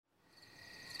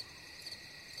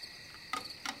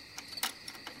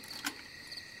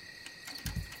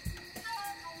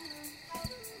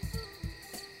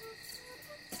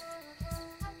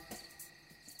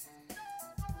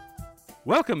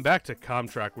Welcome back to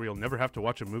Comtrack, where you'll never have to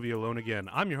watch a movie alone again.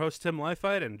 I'm your host, Tim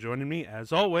Leifheit, and joining me,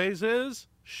 as always, is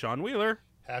Sean Wheeler.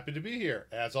 Happy to be here,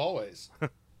 as always.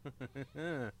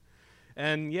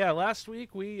 And yeah, last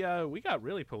week we got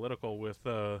really political with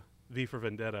V for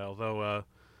Vendetta, although,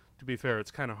 to be fair, it's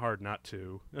kind of hard not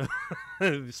to,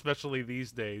 especially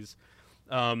these days.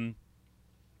 We're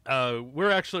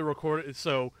actually recording,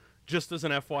 so just as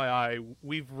an FYI,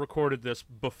 we've recorded this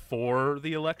before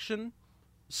the election,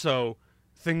 so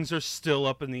things are still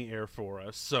up in the air for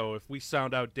us. So if we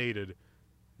sound outdated,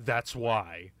 that's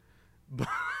why.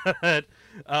 But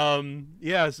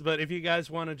yes, but if you guys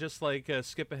want to just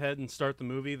skip ahead and start the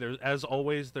movie, there, as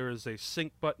always, there is a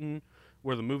sync button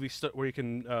where the movie where you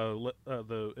can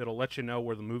it'll let you know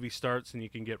where the movie starts and you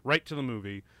can get right to the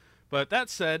movie. But that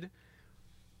said,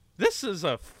 this is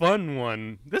a fun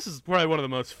one. This is probably one of the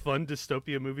most fun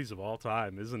dystopia movies of all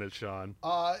time, isn't it, Sean?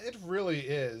 It really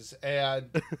is.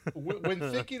 And when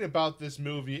thinking about this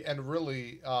movie and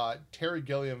really Terry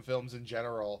Gilliam films in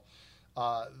general,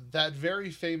 that very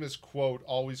famous quote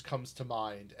always comes to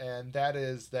mind, and that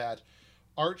is that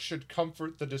art should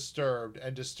comfort the disturbed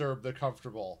and disturb the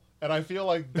comfortable. And I feel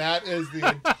like that is the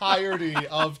entirety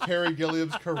of Terry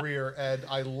Gilliam's career, and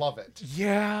I love it.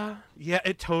 Yeah,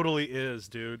 it totally is,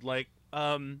 dude.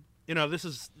 This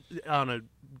is on a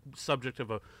subject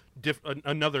of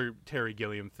another Terry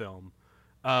Gilliam film,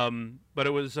 but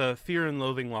it was Fear and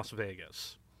Loathing Las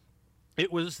Vegas.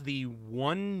 It was the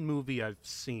one movie I've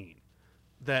seen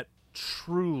that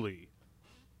truly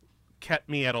kept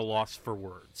me at a loss for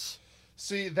words.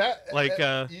 See, that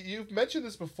you've mentioned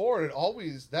this before, and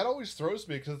that always throws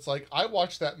me, because it's like I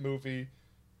watched that movie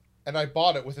and I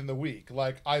bought it within the week.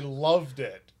 Like, I loved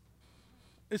it.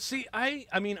 See, I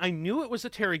mean, I knew it was a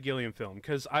Terry Gilliam film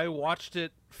because I watched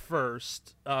it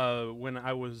first when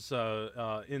I was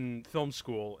in film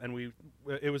school, and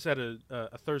it was at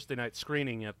a Thursday night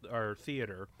screening at our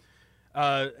theater.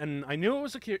 And I knew it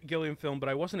was a Gilliam film, but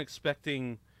I wasn't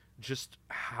expecting just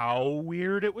how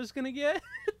weird it was going to get.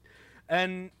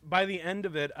 And by the end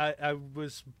of it, I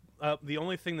was the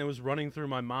only thing that was running through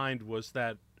my mind was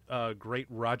that great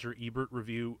Roger Ebert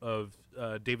review of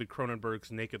David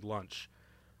Cronenberg's Naked Lunch.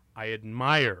 I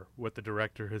admire what the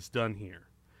director has done here.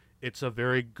 It's a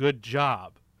very good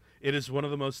job. It is one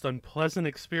of the most unpleasant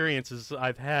experiences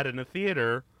I've had in a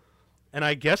theater, and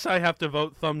I guess I have to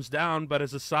vote thumbs down, but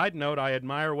as a side note, I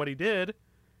admire what he did,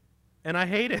 and I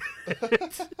hate it.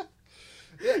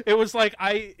 It was like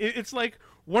it's like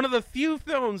one of the few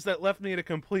films that left me at a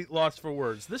complete loss for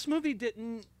words. This movie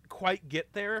didn't quite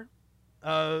get there,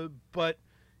 but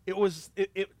it was.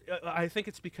 I think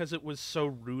it's because it was so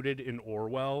rooted in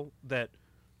Orwell that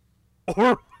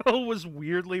Orwell was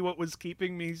weirdly what was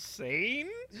keeping me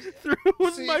sane through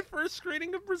my first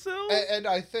screening of Brazil. And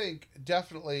I think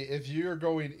definitely if you're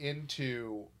going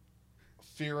into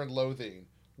Fear and Loathing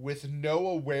with no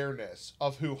awareness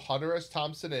of who Hunter S.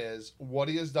 Thompson is, what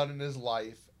he has done in his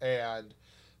life, and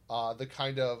the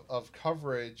kind of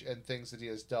coverage and things that he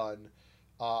has done,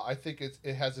 I think it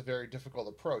has a very difficult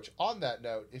approach. On that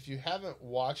note, if you haven't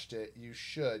watched it, you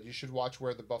should. You should watch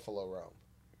Where the Buffalo Roam.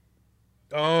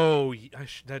 Oh,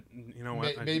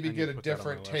 Maybe get a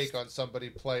different take on somebody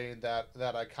playing that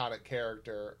iconic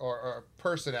character, or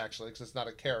person, actually, because it's not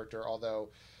a character, although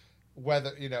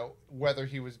whether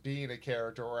he was being a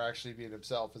character or actually being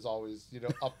himself is always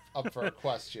up for a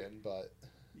question. But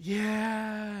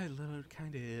yeah, it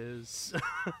kind of is.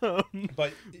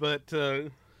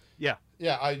 Yeah,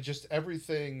 I just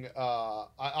everything.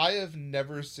 I have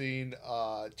never seen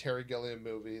a Terry Gilliam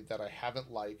movie that I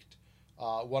haven't liked.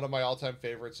 One of my all-time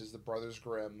favorites is The Brothers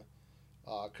Grimm,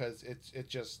 because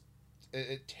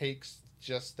it takes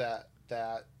just that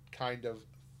kind of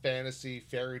fantasy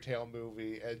fairy tale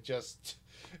movie and just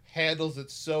handles it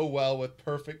so well with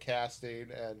perfect casting.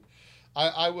 And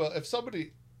I will, if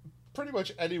somebody, pretty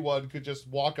much anyone could just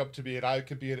walk up to me and I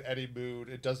could be in any mood,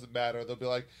 it doesn't matter. They'll be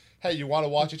like, hey, you want to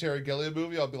watch a Terry Gilliam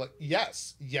movie? I'll be like,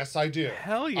 yes I do.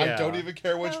 Hell yeah. I don't even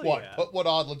care which one. Yeah. Put one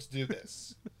on, let's do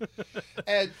this.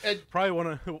 and probably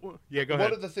go ahead.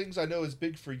 One of the things I know is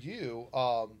big for you,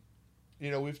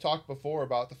 we've talked before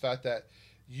about the fact that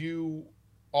you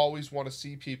always want to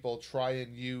see people try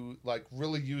and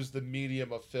really use the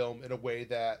medium of film in a way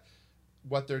that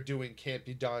what they're doing can't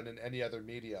be done in any other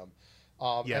medium.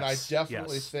 And I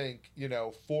definitely think,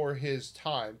 for his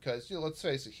time, because, let's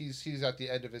face it, he's at the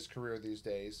end of his career these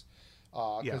days,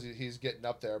 because he's getting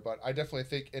up there. But I definitely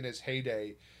think in his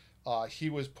heyday, he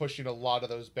was pushing a lot of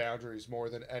those boundaries more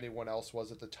than anyone else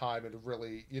was at the time, and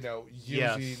really,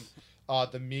 using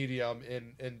the medium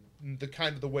in the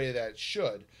kind of the way that it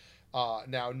should.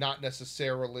 Now, not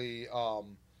necessarily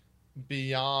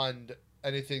beyond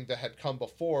anything that had come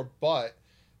before. But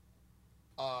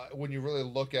when you really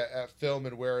look at film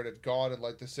and where it had gone in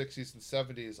like the 60s and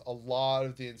 70s, a lot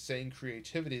of the insane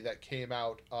creativity that came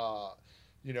out,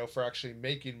 for actually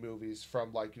making movies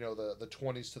from like, the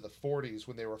 20s to the 40s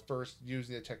when they were first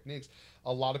using the techniques,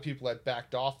 a lot of people had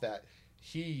backed off that.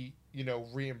 He,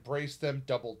 re-embraced them,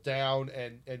 doubled down,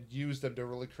 and used them to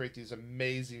really create these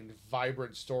amazing,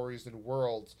 vibrant stories and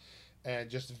worlds and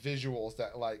just visuals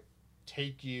that like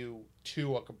take you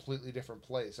to a completely different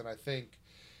place. And I think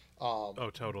Oh,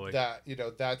 totally. that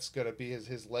that's going to be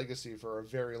his legacy for a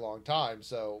very long time.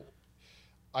 So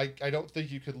I don't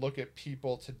think you could look at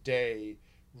people today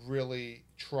really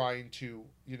trying to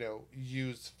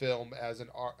use film as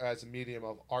as a medium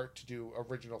of art to do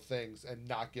original things and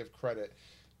not give credit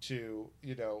to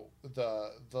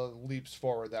the leaps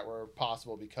forward that were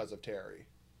possible because of Terry.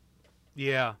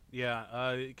 Yeah,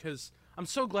 yeah. Because I'm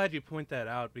so glad you point that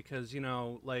out because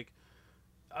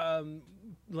um,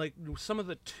 like some of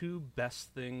the two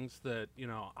best things that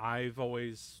I've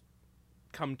always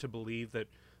come to believe that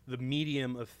the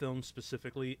medium of film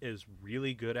specifically is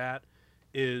really good at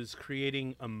is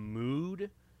creating a mood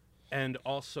and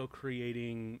also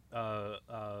creating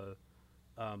not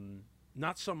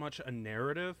so much a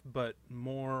narrative but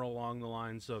more along the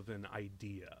lines of an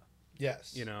idea.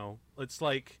 Yes. It's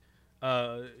like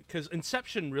because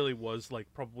Inception really was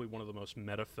like probably one of the most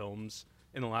meta films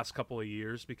in the last couple of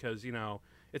years because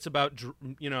it's about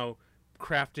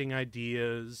crafting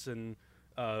ideas and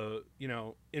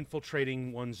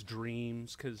infiltrating one's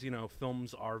dreams because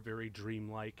films are very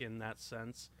dreamlike in that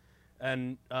sense.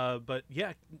 And but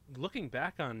yeah, looking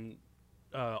back on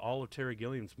all of Terry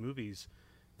Gilliam's movies,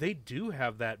 they do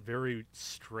have that very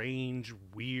strange,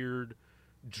 weird,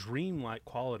 dreamlike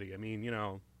quality. I mean,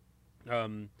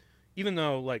 even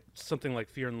though like something like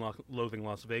Fear and Loathing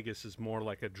Las Vegas is more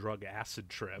like a drug acid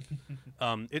trip,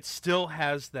 it still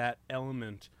has that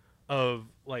element of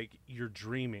like you're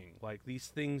dreaming. Like these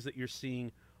things that you're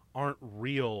seeing aren't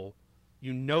real.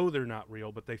 They're not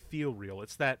real, but they feel real.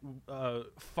 It's that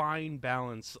fine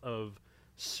balance of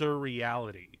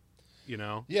surreality.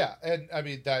 Yeah, and I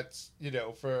mean that's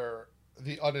for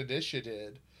the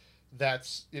uninitiated,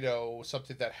 that's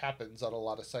something that happens on a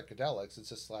lot of psychedelics. It's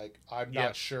just like I'm not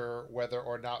Yes. sure whether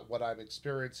or not what I'm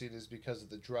experiencing is because of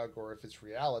the drug or if it's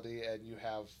reality, and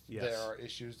there Yes. are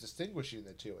issues distinguishing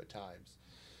the two at times.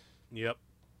 Yep.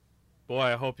 Boy,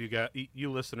 I hope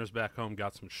you listeners back home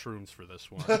got some shrooms for this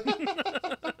one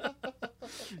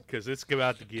because it's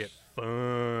about to get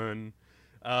fun.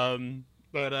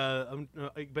 But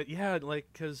yeah, like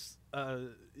because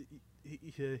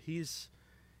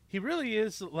he really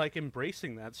is like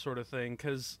embracing that sort of thing.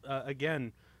 Because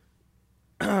again,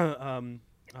 oh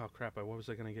crap! What was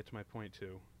I going to get to my point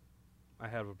to? I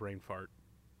have a brain fart.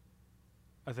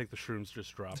 I think the shrooms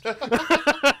just dropped.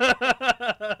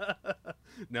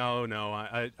 No,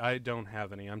 I don't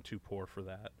have any. I'm too poor for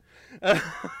that.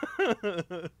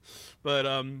 But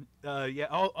yeah.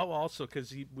 Also,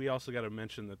 because we also got to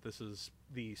mention that this is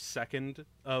the second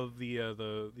of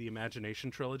the Imagination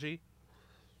trilogy,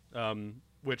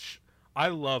 which I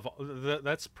love.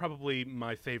 That's probably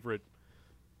my favorite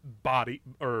body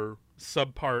or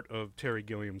subpart of Terry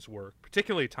Gilliam's work,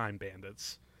 particularly Time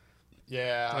Bandits.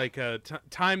 Yeah. Like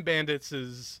Time Bandits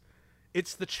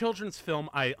it's the children's film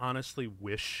I honestly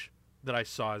wish that I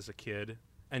saw as a kid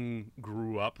and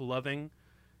grew up loving,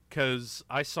 because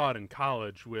I saw it in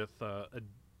college with a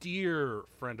dear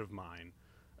friend of mine,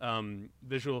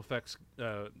 visual effects,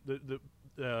 the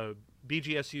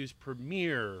BGSU's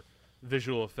premier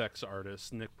visual effects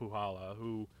artist, Nick Puhala,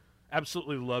 who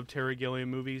absolutely loved Terry Gilliam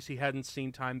movies. He hadn't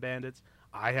seen Time Bandits.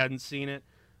 I hadn't seen it.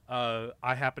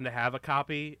 I happened to have a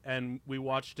copy, and we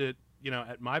watched it,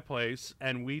 at my place,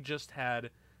 and we just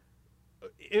had.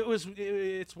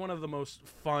 It's one of the most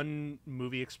fun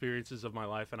movie experiences of my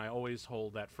life, and I always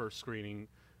hold that first screening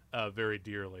very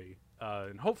dearly.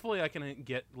 And hopefully, I can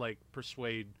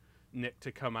persuade Nick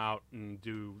to come out and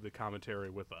do the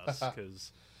commentary with us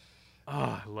because.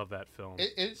 I love that film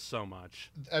so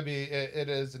much. I mean, it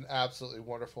is an absolutely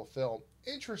wonderful film.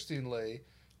 Interestingly,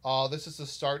 this is the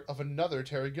start of another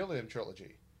Terry Gilliam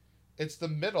trilogy. It's the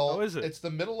middle. Oh, is it? It's the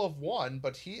middle of one,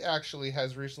 but he actually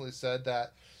has recently said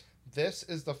that this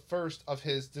is the first of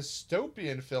his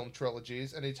dystopian film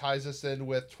trilogies, and he ties us in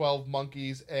with 12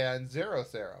 Monkeys and Zero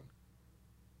Theorem.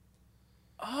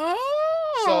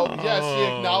 Oh! So, yes, he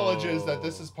acknowledges that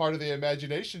this is part of the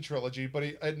Imagination trilogy, but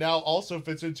it now also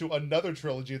fits into another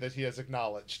trilogy that he has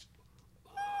acknowledged.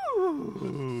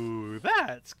 Ooh,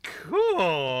 that's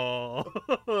cool.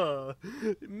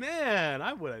 Man,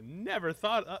 I would have never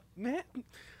thought. Man,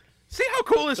 See how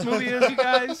cool this movie is, you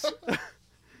guys?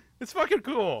 It's fucking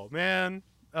cool, man.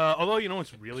 Although, you know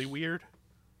what's really weird?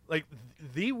 Like,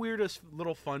 the weirdest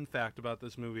little fun fact about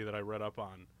this movie that I read up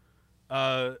on.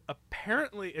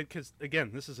 Apparently, because,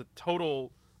 again, this is a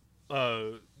total,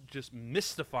 just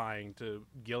mystifying to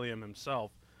Gilliam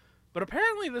himself. But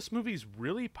apparently this movie's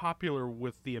really popular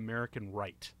with the American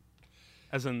right.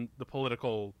 As in the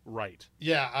political right.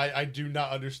 Yeah, I do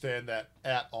not understand that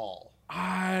at all.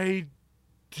 I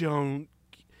don't...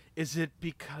 Is it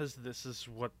because this is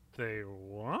what they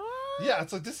want? Yeah,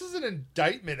 it's like this is an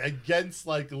indictment against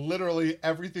like literally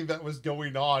everything that was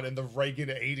going on in the Reagan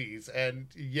 80s, and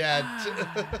yet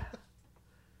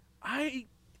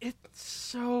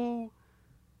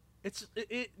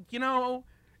you know,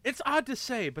 it's odd to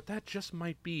say, but that just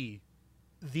might be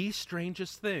the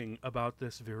strangest thing about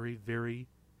this very, very,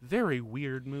 very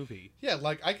weird movie. Yeah,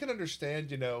 like I can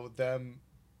understand, you know, them,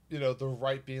 you know, the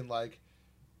right being like,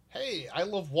 hey, I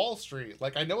love Wall Street.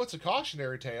 Like, I know it's a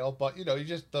cautionary tale, but, you know,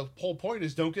 the whole point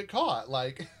is don't get caught.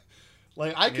 Like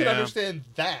I could understand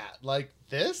that. Like,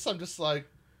 this, I'm just like...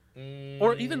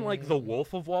 Or even, like, The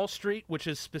Wolf of Wall Street, which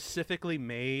is specifically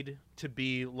made to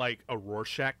be, like, a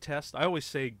Rorschach test. I always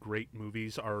say great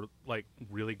movies are, like,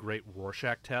 really great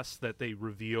Rorschach tests that they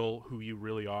reveal who you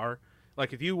really are.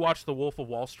 Like, if you watch The Wolf of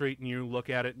Wall Street and you look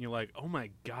at it and you're like, oh my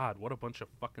god, what a bunch of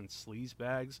fucking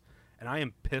sleazebags... And I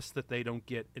am pissed that they don't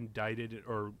get indicted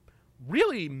or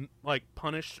really, like,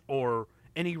 punished or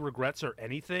any regrets or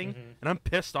anything. Mm-hmm. And I'm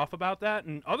pissed off about that.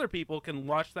 And other people can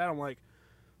watch that. I'm like,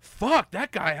 fuck,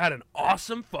 that guy had an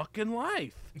awesome fucking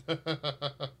life.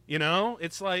 You know?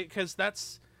 It's like, because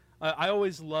that's... I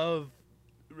always love,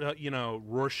 you know,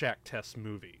 Rorschach test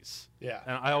movies. Yeah.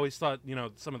 And I always thought, you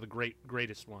know, some of the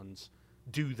greatest ones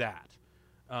do that.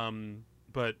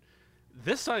 But...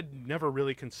 This I'd never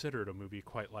really considered a movie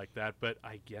quite like that, but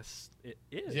I guess it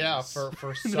is. Yeah,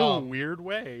 for some. In a weird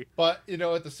way. But, you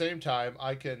know, at the same time,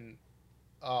 I can,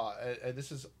 and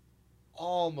this is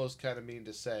almost kind of mean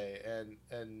to say,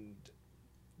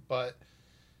 but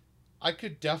I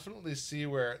could definitely see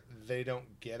where they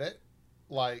don't get it.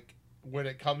 Like, when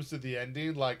it comes to the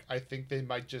ending, like, I think they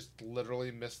might just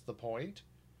literally miss the point.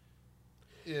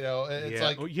 You know, it's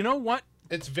like... Well, you know what?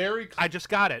 It's very... I just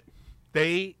got it.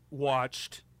 They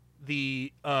watched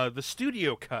the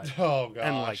studio cut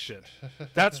and liked it.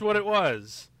 That's what it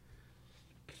was.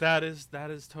 That is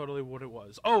totally what it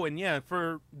was. Oh, and yeah,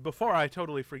 before I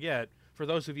totally forget, for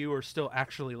those of you who are still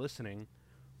actually listening,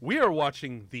 we are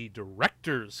watching the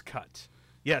director's cut.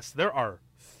 Yes, there are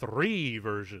 3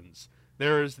 versions.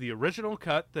 There is the original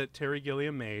cut that Terry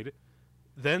Gilliam made.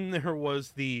 Then there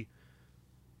was the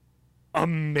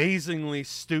amazingly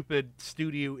stupid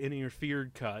studio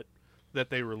interfered cut that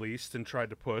they released and tried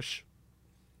to push.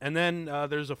 And then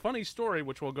there's a funny story,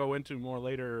 which we'll go into more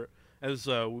later as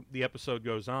the episode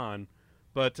goes on.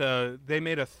 But they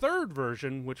made a 3rd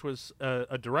version, which was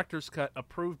a director's cut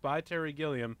approved by Terry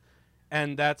Gilliam,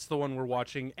 and that's the one we're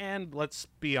watching. And let's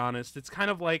be honest, it's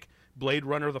kind of like Blade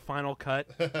Runner, the final cut.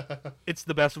 It's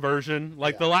the best version.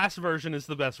 Like, the last version is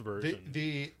the best version.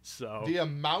 The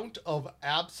amount of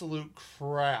absolute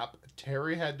crap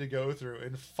Terry had to go through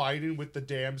in fighting with the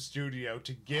damn studio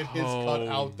to get his cut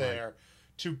out there,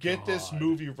 to get this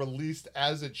movie released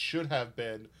as it should have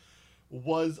been,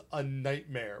 was a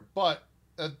nightmare. But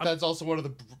that's also one of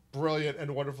the brilliant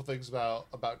and wonderful things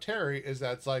about Terry, is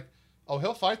that it's like, oh,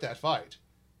 he'll fight that fight.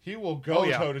 He will go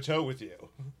toe-to-toe with you.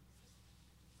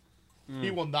 He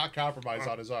will not compromise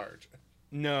on his art.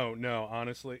 No,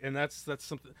 honestly, and that's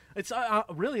something. It's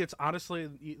really, it's honestly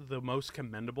the most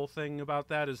commendable thing about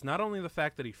that is not only the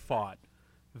fact that he fought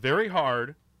very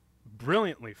hard,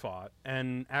 brilliantly fought,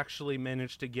 and actually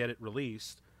managed to get it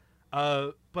released,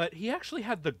 but he actually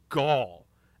had the gall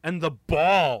and the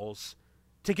balls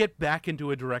to get back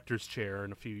into a director's chair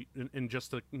in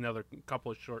just another couple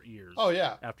of short years. Oh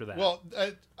yeah, after that. Well,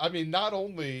 I mean, not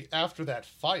only after that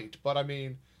fight, but I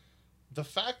mean, the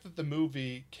fact that the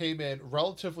movie came in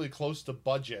relatively close to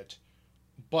budget,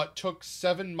 but took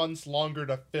 7 months longer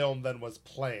to film than was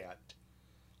planned.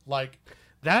 Like,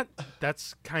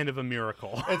 that's kind of a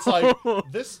miracle. It's like,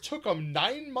 this took them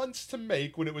 9 months to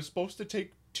make when it was supposed to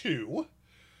take 2.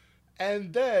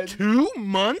 And then 2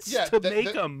 months to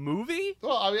make a movie?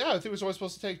 Well, I mean, yeah, I think it was only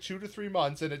supposed to take 2 to 3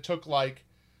 months, and it took like,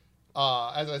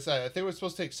 as I said, I think it was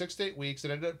supposed to take 6 to 8 weeks.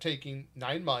 It ended up taking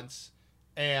 9 months,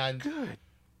 and good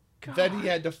God. Then he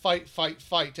had to fight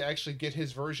to actually get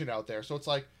his version out there. So it's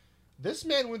like, this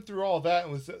man went through all that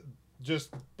and was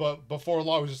just, but before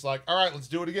long was just like, all right, let's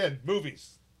do it again,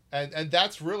 movies. And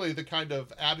that's really the kind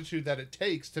of attitude that it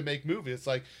takes to make movies. It's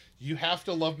like, you have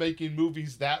to love making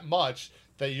movies that much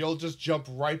that you'll just jump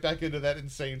right back into that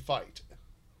insane fight.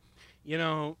 You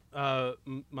know,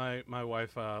 my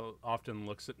wife often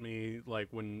looks at me like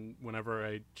whenever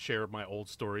I share my old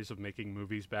stories of making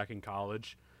movies back in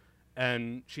college,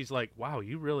 and she's like, "Wow,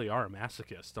 you really are a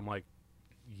masochist." I'm like,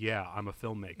 "Yeah, I'm a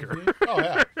filmmaker." Oh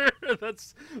yeah.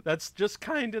 That's just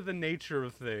kind of the nature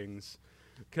of things,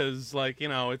 because like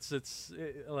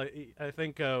like I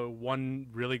think one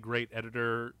really great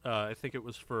editor, I think it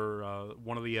was for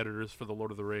one of the editors for the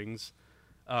Lord of the Rings.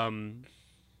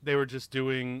 They were just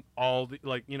doing all the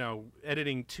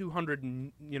editing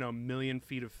 200 million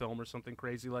feet of film or something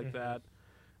crazy like that,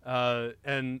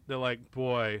 and they're like,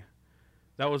 boy,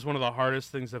 that was one of the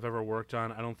hardest things I've ever worked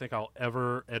on. I don't think I'll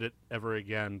ever edit ever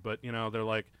again. But they're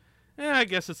like, I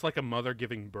guess it's like a mother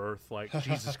giving birth. Like,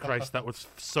 Jesus Christ, that was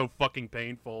so fucking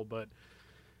painful. But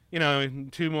in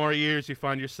 2 more years, you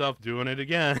find yourself doing it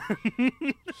again.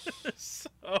 So,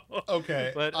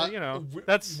 okay, but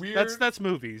that's weird. That's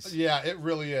movies. Yeah, it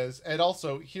really is. And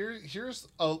also, here's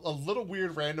a little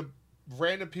weird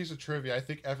random piece of trivia I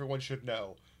think everyone should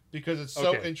know, because it's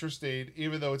so interesting,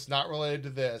 even though it's not related to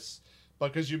this,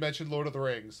 but because you mentioned Lord of the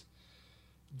Rings.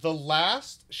 The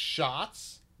last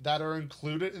shots that are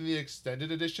included in the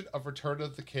extended edition of Return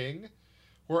of the King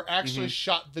were actually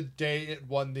shot the day it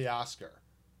won the Oscar.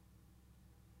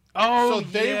 Oh, so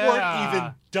they weren't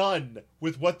even done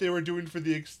with what they were doing for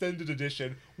the extended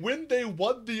edition when they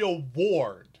won the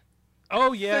award.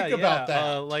 Oh yeah, think about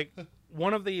that. Like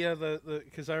one of the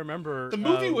because I remember the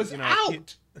movie was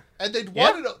out, and they'd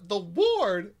won the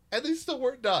award, and they still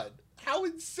weren't done. How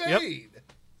insane! Yep.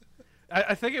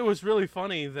 I think it was really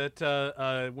funny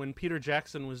that when Peter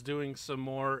Jackson was doing some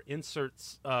more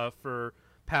inserts for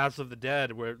Paths of the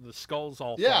Dead, where the skulls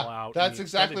all fall out. That's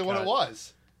exactly what it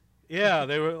was. Yeah,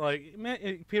 they were like,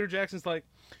 man, Peter Jackson's like,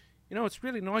 it's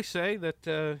really nice,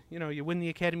 that you win the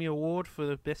Academy Award for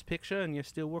the Best Picture and you're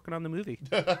still working on the movie.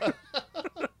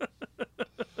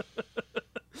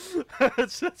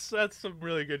 That's some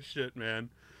really good shit, man.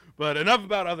 But enough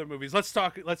about other movies. Let's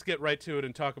get right to it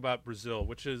and talk about Brazil,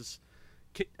 which is,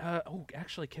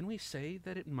 actually, can we say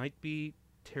that it might be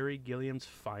Terry Gilliam's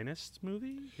finest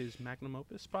movie, his magnum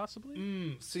opus,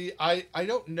 possibly? See, I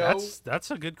don't know.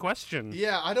 That's a good question.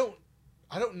 Yeah, I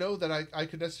don't know that I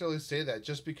could necessarily say that,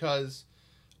 just because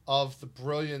of the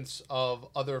brilliance of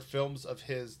other films of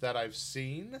his that I've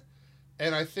seen,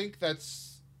 and I think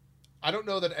I don't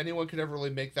know that anyone could ever really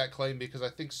make that claim, because I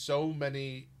think so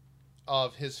many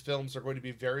of his films are going to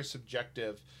be very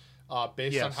subjective,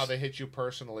 based on how they hit you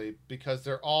personally, because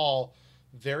they're all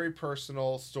very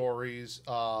personal stories,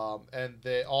 and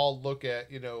they all look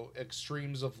at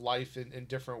extremes of life in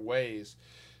different ways.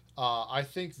 I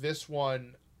think this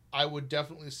one, I would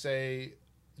definitely say,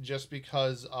 just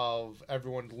because of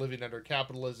everyone living under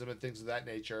capitalism and things of that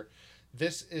nature,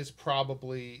 this is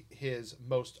probably his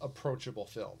most approachable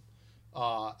film,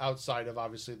 outside of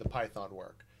obviously the Python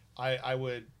work.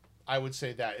 I would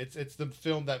say that it's the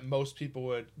film that most people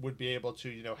would be able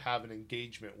to have an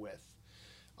engagement with.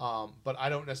 But I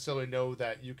don't necessarily know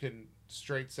that you can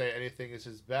straight say anything is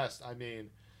his best. I mean,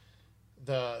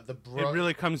 it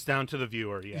really comes down to the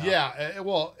viewer. Yeah.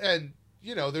 Well, and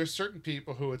there's certain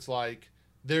people who it's like,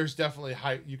 there's definitely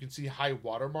you can see high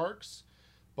watermarks,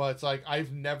 but it's like,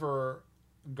 I've never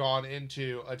gone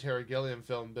into a Terry Gilliam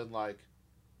film and been like,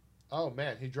 oh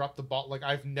man, he dropped the ball. Like,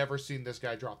 I've never seen this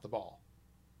guy drop the ball,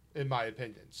 in my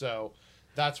opinion. So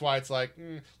that's why it's like,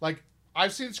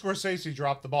 I've seen Scorsese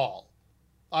drop the ball.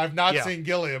 I've not seen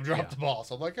Gilliam drop the ball,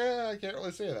 so I'm like, I can't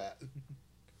really say that.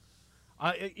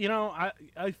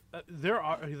 There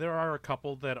are a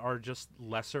couple that are just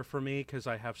lesser for me because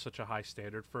I have such a high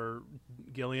standard for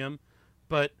Gilliam,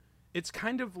 but it's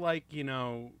kind of like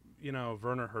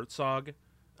Werner Herzog.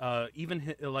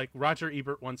 Even like Roger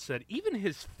Ebert once said, even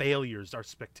his failures are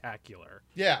spectacular.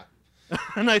 Yeah.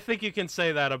 And I think you can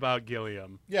say that about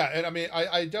Gilliam. Yeah, and I mean,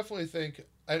 I definitely think,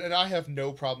 and I have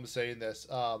no problem saying this.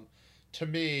 To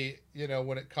me,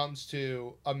 when it comes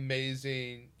to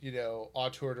amazing,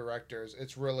 auteur directors,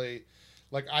 it's really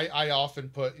like I often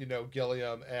put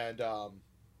Gilliam and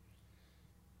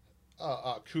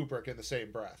Kubrick in the same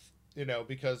breath,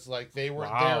 because like they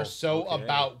are so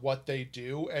about what they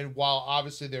do, and while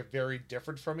obviously they're very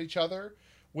different from each other,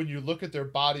 when you look at their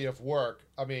body of work,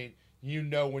 I mean,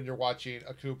 when you're watching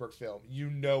a Kubrick film,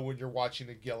 when you're watching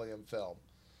a Gilliam film.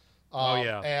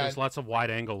 And there's lots of wide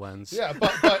angle lens. Yeah,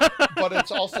 but it's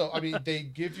also, I mean, they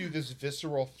give you this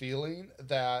visceral feeling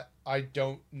that I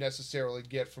don't necessarily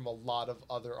get from a lot of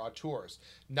other auteurs.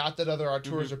 Not that other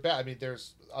auteurs are bad. I mean,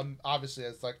 there's obviously,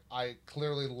 it's like, I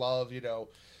clearly love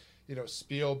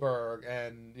Spielberg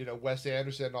and Wes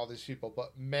Anderson and all these people.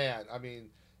 But man, I mean,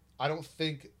 I don't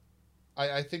think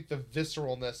I think the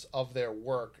visceralness of their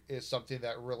work is something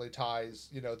that really ties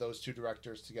those two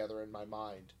directors together in my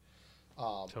mind.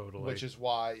 Totally. Which is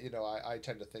why I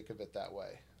tend to think of it that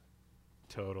way.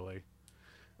 Totally.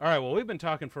 All right, well, we've been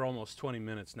talking for almost 20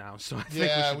 minutes now, so I think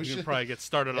Yeah, we should probably get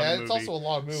started on Yeah, the movie. it's also a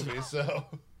long movie, so.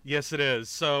 Yes, it is.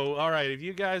 So, all right, if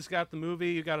you guys got the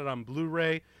movie, you got it on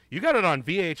Blu-ray, you got it on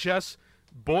VHS,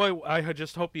 boy, I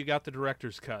just hope you got the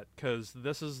director's cut, because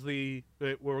this is where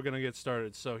we're going to get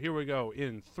started. So here we go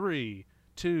in 3,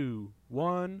 2,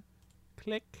 1,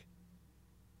 click.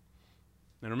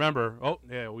 And remember,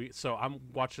 so I'm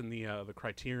watching the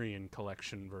Criterion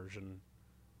Collection version.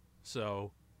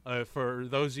 So for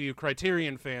those of you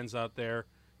Criterion fans out there,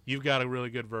 you've got a really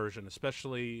good version,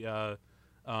 especially, like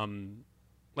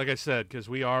I said, because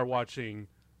we are watching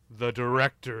the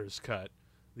director's cut,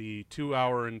 the 2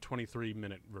 hour and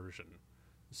 23-minute version.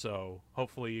 So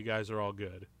hopefully you guys are all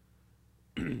good.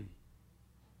 Then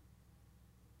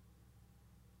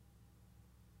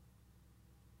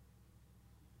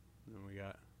we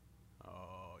got,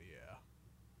 oh yeah.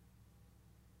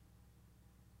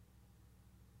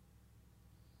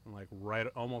 And like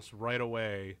almost right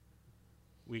away,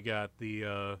 we got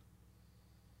the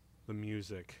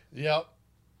music. Yep.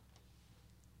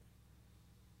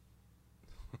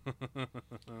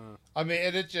 I mean,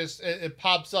 and it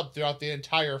pops up throughout the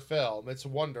entire film. It's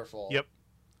wonderful. Yep.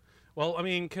 Well, I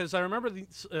mean, because I remember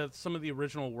some of the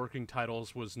original working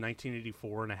titles was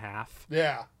 1984 and a half.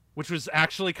 Yeah. Which was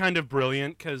actually kind of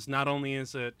brilliant, because not only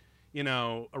is it,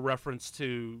 a reference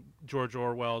to George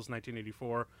Orwell's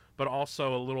 1984, but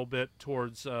also a little bit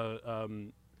towards Finelli's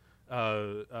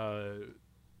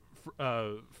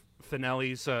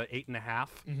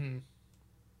 8.5,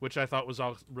 which I thought was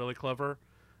all really clever.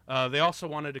 They also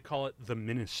wanted to call it The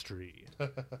Ministry,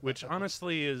 which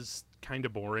honestly is kind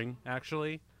of boring,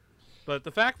 actually. But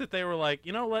the fact that they were like,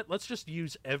 let's just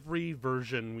use every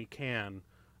version we can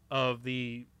of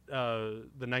the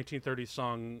 1930s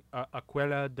song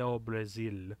Aquela do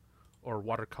Brasil, or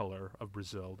Watercolor of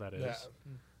Brazil, that is.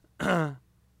 Yeah.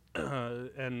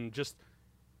 And just,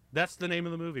 that's the name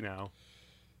of the movie now.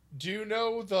 Do you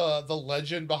know the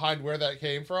legend behind where that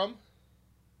came from?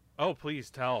 Oh, please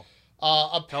tell.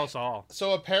 Tell us all.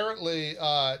 So apparently,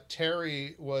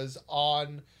 Terry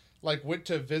went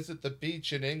to visit the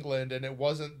beach in England, and it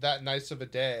wasn't that nice of a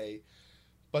day.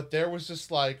 But there was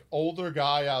this older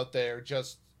guy out there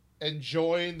just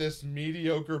enjoying this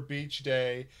mediocre beach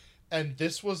day, and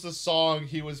this was the song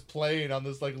he was playing on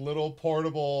this little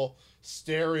portable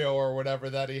stereo or whatever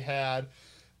that he had.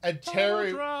 And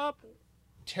Terry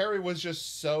was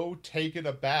just so taken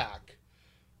aback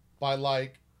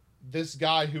by this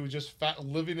guy who was just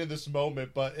living in this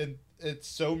moment, but it's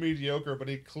so mediocre, but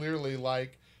he clearly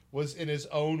was in his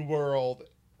own world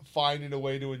finding a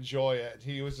way to enjoy it.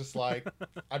 He was just like,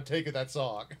 I'm taking that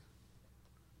song.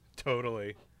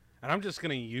 Totally. And I'm just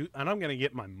gonna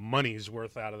get my money's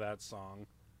worth out of that song.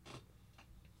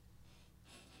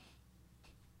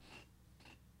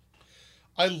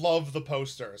 I love the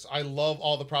posters. I love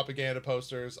all the propaganda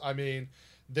posters. I mean,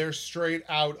 they're straight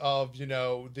out of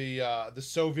the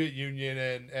Soviet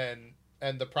Union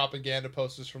and the propaganda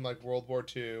posters from World War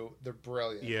II. They're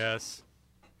brilliant. Yes.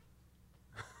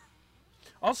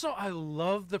 Also, I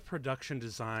love the production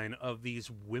design of these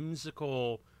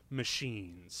whimsical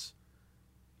machines.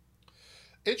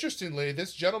 Interestingly,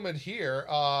 this gentleman here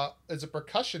is a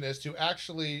percussionist who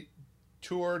actually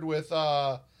toured with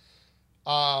I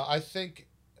think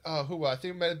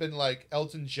it might have been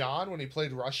Elton John when he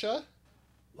played Russia.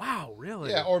 Wow,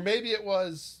 really? Yeah, or maybe it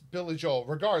was Billy Joel.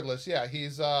 Regardless, yeah,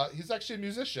 he's actually a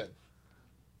musician.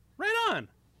 Right on.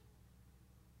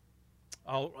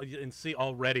 And see,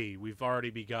 already we've already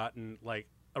begotten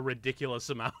a ridiculous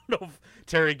amount of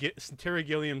Terry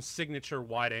Gilliam's signature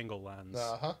wide-angle lens.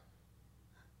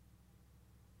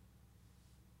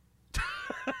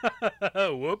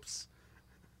 Whoops.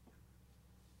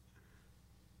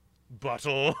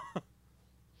 Buttle.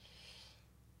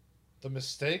 The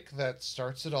mistake that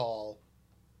starts it all.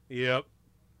 Yep.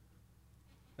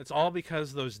 It's all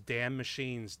because those damn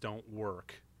machines don't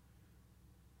work.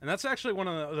 And that's actually one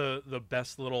of the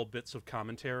best little bits of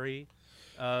commentary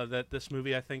that this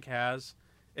movie, I think, has,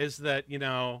 is that,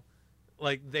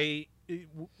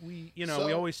 we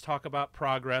always talk about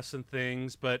progress and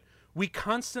things, but we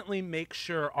constantly make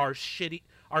sure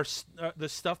the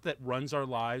stuff that runs our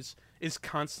lives is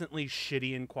constantly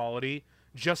shitty in quality,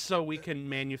 just so we can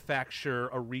manufacture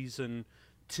a reason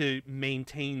to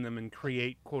maintain them and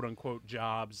create quote unquote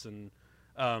jobs and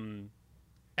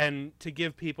to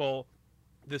give people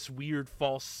this weird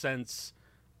false sense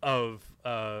of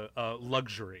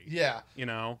luxury. Yeah. You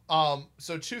know?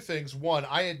 So two things. One,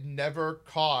 I had never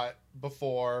caught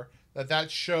before that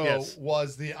show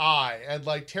was The Eye. And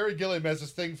like Terry Gilliam has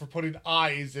this thing for putting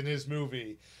eyes in his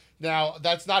movie. Now,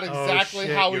 that's not exactly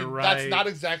that's not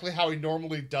exactly how he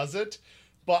normally does it,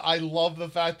 but I love the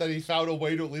fact that he found a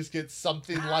way to at least get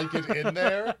something like it in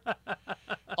there.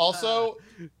 Also,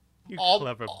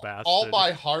 clever bastard. All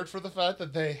my heart for the fact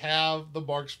that they have the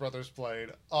Marx Brothers played.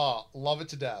 Love it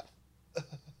to death.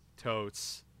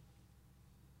 Totes.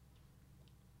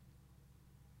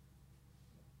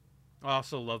 I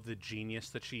also love the genius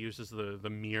that she uses the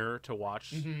mirror to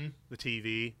watch the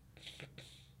TV.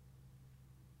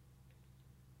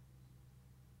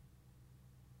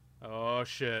 Oh,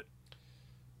 shit.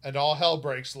 And all hell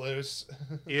breaks loose.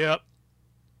 Yep.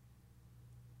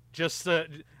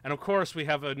 And of course we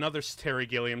have another Terry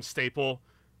Gilliam staple,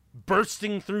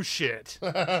 bursting through shit.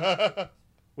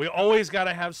 We always got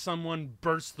to have someone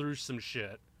burst through some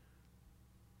shit.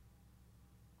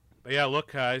 But yeah,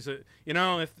 look, guys, you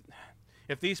know,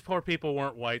 if these poor people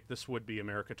weren't white, this would be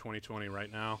America 2020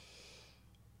 right now.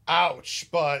 Ouch,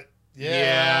 but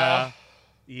yeah.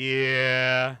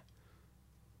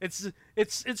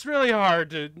 It's really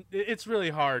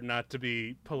hard not to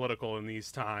be political in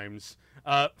these times.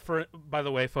 By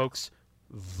the way, folks,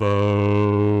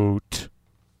 vote.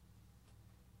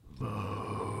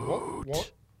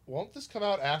 Won't this come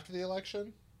out after the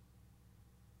election?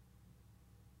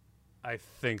 I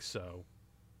think so.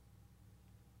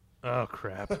 Oh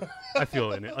crap! I feel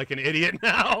like an idiot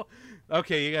now.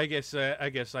 Okay, I guess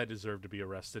I deserve to be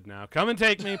arrested now. Come and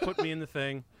take me, put me in the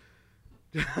thing.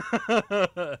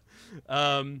 But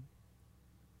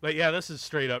yeah, this is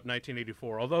straight up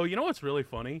 1984. Although, you know what's really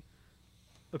funny?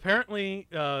 Apparently,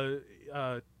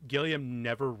 Gilliam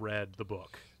never read the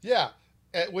book. Yeah,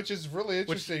 which is really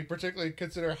interesting, particularly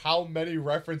consider how many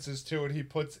references to it he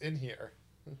puts in here.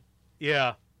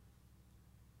 Yeah.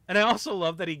 And I also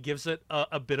love that he gives it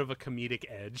a bit of a comedic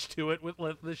edge to it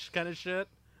with this kind of shit.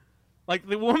 Like,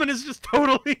 the woman is just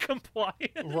totally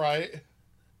compliant. Right.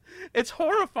 It's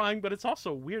horrifying, but it's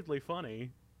also weirdly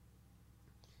funny.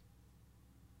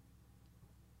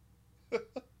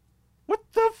 What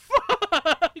the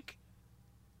fuck?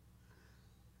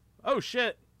 Oh,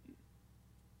 shit.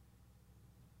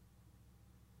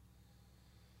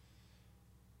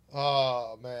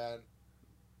 Oh, man.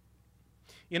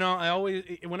 You know,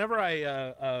 whenever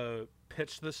I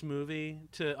pitched this movie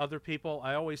to other people,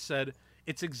 I always said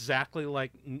it's exactly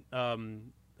like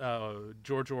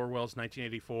George Orwell's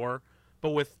 1984, but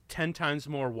with 10 times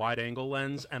more wide-angle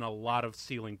lens and a lot of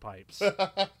ceiling pipes.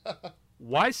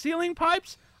 Why ceiling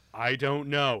pipes? I don't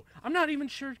know. I'm not even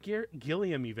sure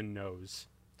Gilliam even knows.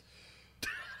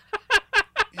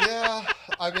 Yeah,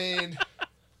 I mean...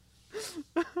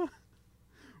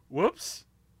 Whoops.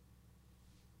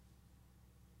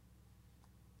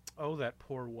 Oh, that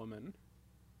poor woman.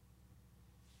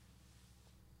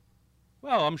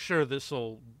 Well, I'm sure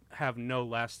this'll have no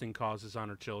lasting causes on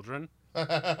her children.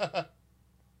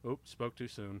 Oops, spoke too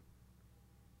soon.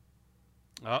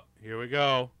 Oh, here we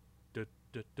go. Oh,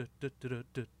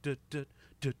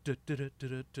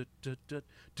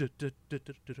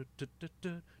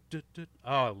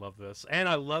 I love this. And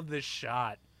I love this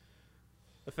shot.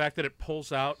 The fact that it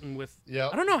pulls out and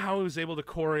I don't know how he was able to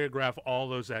choreograph all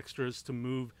those extras to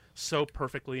move so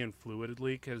perfectly and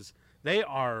fluidly, because they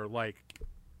are like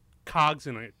cogs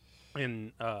in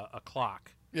a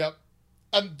clock. Yep.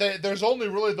 And there's only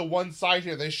really the one side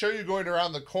here. They show you going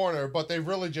around the corner, but they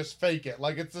really just fake it.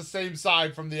 Like, it's the same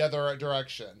side from the other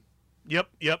direction. Yep.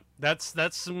 That's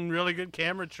some really good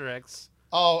camera tricks.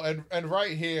 Oh, and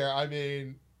right here, I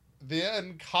mean, the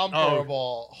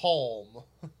incomparable Holm.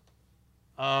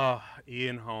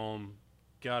 Ian Holm.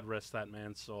 God rest that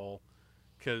man's soul.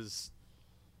 Because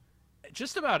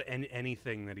just about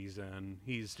anything that he's in,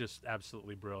 he's just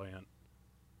absolutely brilliant.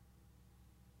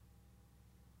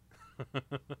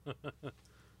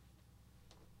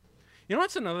 You know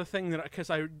what's another thing that,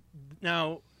 because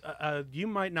you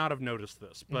might not have noticed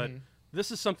this, but this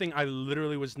is something I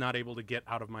literally was not able to get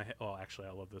out of my head. Oh, actually,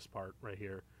 I love this part right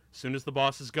here. As soon as the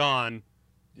boss is gone.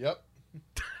 Yep.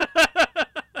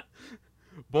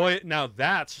 Boy, now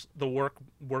that's the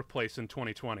workplace in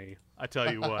 2020. I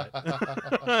tell you what.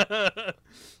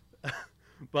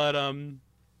 But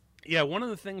yeah, one of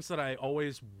the things that I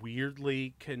always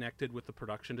weirdly connected with the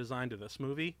production design to this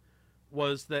movie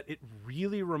was that it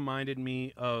really reminded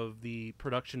me of the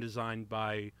production design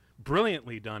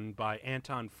brilliantly done by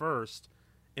Anton Furst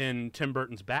in Tim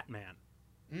Burton's Batman.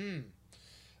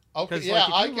 Okay, yeah,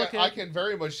 I can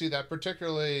very much see that,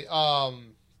 particularly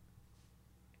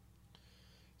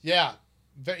Yeah,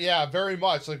 yeah, very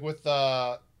much like with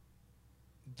the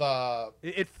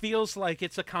It feels like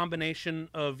it's a combination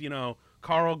of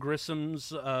Carl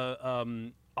Grissom's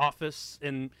office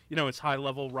in his high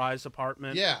level rise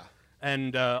apartment, yeah,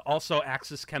 and also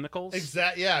Axis Chemicals.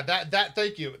 yeah, that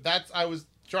thank you. That's I was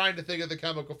trying to think of the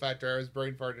chemical factor. I was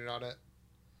brain farting on it.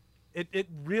 It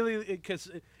really, because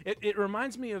it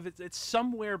reminds me of it's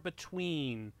somewhere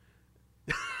between.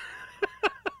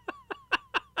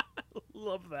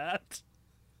 Love that.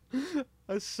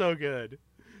 That's so good.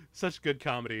 Such good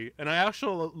comedy. And I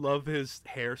actually love his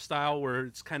hairstyle where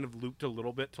it's kind of looped a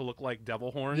little bit to look like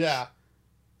devil horns. Yeah,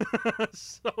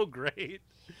 So great.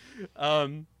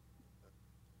 Um,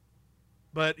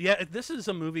 but yeah, this is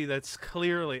a movie that's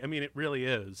clearly, I mean, it really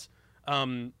is,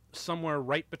 somewhere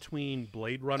right between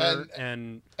Blade Runner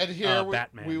and here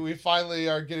Batman. we finally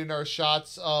are getting our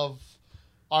shots of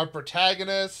our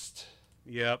protagonist.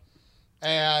 Yep.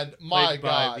 And my Played by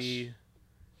gosh.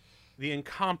 The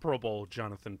incomparable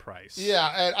Jonathan Pryce.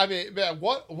 Yeah, and I mean, man,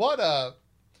 what a.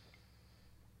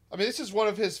 I mean, this is one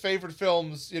of his favorite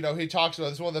films. He talks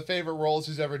about. It's one of the favorite roles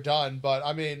he's ever done. But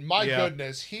I mean, my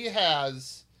goodness, he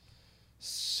has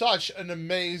such an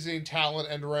amazing talent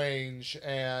and range,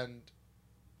 and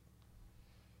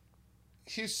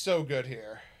he's so good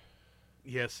here.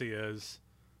 Yes, he is.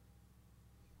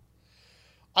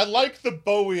 I like the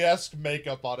Bowie-esque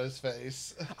makeup on his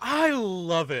face. I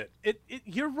love it.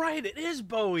 You're right. It is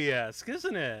Bowie-esque,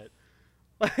 isn't it?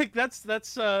 Like that's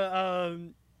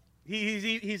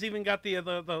he's even got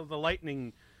the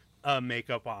lightning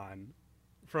makeup on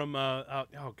from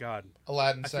oh god,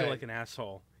 Aladdin I Sane. feel like an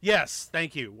asshole. Yes,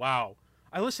 thank you. Wow.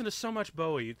 I listen to so much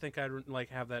Bowie. You'd think I'd like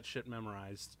have that shit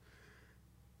memorized.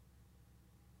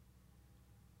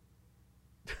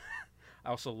 I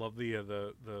also love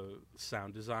the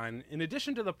sound design. In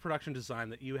addition to the production design,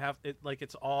 that you have it like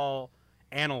it's all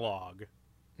analog.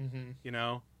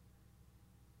 Mm-hmm.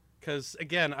 Because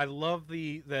again, I love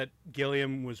that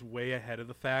Gilliam was way ahead of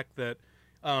the fact that,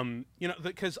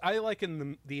 because I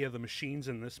liken the machines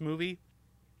in this movie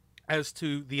as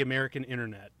to the American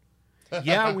internet.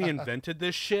 Yeah, we invented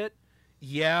this shit.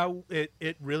 Yeah,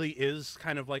 it really is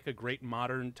kind of like a great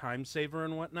modern time saver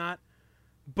and whatnot.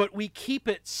 But we keep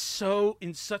it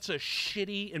in such a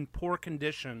shitty and poor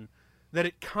condition that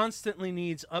it constantly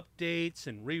needs updates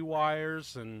and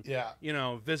rewires and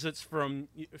visits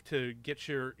to get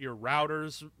your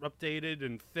routers updated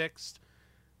and fixed.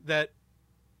 That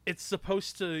it's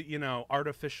supposed to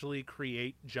artificially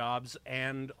create jobs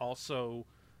and also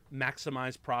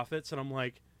maximize profits. And I'm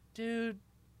like, dude,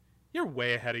 you're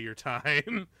way ahead of your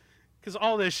time, because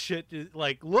all this shit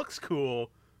like looks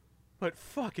cool. But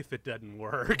fuck if it doesn't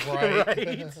work,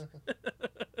 right?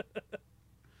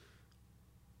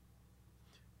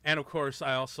 And of course,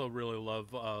 I also really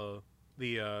love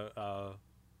the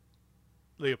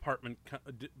apartment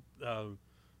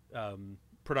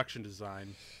production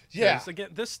design. Yeah. Again,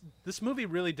 this movie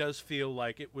really does feel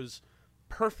like it was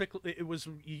perfectly. It was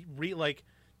like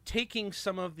taking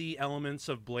some of the elements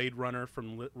of Blade Runner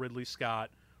from Ridley Scott,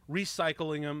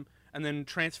 recycling them, and then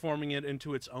transforming it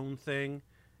into its own thing.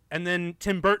 And then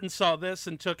Tim Burton saw this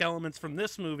and took elements from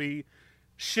this movie,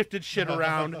 shifted shit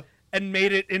around, and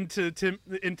made it into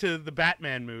the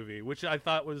Batman movie, which I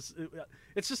thought was,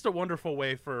 it's just a wonderful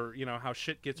way for how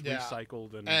shit gets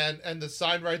recycled and the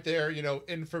sign right there,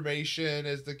 information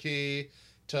is the key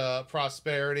to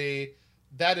prosperity.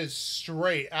 That is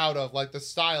straight out of the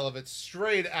style of it,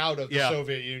 straight out of the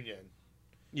Soviet Union.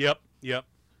 Yep.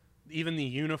 Even the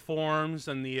uniforms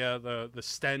and the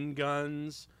Sten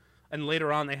guns. And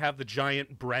later on, they have the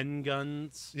giant Bren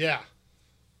guns. Yeah.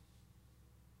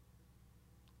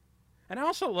 And I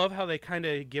also love how they kind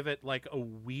of give it like a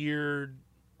weird,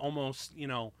 almost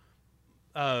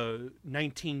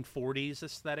 1940s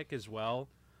aesthetic as well.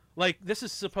 Like this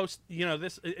is supposed,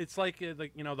 it's like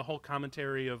the whole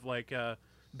commentary of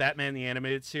Batman the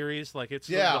Animated Series. Like it's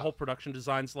the whole production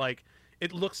design's like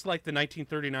it looks like the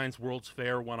 1939's World's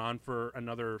Fair went on for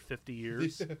another 50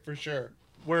 years. For sure.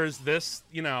 Whereas this,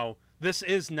 this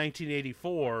is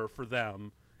 1984 for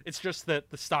them. It's just that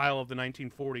the style of the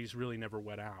 1940s really never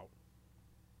went out.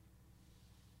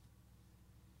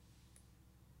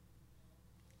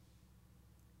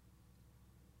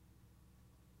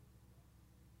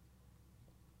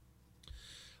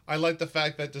 I like the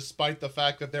fact that despite the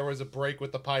fact that there was a break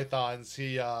with the Pythons,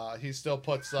 he still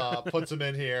puts him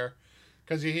in here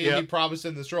because he promised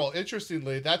him this role.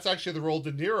 Interestingly, that's actually the role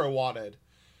De Niro wanted.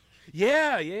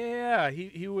 Yeah.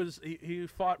 He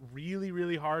fought really,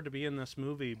 really hard to be in this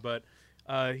movie, but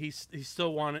He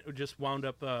still just wound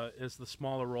up as the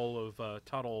smaller role of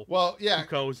Tuttle. Well, yeah, who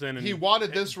goes in and he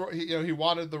wanted this. He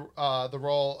wanted the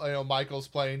role. Michael's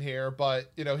playing here,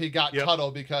 but he got Yep.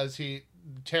 Tuttle because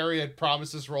Terry had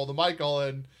promised this role to Michael,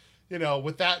 and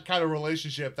with that kind of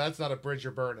relationship, that's not a bridge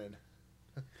you're burning.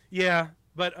 Yeah,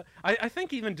 but I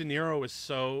think even De Niro is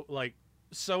so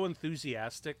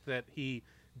enthusiastic that he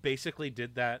basically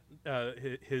did that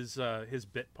his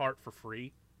bit part for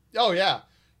free. Oh yeah,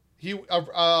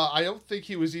 I don't think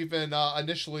he was even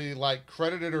initially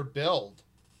credited or billed.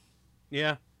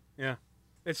 Yeah, yeah.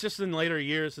 It's just in later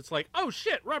years, it's like, oh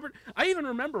shit, Robert. I even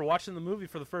remember watching the movie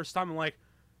for the first time. I'm like,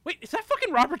 wait, is that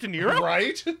fucking Robert De Niro?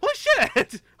 Right? Holy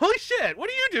shit! Holy shit! What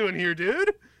are you doing here,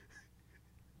 dude?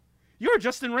 You're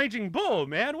just in Raging Bull,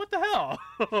 man. What the hell?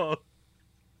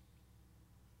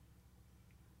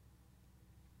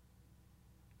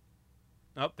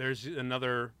 Oh, there's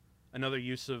another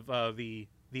use of the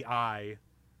eye.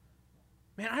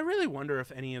 Man, I really wonder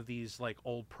if any of these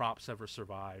old props ever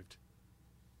survived.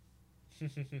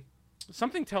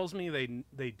 Something tells me they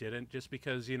didn't, just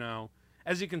because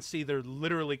as you can see, they're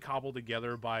literally cobbled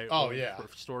together by old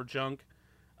thrift store junk,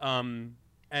 and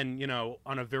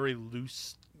on a very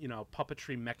loose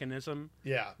puppetry mechanism.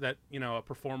 Yeah. That a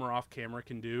performer off camera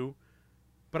can do.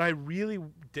 But I really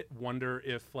wonder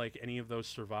if any of those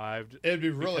survived. It'd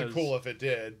be really cool if it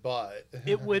did, but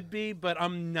it would be. But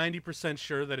I'm 90%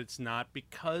 sure that it's not,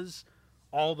 because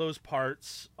all those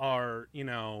parts are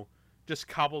just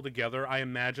cobbled together. I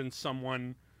imagine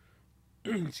someone,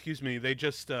 excuse me, they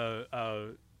just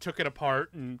took it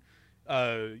apart and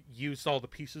used all the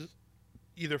pieces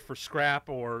either for scrap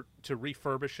or to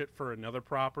refurbish it for another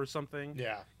prop or something.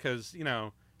 Yeah. Because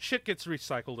shit gets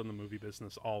recycled in the movie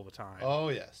business all the time. Oh,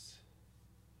 yes.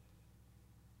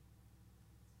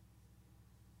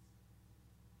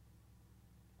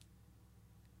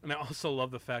 And I also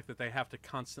love the fact that they have to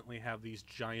constantly have these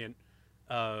giant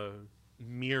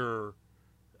mirror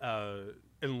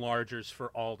enlargers for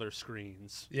all their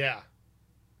screens. Yeah.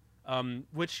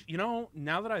 Which,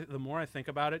 now that the more I think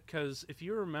about it, because if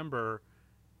you remember,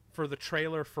 for the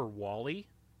trailer for WALL-E,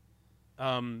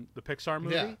 the Pixar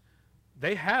movie,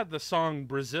 they had the song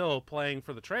Brazil playing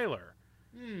for the trailer.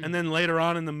 And then later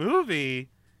on in the movie,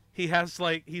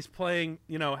 he's playing,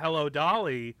 Hello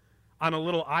Dolly on a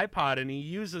little iPod, and he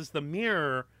uses the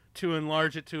mirror to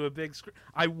enlarge it to a big screen.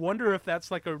 I wonder if that's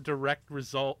a direct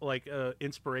result,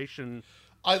 inspiration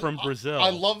from Brazil. I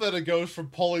love that it goes from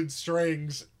pulling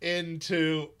strings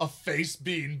into a face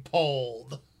being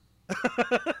pulled.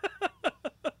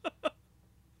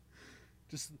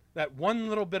 Just that one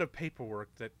little bit of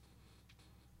paperwork that...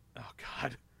 Oh,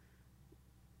 God.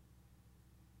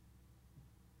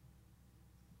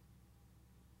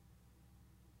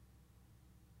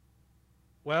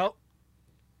 Well,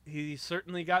 he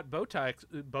certainly got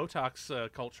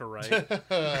Botox culture right. Yep.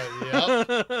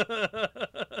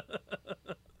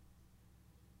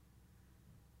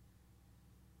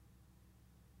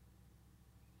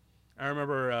 I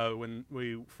remember when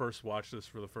we first watched this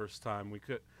for the first time,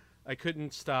 I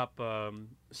couldn't stop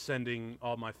sending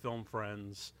all my film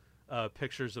friends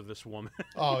pictures of this woman.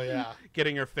 Oh yeah.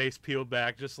 Getting her face peeled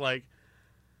back, just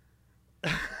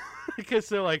because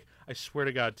they're like, I swear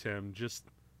to God, Tim, just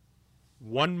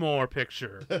one more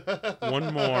picture,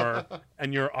 one more,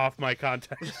 and you're off my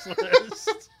contacts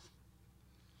list.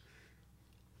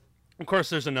 Of course,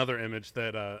 there's another image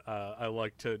that I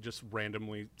like to just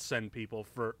randomly send people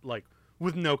for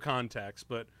with no context,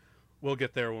 but we'll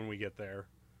get there when we get there.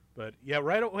 But yeah,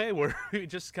 right away we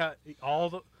just got all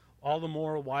the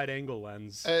more wide angle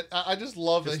lens. And I just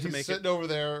love that he's sitting over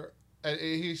there and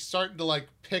he's starting to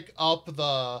pick up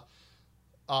the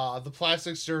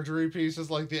plastic surgery pieces,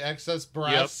 the excess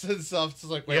breasts and stuff. It's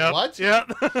like, wait, what?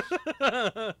 Yep.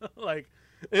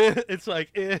 It's like,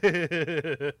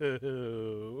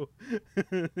 ew.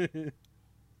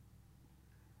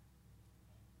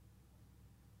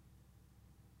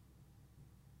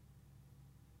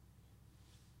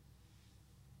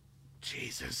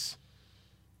 Jesus.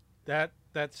 That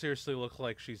seriously looks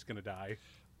like she's gonna die.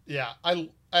 Yeah, and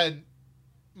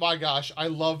my gosh, I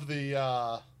love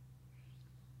the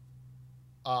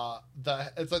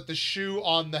it's like the shoe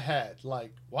on the head.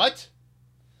 Like, what?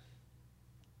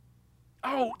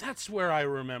 Oh, that's where I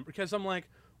remember, because I'm like,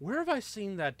 where have I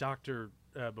seen that doctor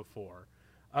before?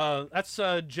 That's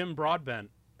Jim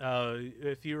Broadbent.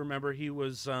 If you remember, he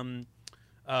was Horace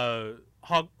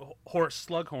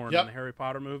Slughorn in the Harry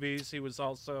Potter movies. He was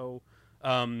also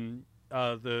the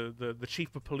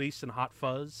chief of police in Hot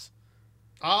Fuzz.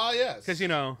 Ah, yes. Because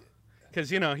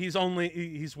he's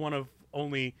one of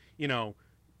only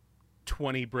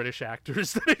 20 British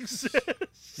actors that exist.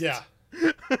 Yeah.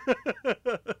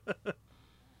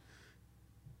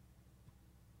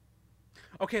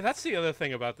 Okay, that's the other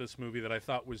thing about this movie that I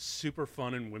thought was super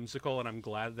fun and whimsical, and I'm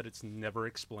glad that it's never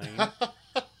explained.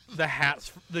 The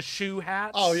hats, the shoe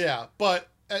hats. Oh yeah, but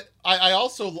I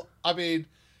also, I mean,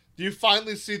 you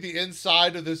finally see the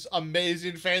inside of this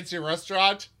amazing fancy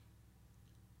restaurant,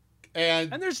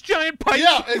 and there's giant pipes.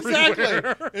 Yeah,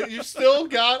 everywhere. exactly. You still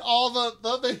got all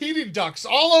the heating ducts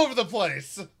all over the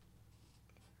place.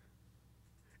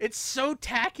 It's so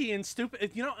tacky and stupid.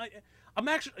 You know, I'm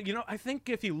actually, you know, I think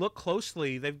if you look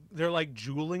closely, they're like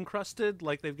jewel encrusted.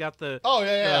 Like they've got the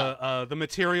the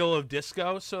material of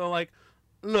disco. So like,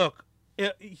 look,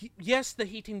 yes, the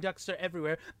heating ducts are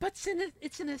everywhere, but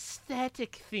it's an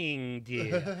aesthetic thing,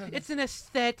 dear. It's an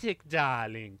aesthetic,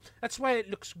 darling. That's why it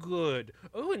looks good.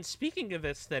 Oh, and speaking of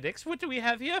aesthetics, what do we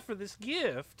have here for this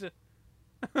gift?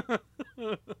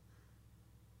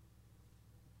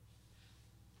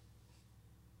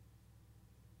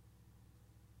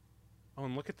 Oh,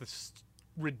 and look at this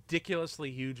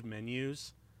ridiculously huge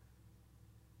menus.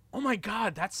 Oh my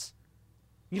God, that's,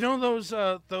 you know, those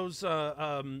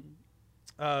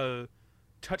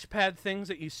touchpad things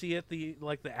that you see at the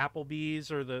like the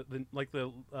Applebee's or the like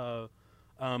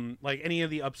any of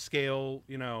the upscale,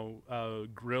 you know,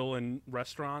 grill and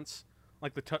restaurants,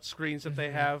 like the touch screens that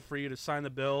they have for you to sign the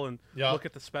bill and look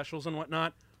at the specials and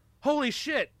whatnot. Holy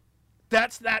shit,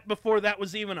 that's that before that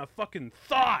was even a fucking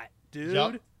thought, dude.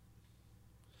 Yep.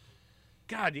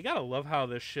 God, you gotta love how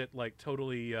this shit like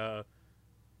totally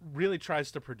really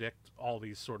tries to predict all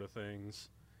these sort of things.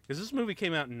 Because this movie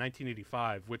came out in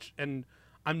 1985, and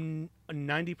I'm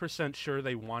 90% sure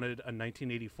they wanted a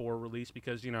 1984 release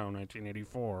because, you know,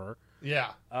 1984.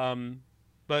 Yeah.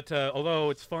 But although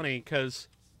it's funny because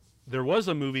there was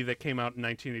a movie that came out in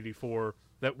 1984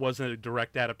 that wasn't a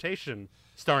direct adaptation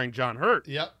starring John Hurt.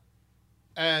 Yep.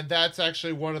 And that's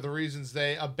actually one of the reasons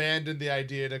they abandoned the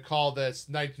idea to call this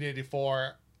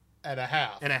 1984 and a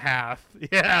half. And a half,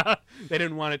 yeah. They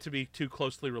didn't want it to be too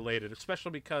closely related,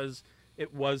 especially because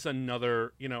it was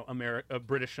another, you know, a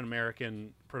British and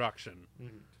American production.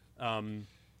 Mm-hmm.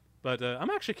 But I'm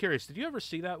actually curious. Did you ever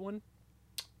see that one?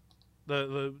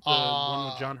 The one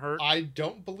with John Hurt? I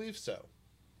don't believe so.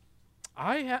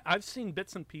 I've seen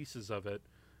bits and pieces of it.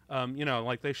 You know,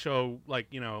 like they show, like,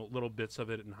 you know, little bits of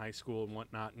it in high school and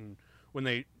whatnot, and when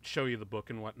they show you the book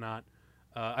and whatnot.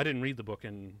 I didn't read the book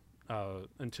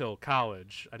until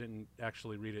college. I didn't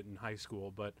actually read it in high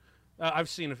school, but I've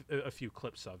seen a few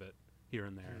clips of it here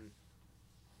and there.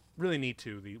 Really need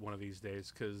to one of these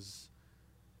days, because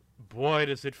boy,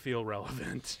 does it feel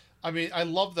relevant. I mean, I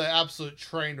love the absolute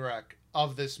train wreck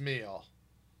of this meal.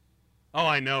 Oh,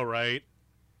 I know, right?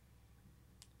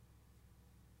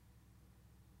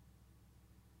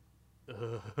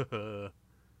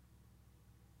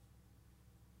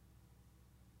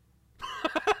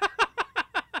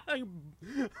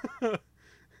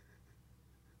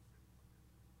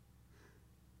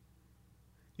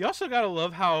 You also gotta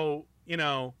love how, you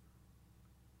know,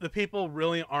 the people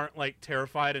really aren't like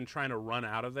terrified and trying to run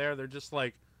out of there. They're just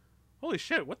like, holy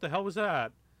shit, what the hell was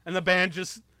that? And the band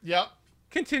just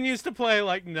continues to play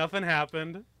like nothing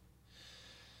happened.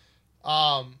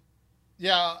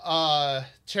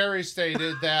 Terry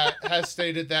stated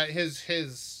that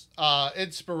his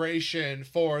inspiration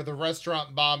for the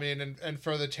restaurant bombing and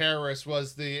for the terrorists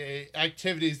was the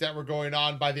activities that were going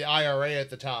on by the IRA at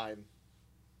the time.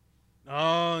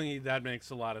 Oh, that makes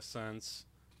a lot of sense.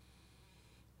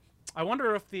 I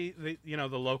wonder if the you know,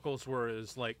 the locals were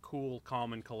as like cool,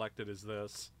 calm, and collected as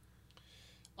this.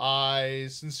 I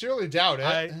sincerely doubt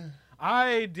it.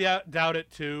 I doubt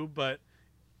it too, but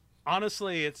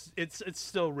honestly, it's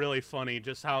still really funny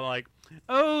just how like,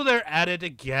 oh, they're at it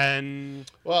again.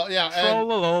 Well, yeah,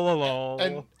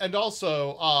 and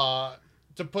also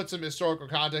to put some historical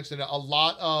context in it, a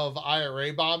lot of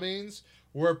IRA bombings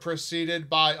were preceded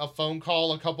by a phone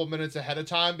call a couple minutes ahead of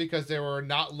time because they were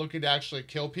not looking to actually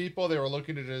kill people. They were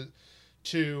looking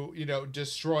to you know,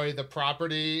 destroy the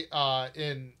property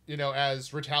in, you know,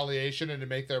 as retaliation and to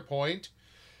make their point.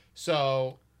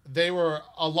 So they were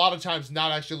a lot of times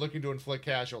not actually looking to inflict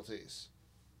casualties.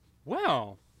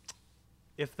 Well,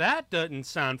 if that doesn't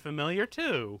sound familiar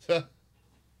too.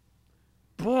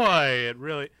 Boy, it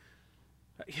really...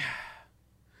 Yeah.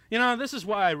 You know, this is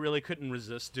why I really couldn't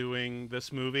resist doing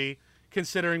this movie,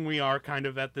 considering we are kind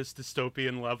of at this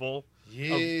dystopian level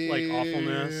of, like,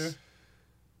 awfulness.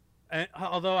 And,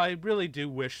 although I really do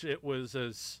wish it was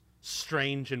as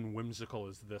strange and whimsical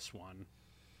as this one,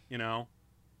 you know?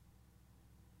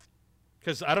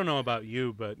 Because I don't know about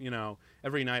you, but you know,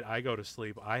 every night I go to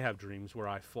sleep, I have dreams where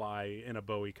I fly in a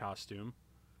Bowie costume.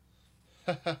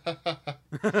 Like,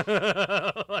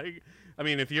 I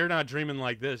mean, if you're not dreaming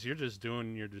like this, you're just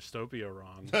doing your dystopia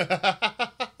wrong.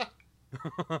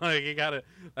 Like, you gotta.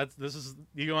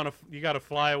 You gotta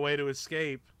fly away to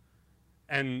escape,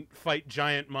 and fight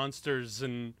giant monsters.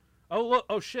 And oh look,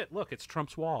 oh shit, look, it's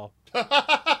Trump's wall.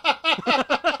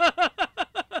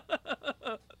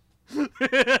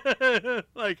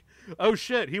 Like, oh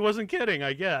shit, he wasn't kidding,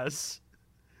 I guess.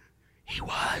 He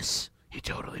was. He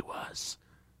totally was.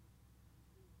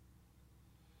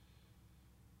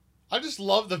 I just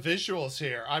love the visuals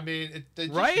here. I mean, they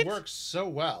just Right? work so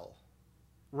well.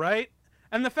 Right?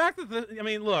 And the fact that I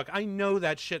mean, look, I know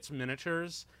that shit's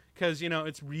miniatures because, you know,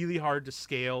 it's really hard to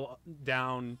scale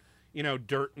down, you know,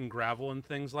 dirt and gravel and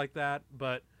things like that,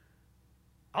 but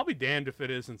I'll be damned if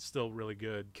it isn't still really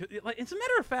good. Like, as a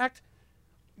matter of fact,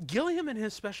 Gilliam and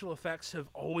his special effects have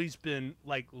always been,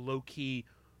 like, low-key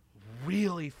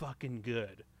really fucking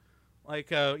good.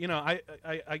 Like, you know,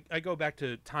 I go back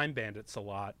to Time Bandits a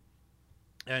lot,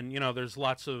 and, you know, there's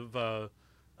lots of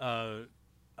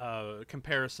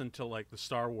comparison to, like, the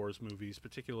Star Wars movies,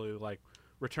 particularly, like,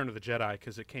 Return of the Jedi,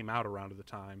 because it came out around the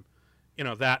time. You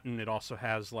know, that, and it also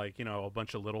has, like, you know, a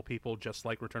bunch of little people just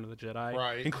like Return of the Jedi.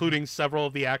 Right. Including several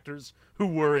of the actors who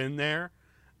were in there.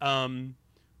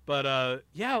 But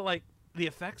yeah, like, the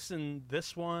effects in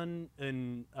this one,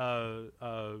 and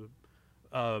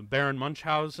Baron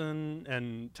Munchausen,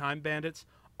 and Time Bandits,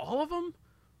 all of them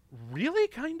really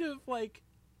kind of, like,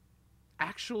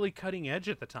 actually cutting edge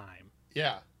at the time.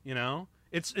 Yeah. You know?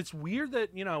 It's weird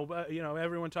that, you know,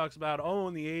 everyone talks about, oh,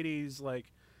 in the 80s,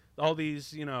 like, all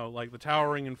these, you know, like the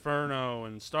Towering Inferno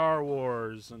and Star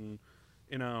Wars and,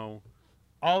 you know,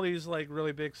 all these, like,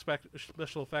 really big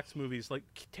special effects movies. Like,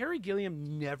 Terry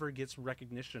Gilliam never gets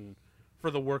recognition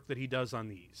for the work that he does on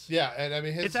these. Yeah, and I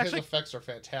mean, his actually, effects are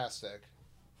fantastic.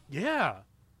 Yeah.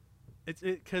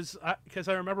 Because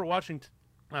I remember watching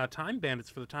Time Bandits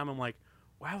for the time. I'm like,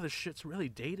 wow, this shit's really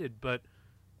dated. But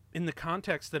in the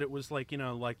context that it was, like, you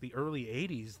know, like the early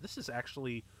 80s, this is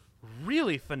actually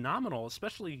really phenomenal,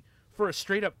 especially for a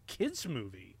straight up kids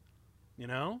movie, you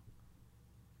know?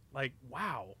 Like,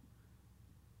 wow.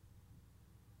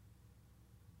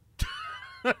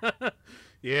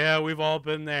 Yeah, we've all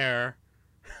been there.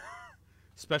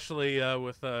 Especially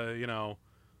with you know,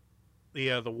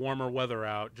 the warmer weather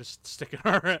out, just sticking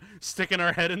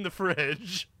our head in the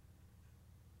fridge.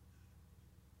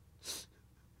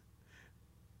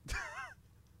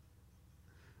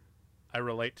 I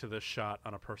relate to this shot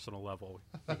on a personal level,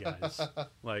 you guys.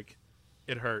 Like,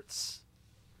 it hurts.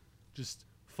 Just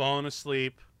falling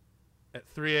asleep at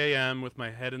 3 a.m. with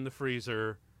my head in the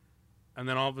freezer, and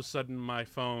then all of a sudden my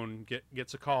phone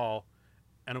gets a call,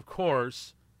 and of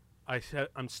course,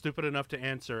 I'm stupid enough to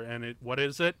answer, and what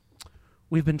is it?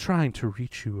 We've been trying to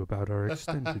reach you about our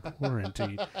extended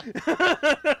warranty.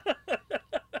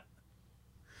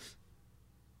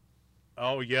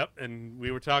 Oh, yep, and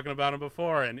we were talking about him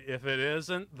before, and if it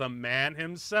isn't the man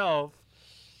himself,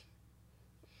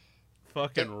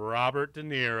 fucking Robert De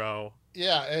Niro.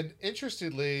 Yeah, and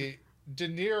interestingly, De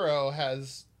Niro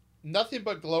has nothing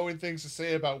but glowing things to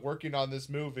say about working on this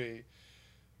movie.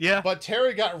 Yeah. But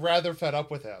Terry got rather fed up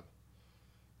with him.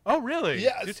 Oh, really?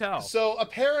 Yeah. Do tell. So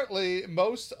apparently,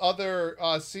 most other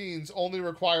scenes only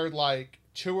required, like,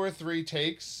 2 or 3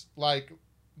 takes, like...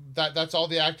 That's all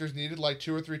the actors needed, like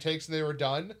 2 or 3 takes, and they were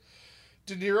done.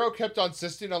 De Niro kept on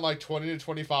insisting on, like, 20 to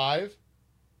 25.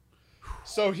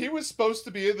 So he was supposed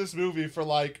to be in this movie for,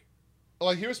 like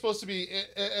he was supposed to be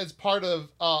as part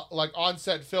of, like,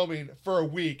 on-set filming for a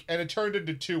week, and it turned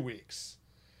into 2 weeks.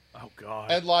 Oh, God.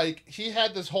 And, like, he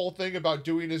had this whole thing about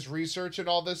doing his research and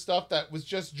all this stuff that was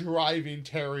just driving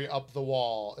Terry up the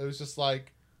wall. It was just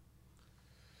like...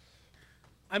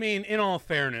 I mean, in all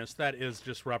fairness, that is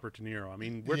just Robert De Niro. I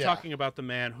mean, we're talking about the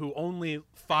man who only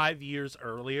 5 years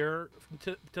earlier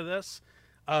to this,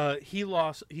 he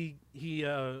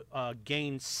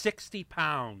gained 60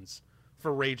 pounds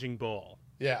for Raging Bull.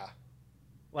 Yeah.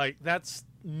 Like, that's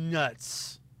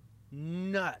nuts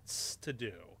to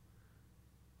do.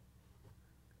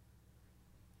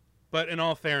 But in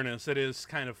all fairness, it is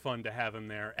kind of fun to have him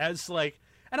there as, like,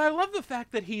 and I love the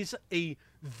fact that he's a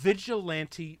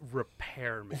vigilante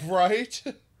repairman. Right?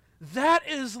 That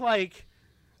is, like,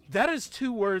 that is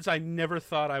 2 words I never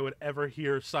thought I would ever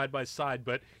hear side by side,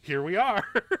 but here we are.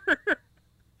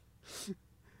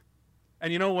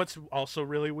 And you know what's also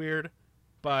really weird?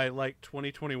 By, like,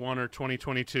 2021 or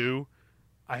 2022,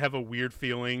 I have a weird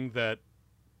feeling that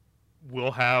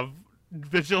we'll have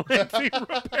vigilante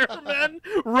repairmen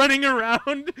running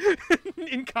around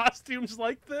in costumes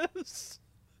like this.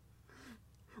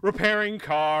 Repairing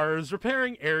cars,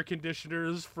 repairing air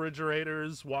conditioners,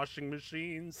 refrigerators, washing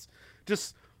machines.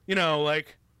 Just,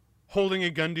 like holding a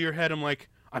gun to your head. I'm like,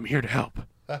 I'm here to help.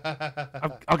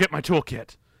 I'll get my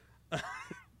toolkit.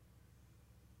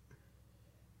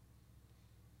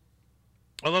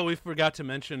 Although we forgot to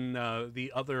mention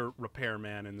the other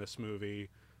repairman in this movie,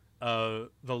 the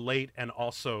late and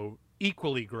also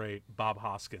equally great Bob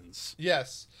Hoskins.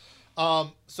 Yes.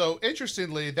 So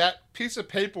interestingly, that piece of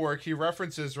paperwork he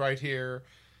references right here,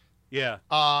 yeah,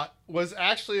 was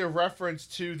actually a reference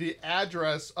to the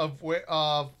address of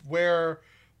where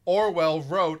Orwell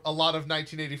wrote a lot of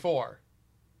 1984.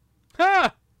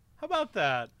 Ha! How about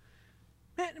that?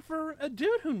 Man, for a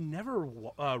dude who never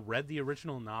read the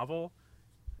original novel,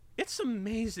 it's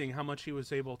amazing how much he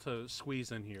was able to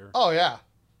squeeze in here. Oh, yeah.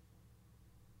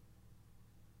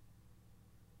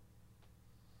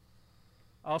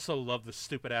 I also love the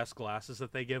stupid-ass glasses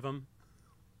that they give him.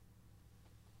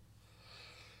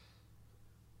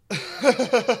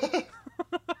 Like,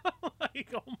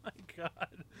 oh my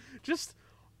god. Just...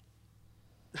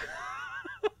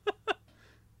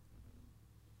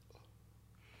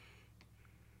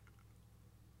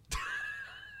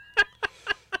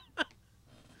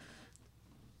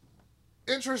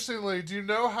 Interestingly, do you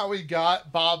know how he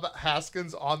got Bob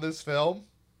Hoskins on this film?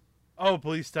 Oh,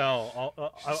 please tell. I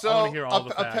want to hear all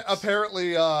the facts.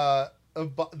 Apparently,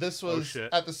 this was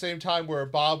at the same time where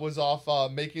Bob was off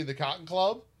making the Cotton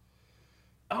Club.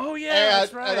 Oh, yeah,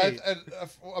 that's right. And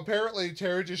apparently,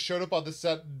 Terry just showed up on the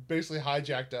set and basically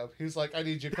hijacked him. He's like, I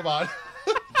need you, come on.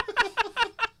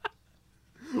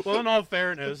 Well, in all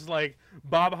fairness, like,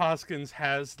 Bob Hoskins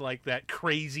has, like, that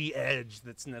crazy edge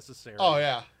that's necessary. Oh,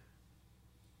 yeah.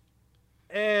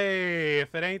 Hey,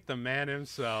 if it ain't the man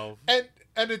himself.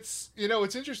 And it's,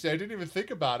 it's interesting. I didn't even think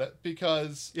about it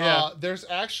because there's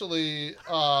actually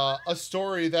a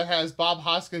story that has Bob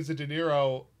Hoskins and De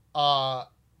Niro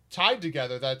tied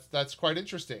together. That's quite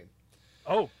interesting.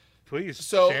 Oh, please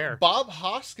So share. Bob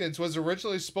Hoskins was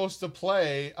originally supposed to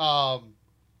play Al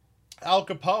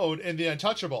Capone in The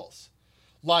Untouchables.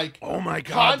 Like, oh my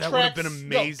god, that would have been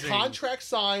amazing. No, contract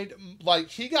signed, like,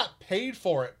 he got paid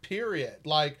for it, period.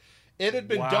 Like, it had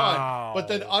been done, but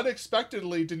then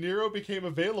unexpectedly De Niro became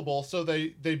available, so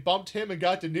they bumped him and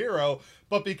got De Niro,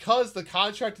 but because the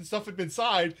contract and stuff had been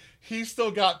signed, he still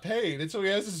got paid. And so he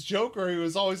has this joke where he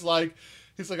was always like,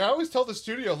 he's like, I always tell the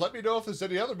studio, let me know if there's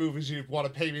any other movies you want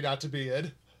to pay me not to be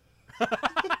in.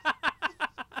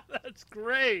 That's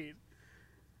great.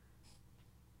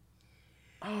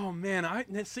 Oh man,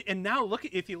 see, and now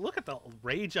if you look at the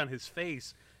rage on his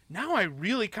face, now I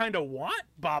really kind of want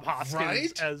Bob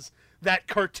Hoskins as that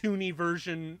cartoony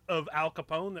version of Al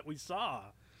Capone that we saw.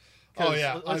 Oh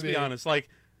yeah, let's be honest. Like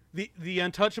the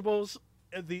Untouchables,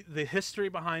 the history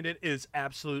behind it is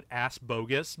absolute ass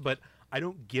bogus, but I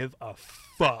don't give a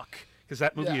fuck because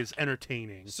that movie is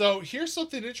entertaining. So here's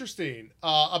something interesting.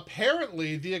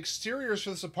 Apparently, the exteriors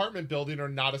for this apartment building are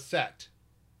not a set.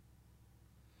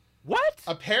 What?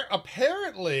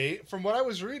 Apparently, from what I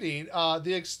was reading,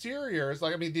 the exteriors,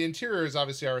 the interiors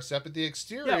obviously are a set, but the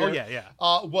exterior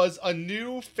was a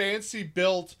new fancy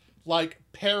built, like,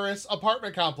 Paris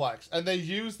apartment complex. And they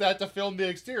used that to film the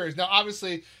exteriors. Now,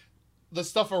 obviously, the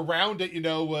stuff around it,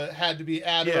 had to be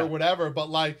added or whatever. But,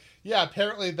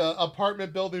 apparently the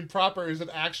apartment building proper is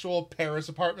an actual Paris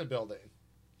apartment building.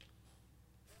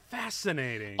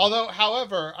 Fascinating. Although,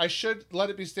 however, I should let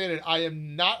it be stated, I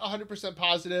am not 100%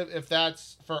 positive if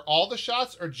that's for all the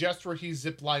shots or just where he's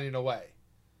ziplining away.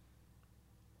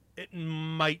 It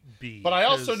might be. But I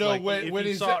also know when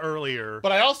he saw earlier.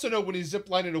 But I also know when he's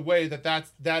ziplining away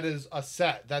that is a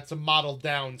set. That's a modeled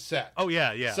down set. Oh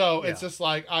yeah. So it's just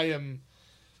like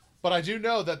but I do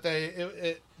know that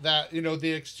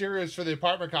the exteriors for the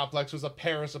apartment complex was a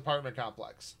Paris apartment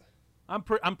complex.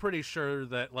 I'm pretty sure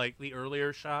that, like, the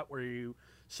earlier shot where you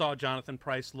saw Jonathan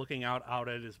Pryce looking out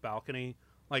at his balcony,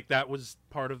 like, that was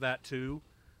part of that too.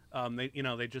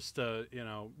 They just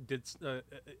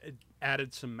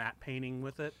added some matte painting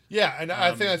with it. Yeah, and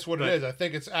I think that's what it is. I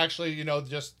think it's actually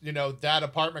just that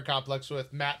apartment complex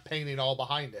with matte painting all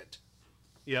behind it.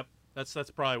 Yep,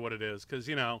 that's probably what it is, because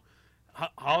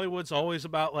Hollywood's always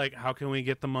about, like, how can we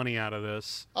get the money out of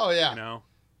this? Oh yeah,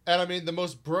 and I mean the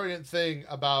most brilliant thing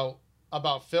about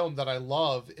film that I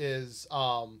love is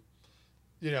the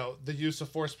use of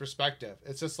forced perspective.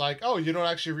 It's just like, oh, you don't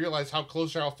actually realize how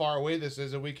close or how far away this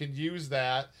is, and we can use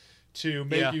that to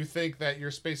make you think that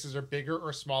your spaces are bigger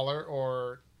or smaller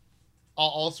or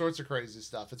all sorts of crazy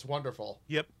stuff. It's wonderful.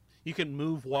 Yep. you can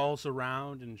move walls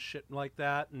around and shit like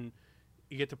that, and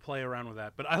you get to play around with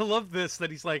that. But I love this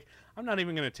that he's like, I'm not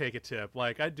even gonna take a tip.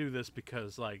 Like, I do this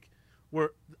because like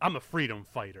I'm a freedom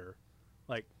fighter.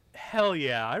 Like, hell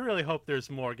yeah! I really hope there's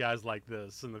more guys like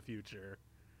this in the future.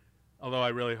 Although I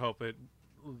really hope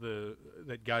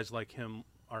that guys like him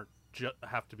aren't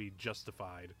have to be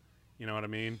justified. You know what I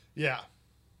mean? Yeah.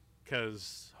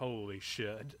 Because holy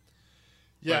shit.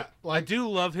 Yeah, like, I do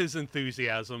love his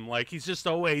enthusiasm. Like, he's just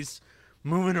always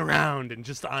moving around and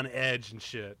just on edge and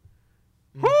shit.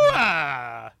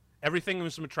 Mm-hmm. Everything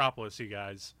is Metropolis, you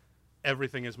guys.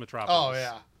 Everything is Metropolis.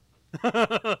 Oh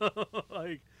yeah.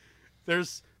 Like,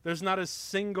 there's not a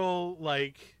single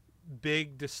like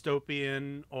big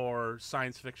dystopian or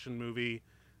science fiction movie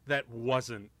that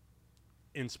wasn't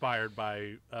inspired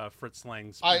by Fritz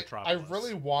Lang's Metropolis. I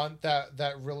really want that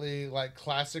really like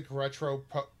classic retro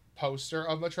poster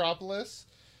of Metropolis.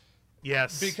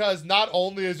 Yes. Because not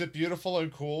only is it beautiful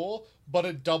and cool, but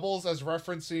it doubles as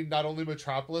referencing not only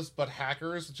Metropolis but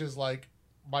Hackers, which is like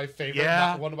my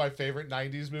favorite, one of my favorite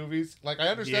 90s movies. Like, I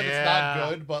understand it's not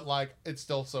good, but like it's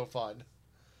still so fun.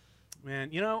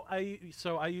 Man, you know, I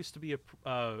used to be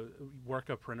work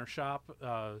a printer shop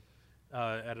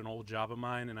at an old job of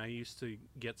mine, and I used to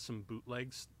get some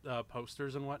bootlegs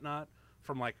posters and whatnot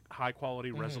from like high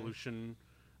quality resolution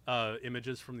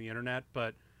images from the internet.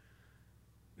 But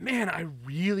man, I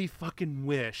really fucking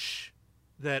wish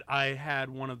that I had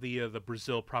one of the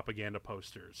Brazil propaganda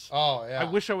posters. Oh yeah. I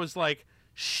wish I was like,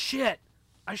 shit,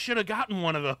 I should have gotten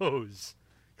one of those,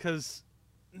 because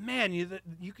man, you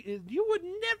would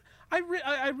never.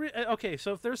 Okay,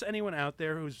 so if there's anyone out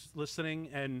there who's listening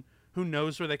and who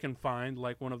knows where they can find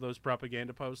like one of those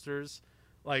propaganda posters,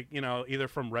 like, you know, either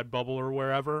from Redbubble or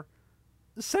wherever,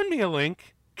 send me a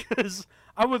link, because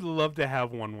I would love to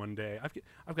have one day.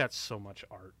 I've got so much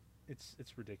art.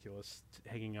 It's ridiculous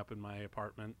hanging up in my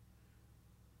apartment.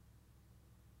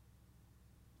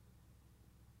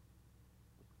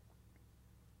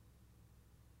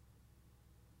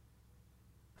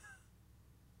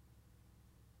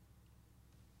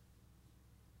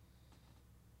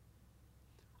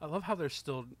 I love how they're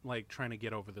still like trying to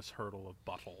get over this hurdle of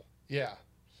butthole. Yeah.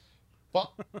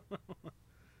 But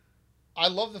I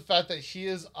love the fact that he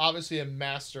is obviously a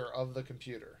master of the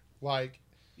computer. Like,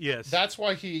 yes, that's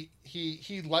why he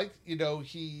like, you know,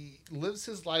 he lives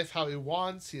his life how he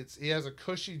wants. He has a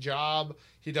cushy job.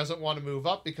 He doesn't want to move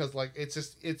up because like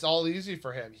it's all easy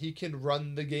for him. He can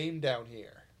run the game down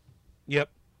here. Yep,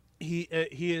 he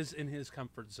is in his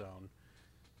comfort zone.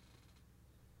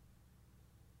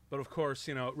 But of course,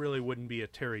 you know, it really wouldn't be a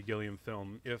Terry Gilliam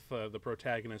film if the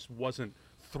protagonist wasn't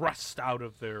thrust out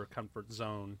of their comfort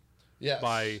zone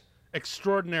by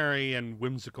extraordinary and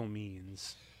whimsical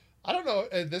means. I don't know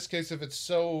in this case if it's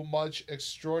so much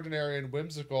extraordinary and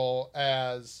whimsical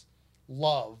as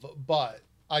love, but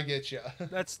I get you. Or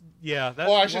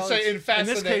I should say in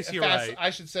this case, you're right. I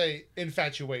should say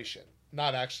infatuation,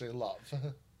 not actually love.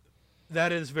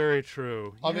 That is very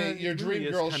true. I mean, your dream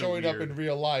girl showing up in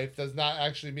real life does not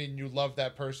actually mean you love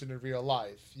that person in real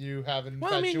life. You have an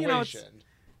infatuation. I mean, you know,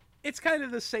 it's kind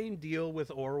of the same deal with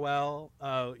Orwell,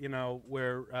 you know,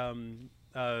 where,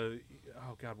 oh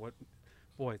God,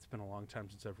 boy, it's been a long time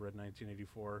since I've read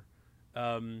 1984.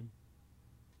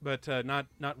 But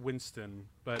not Winston,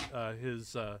 but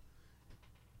his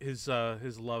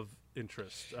love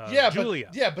interest, Julia.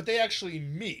 But they actually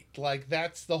meet. Like,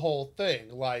 that's the whole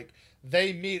thing. Like,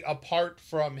 they meet apart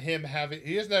from him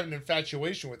he doesn't have an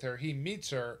infatuation with her. He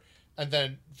meets her and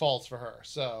then falls for her.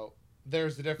 So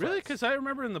there's the difference. Really? Because I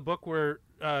remember in the book where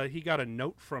he got a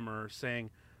note from her saying,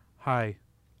 "Hi,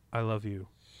 I love you."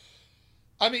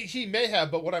 I mean, he may have,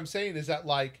 but what I'm saying is that,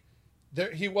 like,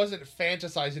 he wasn't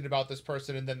fantasizing about this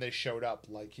person and then they showed up,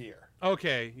 like here.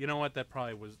 Okay, you know what? That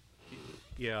probably was,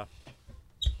 yeah.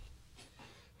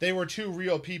 They were two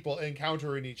real people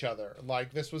encountering each other.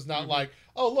 Like, this was not like,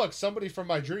 oh, look, somebody from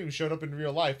my dream showed up in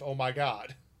real life. Oh, my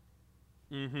God.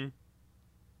 Mm-hmm.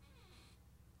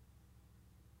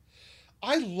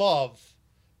 I love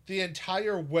the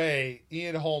entire way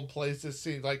Ian Holm plays this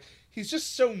scene. Like, he's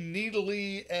just so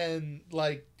needly and,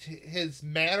 like, his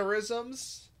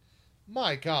mannerisms.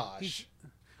 My gosh.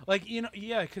 Like, you know,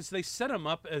 yeah, because they set him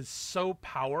up as so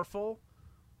powerful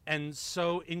and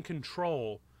so in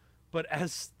control. But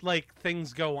as, like,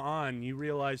 things go on, you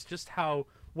realize just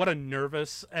what a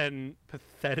nervous and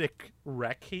pathetic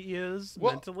wreck he is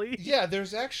mentally. Yeah,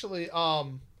 there's actually,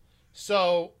 man,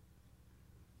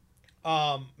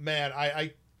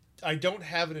 I don't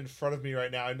have it in front of me right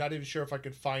now. I'm not even sure if I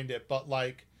can find it, but,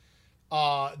 like,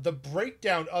 the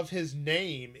breakdown of his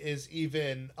name is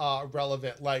even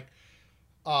relevant. Like,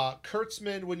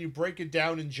 Kurtzman, when you break it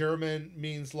down in German,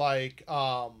 means like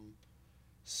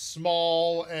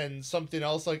small and something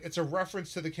else. Like it's a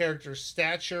reference to the character's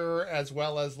stature, as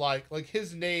well as like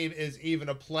his name is even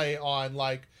a play on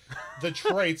like the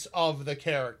traits of the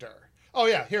character. Oh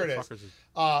yeah, here it is.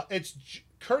 It's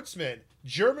Kurtzman,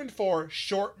 German for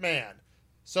short man.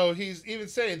 So he's even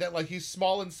saying that like he's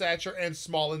small in stature and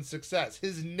small in success.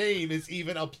 His name is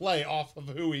even a play off of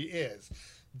who he is.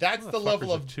 That's the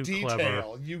level of detail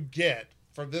clever. You get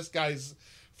from this guy's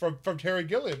from Terry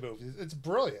Gilliam movies. It's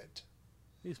brilliant.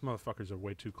 These motherfuckers are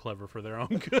way too clever for their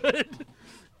own good.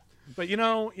 But you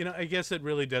know, I guess it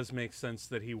really does make sense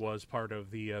that he was part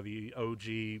of the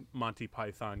OG Monty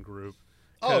Python group.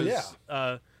 Oh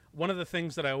yeah. One of the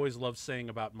things that I always love saying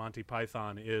about Monty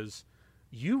Python is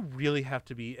you really have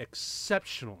to be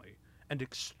exceptionally and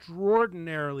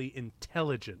extraordinarily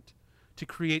intelligent to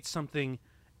create something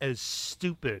as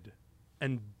stupid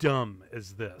and dumb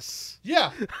as this.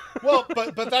 Yeah. Well,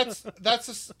 but that's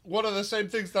just one of the same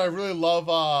things that I really love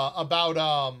about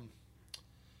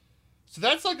so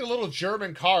that's like a little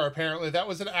German car apparently. That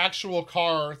was an actual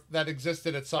car that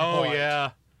existed at some point. Oh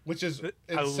yeah. Which is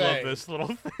insane. I love this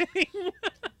little thing.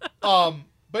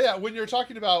 But yeah, when you're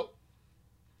talking about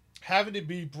having to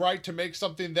be bright to make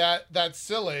something that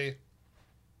silly,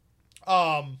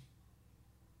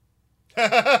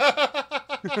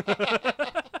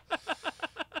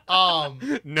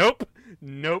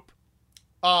 Nope.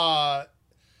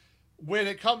 When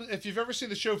it comes, if you've ever seen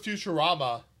the show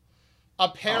Futurama,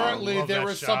 apparently there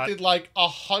was something like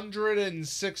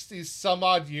 160 some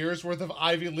odd years worth of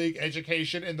Ivy League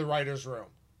education in the writer's room.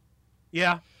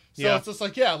 Yeah. So it's just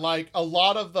like, yeah, like a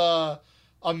lot of the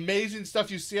amazing stuff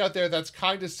you see out there that's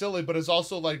kind of silly, but is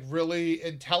also like really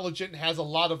intelligent and has a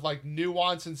lot of like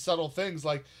nuance and subtle things.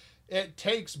 Like it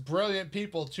takes brilliant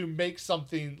people to make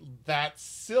something that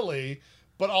silly,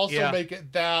 but also make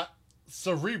it that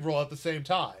cerebral at the same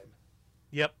time.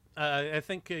 Yep. I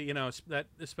think, that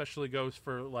especially goes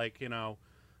for like, the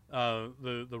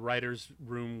writer's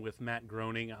room with Matt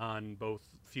Groening on both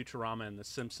Futurama and The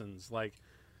Simpsons. Like,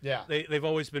 yeah, they've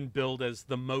always been billed as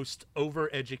the most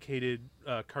overeducated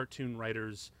cartoon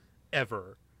writers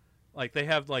ever. Like they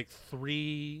have like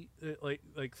three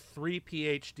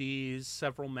PhDs,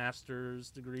 several master's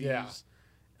degrees,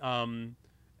 and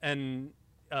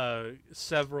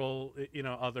several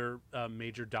other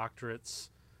major doctorates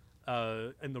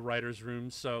in the writers'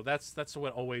 room. So that's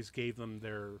what always gave them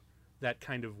that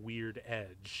kind of weird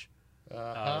edge.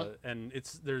 And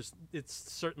it's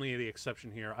certainly the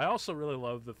exception here. I also really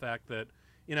love the fact that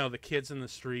the kids in the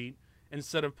street,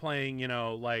 instead of playing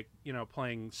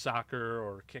playing soccer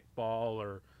or kickball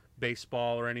or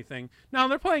baseball or anything, no,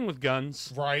 they're playing with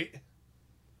guns. Right.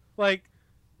 Like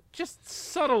just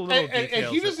subtle little details. And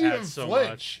he doesn't even so flinch.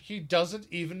 Much. He doesn't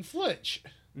even flinch.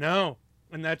 No,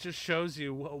 and that just shows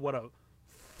you what a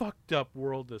fucked up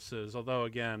world this is. Although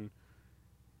again,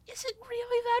 is it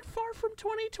really that far from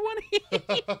 2020?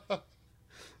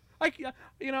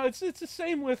 It's the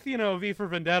same with V for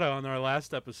Vendetta on our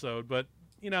last episode, but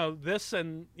this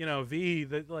and V,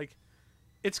 that like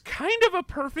it's kind of a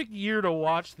perfect year to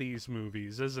watch these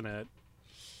movies, isn't it?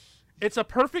 It's a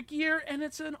perfect year, and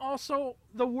it's also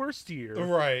the worst year,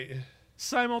 right?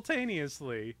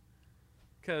 Simultaneously,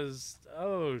 because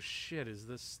oh shit,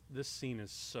 this scene is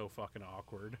so fucking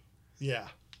awkward. Yeah.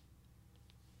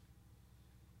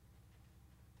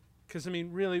 Because, I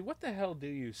mean, really, what the hell do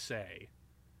you say?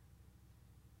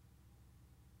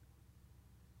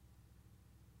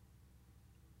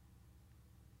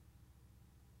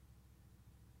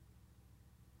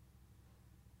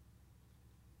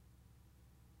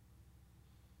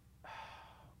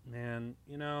 Man,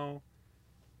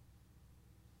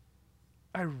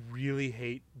 I really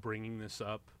hate bringing this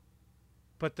up,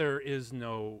 but there is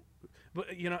no... But,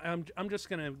 I'm just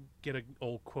going to get an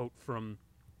old quote from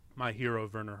my hero,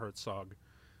 Werner Herzog.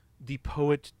 The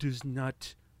poet does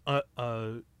not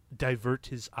divert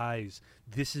his eyes.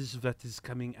 This is what is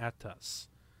coming at us.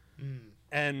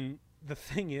 And the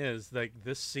thing is, like,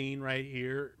 this scene right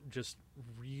here just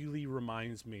really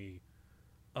reminds me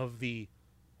of the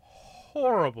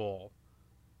horrible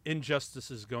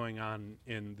injustices going on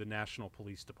in the national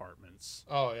police departments.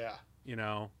 Oh, yeah.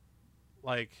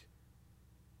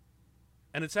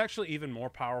 And it's actually even more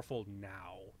powerful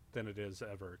now than it is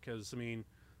ever, because I mean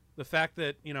the fact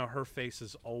that her face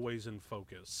is always in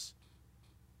focus,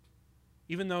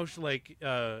 even though she,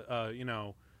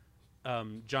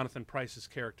 Jonathan Pryce's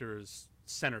character is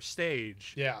center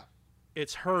stage,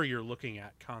 it's her you're looking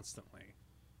at constantly.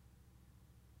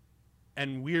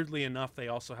 And weirdly enough, they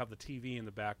also have the TV in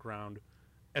the background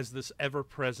as this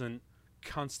ever-present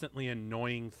constantly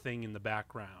annoying thing in the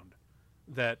background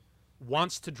that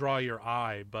wants to draw your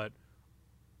eye, but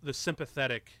the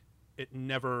sympathetic, it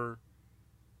never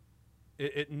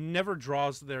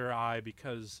draws their eye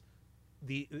because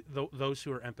those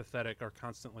who are empathetic are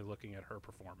constantly looking at her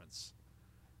performance.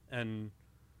 And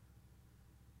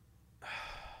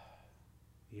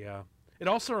yeah, it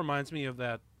also reminds me of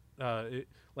that.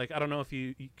 Like, I don't know if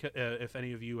if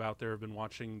any of you out there have been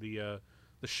watching the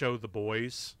show The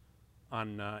Boys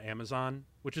on Amazon,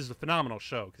 which is a phenomenal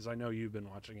show because I know you've been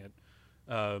watching it.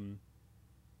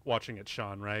 Watching it,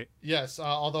 Sean, right? Yes,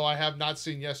 although I have not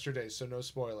seen yesterday, so no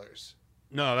spoilers.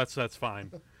 No, that's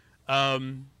fine.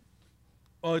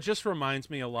 Well, it just reminds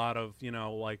me a lot of,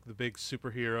 like the big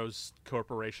superheroes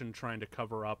corporation trying to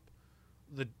cover up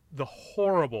the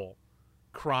horrible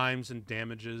crimes and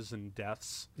damages and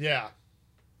deaths. Yeah.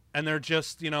 And they're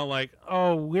just, like,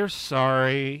 oh, we're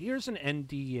sorry. Here's an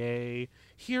NDA.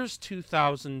 Here's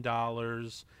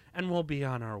 $2,000, and we'll be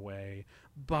on our way.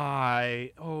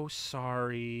 Bye. Oh,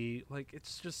 sorry. Like,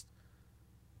 it's just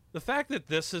the fact that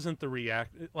this isn't the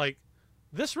like,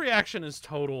 this reaction is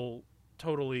totally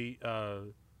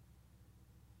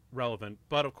relevant,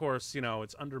 but of course,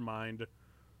 it's undermined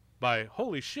by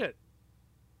holy shit.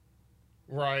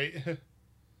 Right.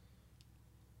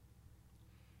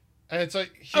 And it's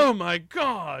like, oh my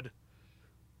god.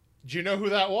 Do you know who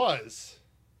that was?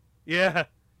 Yeah.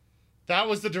 That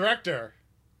was the director.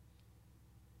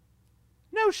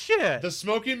 No shit. The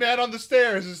smoking man on the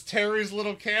stairs is Terry's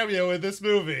little cameo in this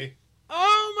movie.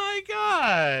 Oh my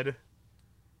god.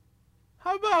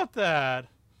 How about that?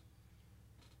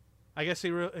 I guess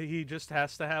he just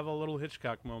has to have a little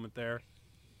Hitchcock moment there.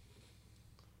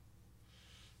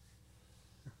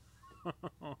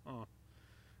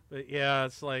 But yeah,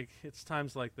 it's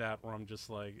times like that where I'm just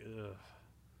like, ugh,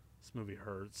 this movie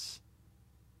hurts.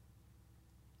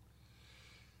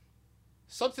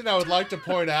 Something I would like to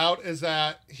point out is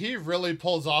that he really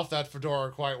pulls off that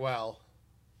fedora quite well.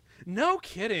 No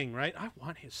kidding, right? I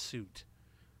want his suit.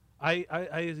 I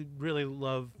really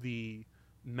love the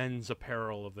men's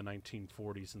apparel of the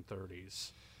 1940s and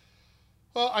 30s.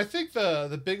 Well, I think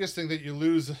the biggest thing that you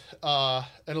lose in a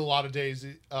lot of days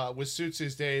with suits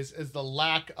these days is the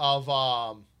lack of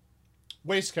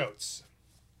waistcoats.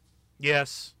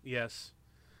 Yes.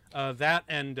 That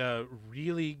and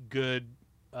really good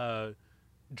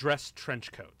dress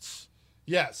trench coats.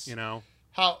 Yes.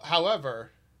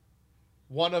 However,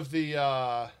 one of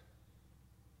the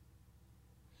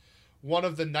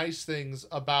nice things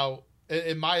about,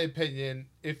 in my opinion,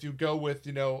 if you go with,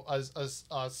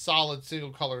 a solid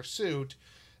single color suit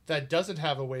that doesn't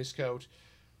have a waistcoat,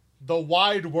 the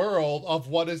wide world of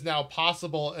what is now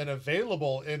possible and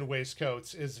available in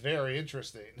waistcoats is very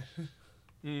interesting.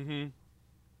 Mm-hmm.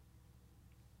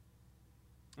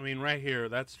 I mean, right here,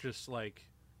 that's just like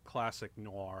classic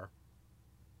noir,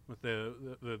 with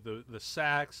the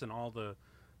sacks and all the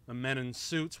men in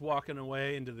suits walking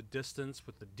away into the distance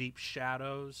with the deep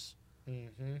shadows.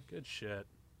 Mm-hmm. Good shit.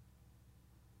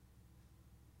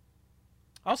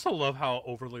 I also love how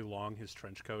overly long his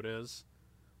trench coat is.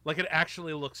 Like, it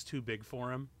actually looks too big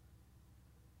for him.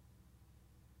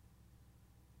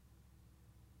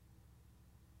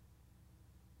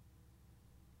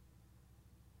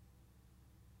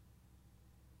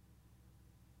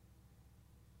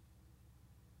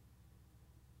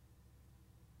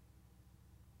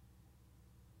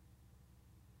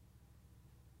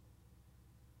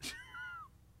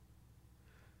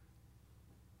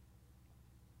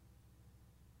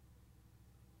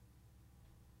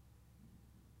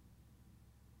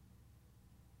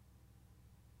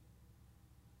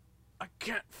 I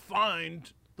can't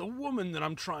find the woman that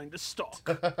I'm trying to stalk.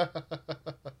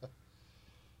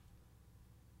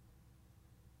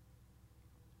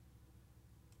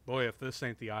 Boy, if this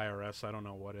ain't the IRS, I don't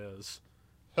know what is.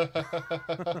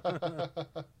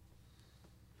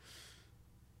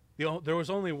 There was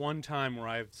only one time where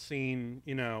I've seen,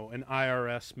 an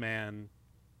IRS man,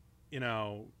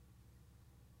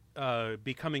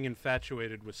 becoming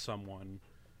infatuated with someone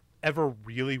ever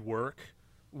really work,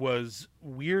 was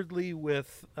weirdly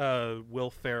with Will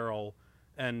Ferrell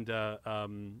and oh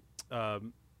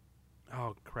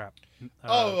crap, you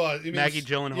mean Maggie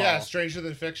Gyllenhaal. Yeah, Stranger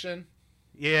Than Fiction.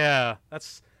 Yeah,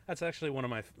 that's actually one of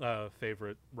my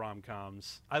favorite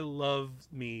rom-coms. I love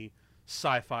me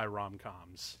sci-fi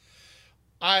rom-coms.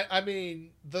 I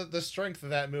mean, the strength of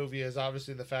that movie is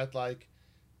obviously the fact, like,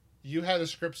 you had a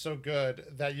script so good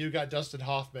that you got Dustin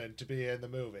Hoffman to be in the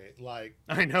movie. Like,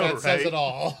 I know, that right? says it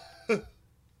all.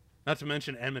 Not to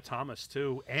mention Emma Thomas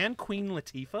too, and Queen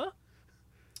Latifah.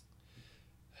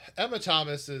 Emma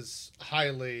Thomas is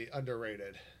highly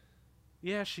underrated.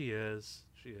 Yeah, she is.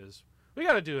 She is. We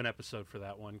got to do an episode for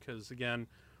that one because, again,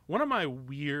 one of my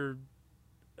weird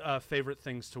favorite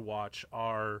things to watch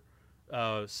are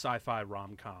sci-fi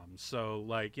rom-coms. So,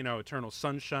 like, you know, Eternal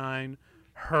Sunshine,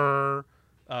 Her,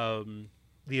 The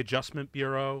Adjustment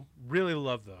Bureau. Really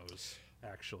love those,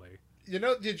 actually. You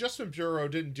know, the Adjustment Bureau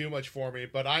didn't do much for me,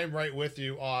 but I am right with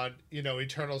you on, you know,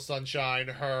 Eternal Sunshine,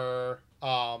 Her.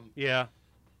 Yeah.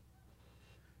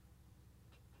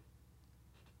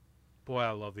 Boy,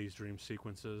 I love these dream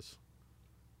sequences.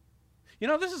 You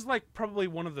know, this is like probably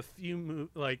one of the few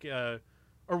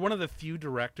or one of the few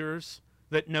directors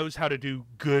that knows how to do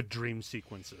good dream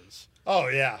sequences. Oh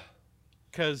yeah,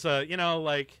 because you know,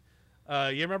 like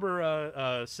you remember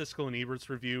Siskel and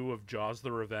Ebert's review of Jaws: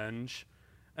 The Revenge,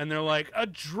 and they're like, a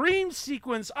dream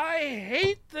sequence. I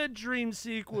hate the dream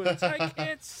sequence. I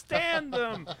can't stand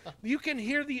them. You can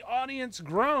hear the audience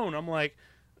groan. I'm like,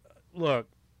 look,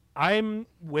 I'm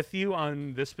with you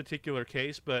on this particular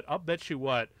case, but I'll bet you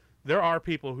what. There are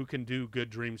people who can do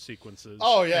good dream sequences.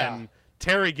 Oh, yeah. And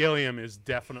Terry Gilliam is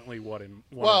definitely one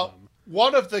of them.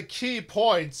 One of the key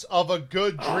points of a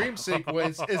good dream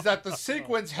sequence is that the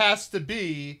sequence has to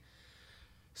be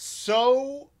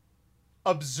so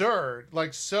absurd,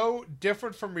 like so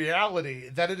different from reality,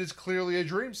 that it is clearly a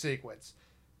dream sequence.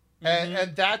 Mm-hmm.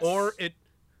 And that's... Or it...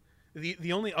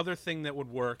 The only other thing that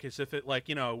would work is if it, like,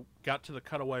 you know, got to the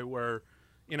cutaway where...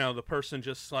 You know, the person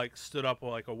just, like, stood up,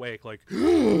 like, awake, like,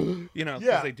 you know,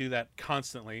 because they do that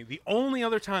constantly. The only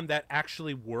other time that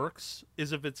actually works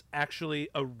is if it's actually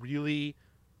a really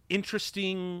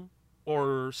interesting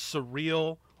or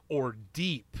surreal or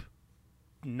deep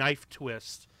knife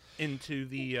twist into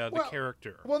the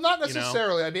character. Well, not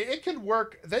necessarily. You know? I mean, it can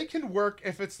work. They can work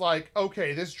if it's like,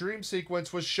 okay, this dream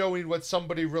sequence was showing what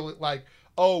somebody really, like,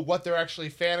 what they're actually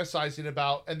fantasizing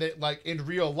about, and they, like, in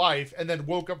real life, and then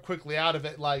woke up quickly out of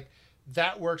it. Like,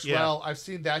 that works well. I've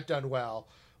seen that done well.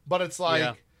 But it's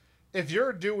like, if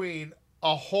you're doing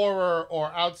a horror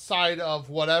or outside of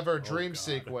whatever dream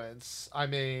sequence, I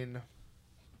mean...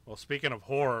 Well, speaking of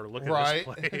horror, look at this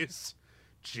place.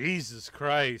 Jesus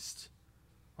Christ.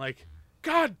 Like,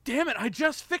 God damn it, I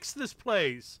just fixed this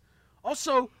place.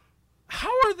 Also,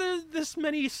 how are there this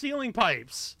many ceiling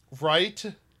pipes? Right?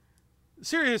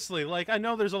 Seriously, like, I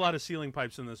know there's a lot of ceiling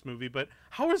pipes in this movie, but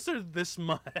how is there this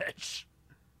much?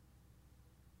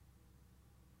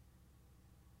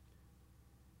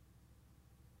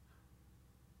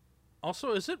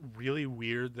 Also, is it really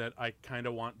weird that I kind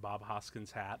of want Bob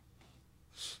Hoskins' hat?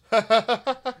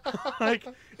 Like,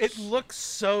 it looks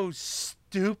so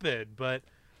stupid, but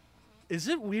is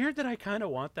it weird that I kind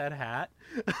of want that hat?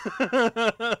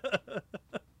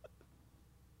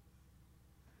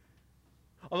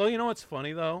 Although, you know what's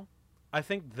funny, though? I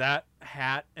think that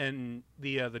hat and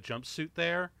the jumpsuit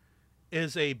there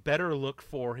is a better look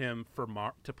for him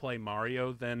to play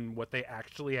Mario than what they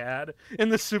actually had in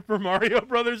the Super Mario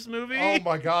Brothers movie. Oh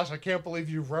my gosh, I can't believe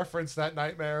you referenced that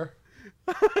nightmare.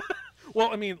 Well,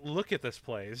 I mean, look at this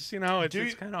place. You know,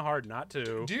 it's kind of hard not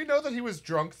to. Do you know that he was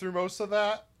drunk through most of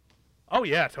that? Oh,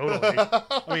 yeah, totally.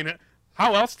 I mean...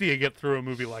 How else do you get through a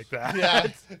movie like that? Yeah,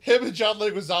 him and John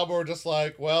Leguizamo were just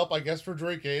like, well, I guess we're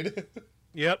drinking.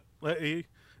 Yep.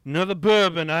 Another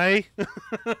bourbon, eh?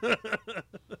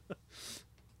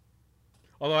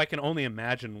 Although I can only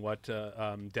imagine what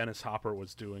Dennis Hopper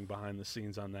was doing behind the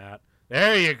scenes on that.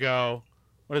 There you go.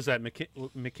 What is that?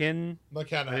 McKenna. I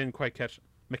didn't quite catch it.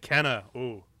 McKenna.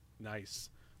 Ooh, nice.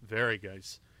 Very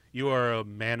nice. You are a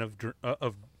man of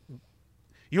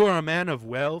You are a man of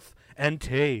wealth and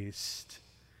taste.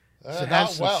 So have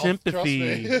some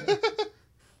sympathy.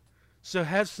 So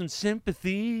have some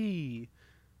sympathy.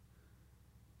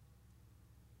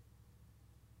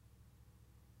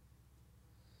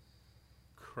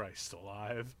 Christ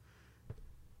alive.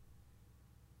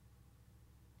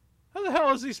 How the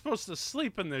hell is he supposed to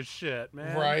sleep in this shit,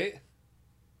 man? Right?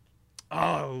 Oh,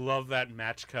 I love that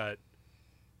match cut.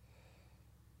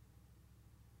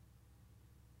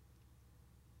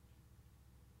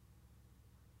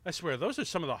 I swear, those are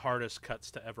some of the hardest cuts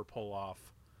to ever pull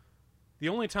off. The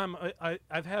only time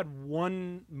I've had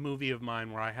one movie of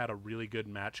mine where I had a really good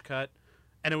match cut,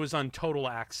 and it was on total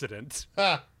accident.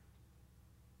 Ha!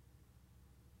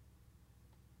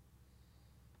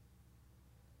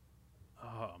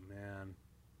 Oh, man.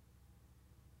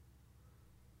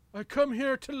 I come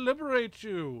here to liberate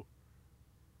you.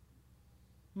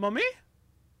 Mummy?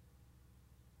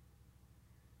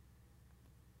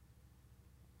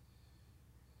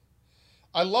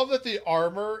 I love that the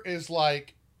armor is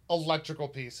like electrical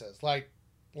pieces, like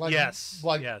yes,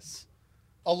 like yes,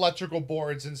 electrical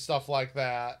boards and stuff like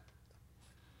that.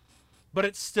 but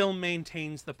it still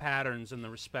maintains the patterns and the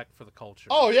respect for the culture.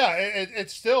 Oh yeah, it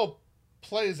still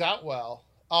plays out well.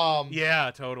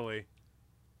 Yeah, totally.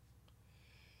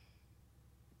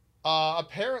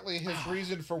 Apparently his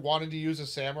reason for wanting to use a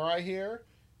samurai here,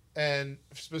 and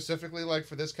specifically like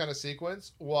for this kind of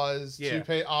sequence, was to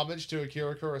pay homage to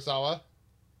Akira Kurosawa.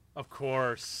 Of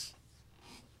course.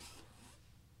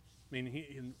 I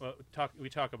mean, we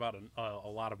talk about a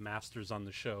lot of masters on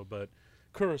the show, but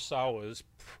Kurosawa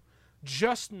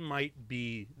just might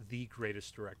be the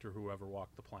greatest director who ever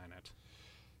walked the planet.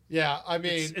 Yeah, I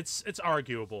mean, it's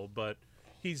arguable, but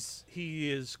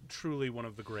he is truly one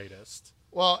of the greatest.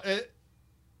 Well,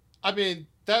 I mean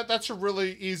that's a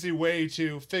really easy way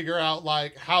to figure out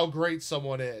like how great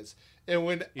someone is, and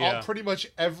when pretty much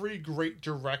every great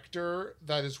director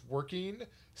that is working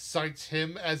cites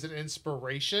him as an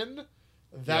inspiration,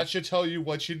 that should tell you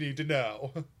what you need to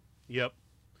know. Yep.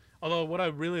 Although what I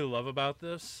really love about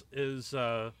this is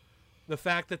the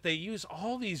fact that they use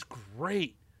all these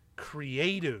great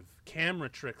creative camera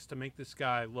tricks to make this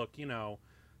guy look,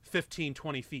 15,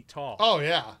 20 feet tall. Oh,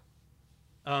 yeah.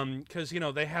 Because,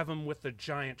 they have him with the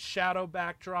giant shadow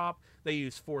backdrop. They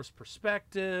use forced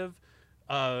perspective.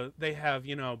 They have,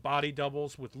 body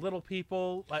doubles with little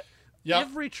people.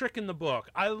 Every trick in the book.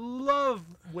 I love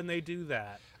when they do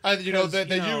that. And,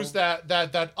 they use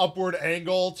that upward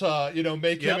angle to,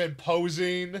 make him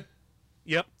imposing.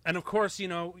 Yep. And, of course,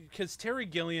 because Terry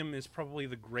Gilliam is probably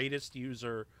the greatest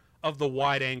user of the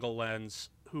wide-angle lens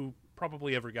who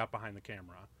probably ever got behind the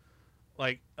camera.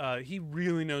 Like, he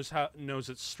really knows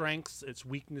its strengths, its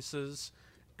weaknesses,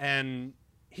 and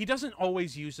he doesn't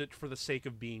always use it for the sake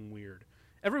of being weird.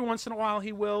 Every once in a while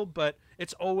he will, but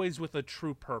it's always with a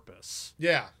true purpose.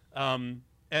 Yeah. And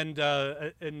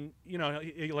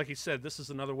like he said, this is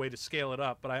another way to scale it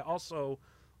up. But I also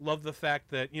love the fact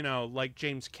that, like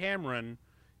James Cameron,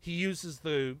 he uses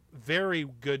the very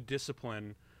good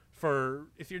discipline for,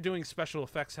 if you're doing special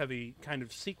effects heavy kind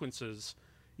of sequences,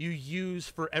 you use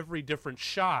for every different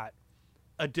shot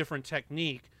a different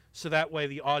technique, so that way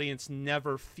the audience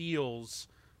never feels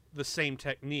the same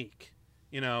technique,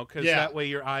 because that way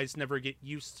your eyes never get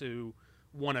used to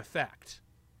one effect.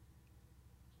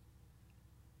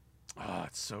 Oh,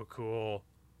 it's so cool.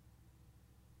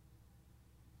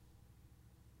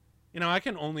 I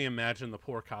can only imagine the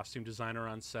poor costume designer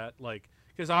on set,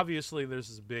 because obviously there's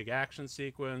this big action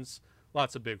sequence,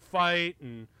 lots of big fight,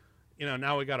 and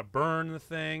now we got to burn the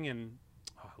thing, and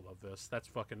I love this. That's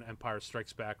fucking Empire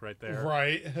Strikes Back right there.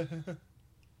 Right.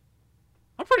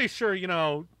 I'm pretty sure,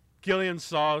 Gillian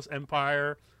saw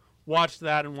Empire, watched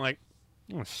that, and I'm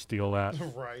gonna steal that.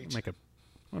 Right. I'm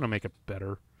gonna make it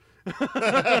better.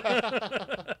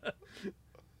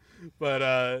 But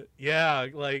I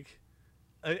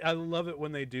love it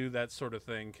when they do that sort of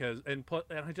thing, and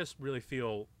I just really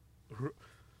feel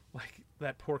like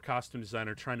that poor costume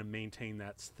designer trying to maintain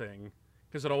that thing,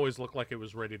 because it always looked like it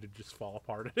was ready to just fall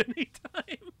apart at any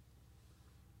time.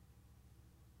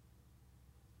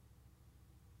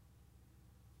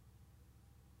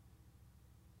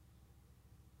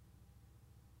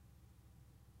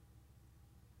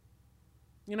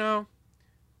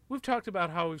 We've talked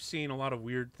about how we've seen a lot of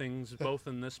weird things both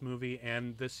in this movie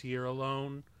and this year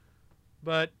alone,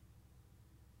 but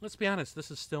let's be honest,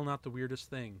 this is still not the weirdest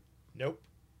thing. Nope.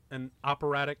 An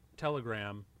operatic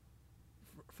telegram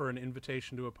for an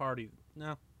invitation to a party.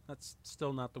 No, that's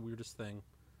still not the weirdest thing.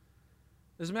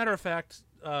 As a matter of fact,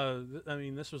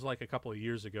 this was like a couple of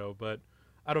years ago, but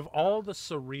out of all the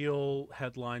surreal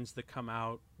headlines that come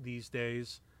out these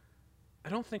days, I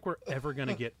don't think we're ever going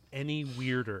to get any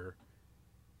weirder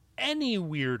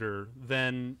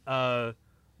than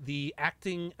the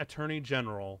acting attorney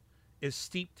general is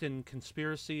steeped in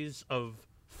conspiracies of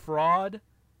fraud,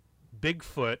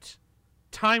 Bigfoot,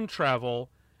 time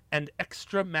travel, and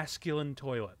extra masculine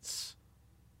toilets.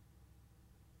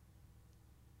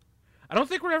 I don't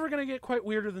think we're ever going to get quite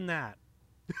weirder than that.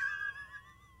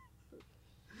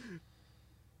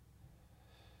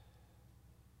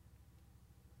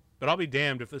 But I'll be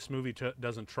damned if this movie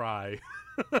doesn't try.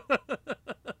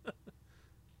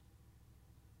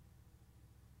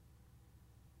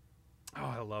 Oh,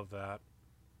 I love that.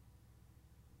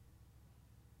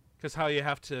 Because how you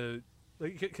have to,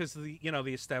 because the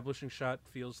establishing shot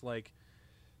feels like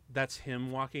that's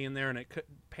him walking in there, and it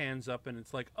pans up, and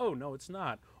it's like, oh no, it's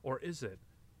not, or is it?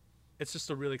 It's just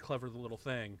a really clever little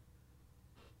thing.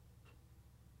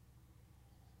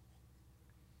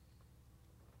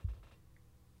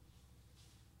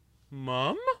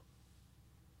 Mom?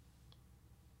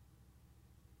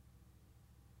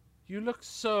 You look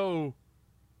so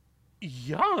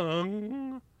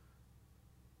young.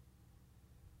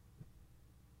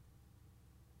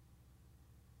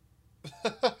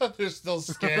 They're still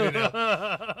scanning him.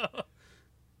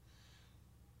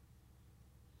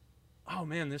 Oh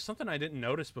man, there's something I didn't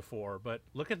notice before, but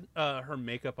look at her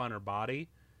makeup on her body.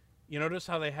 You notice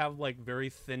how they have like very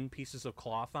thin pieces of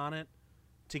cloth on it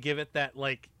to give it that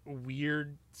like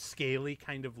weird scaly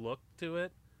kind of look to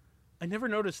it? I never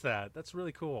noticed that. That's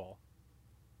really cool.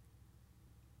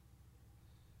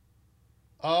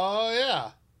 Oh,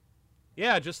 yeah.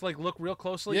 Yeah, just like look real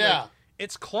closely. Yeah. Like,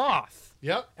 it's cloth.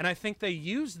 Yep. And I think they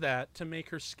use that to make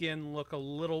her skin look a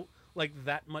little like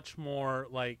that much more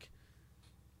like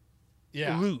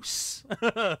loose.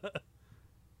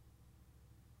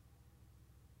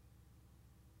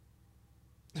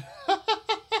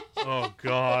 Oh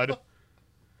God.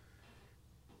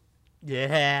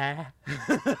 Yeah.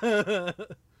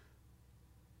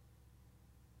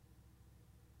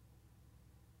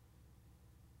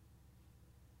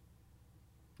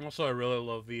 Also, I really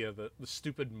love the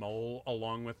stupid mole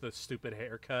along with the stupid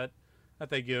haircut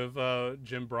that they give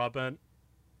Jim Broadbent.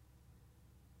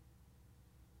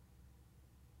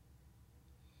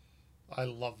 I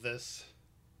love this.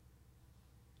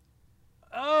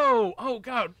 Oh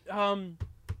God.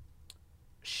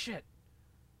 Shit.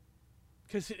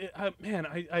 Because man,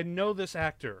 I know this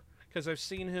actor because I've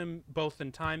seen him both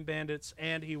in Time Bandits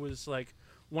and he was like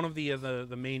one of the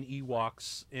main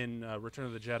Ewoks in Return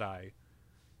of the Jedi.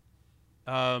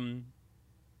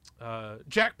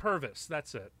 Jack Purvis,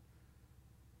 that's it.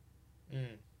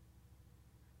 Mm.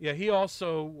 Yeah, he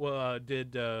also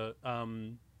did.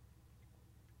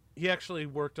 He actually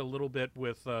worked a little bit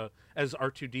with as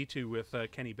R2-D2 with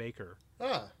Kenny Baker.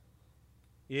 Ah.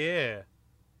 Yeah.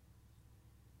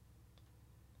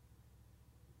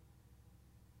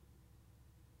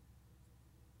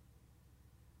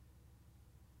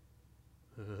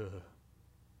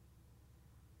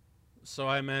 So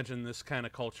I imagine this kind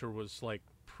of culture was like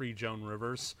pre-Joan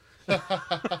Rivers. I'm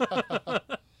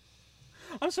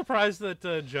surprised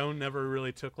that Joan never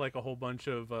really took like a whole bunch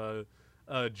of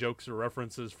jokes or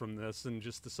references from this and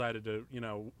just decided to,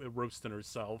 roast in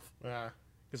herself. Yeah.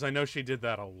 Because I know she did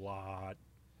that a lot.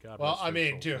 God well, rest I her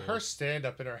mean, soul, dude, Lord. her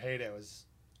stand-up in her heyday was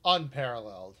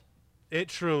unparalleled. It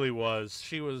truly was.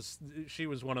 She was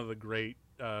one of the great,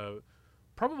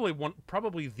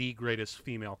 probably the greatest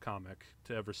female comic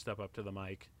to ever step up to the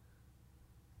mic.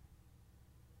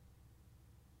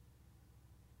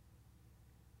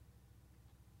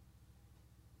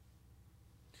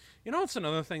 You know, it's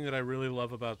another thing that I really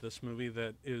love about this movie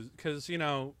that is because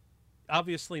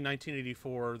obviously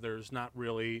 1984. There's not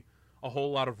really a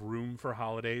whole lot of room for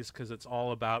holidays because it's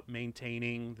all about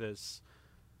maintaining this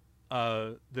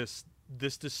this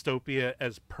dystopia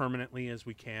as permanently as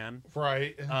we can.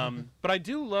 Right. But I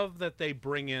do love that they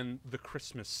bring in the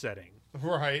Christmas setting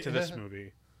right. to this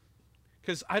movie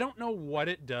because I don't know what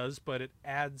it does, but it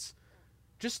adds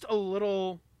just a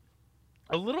little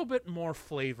bit more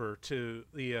flavor to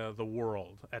the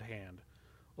world at hand.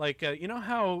 Like you know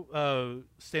how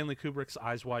Stanley Kubrick's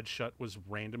Eyes Wide Shut was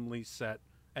randomly set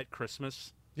at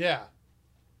Christmas? Yeah.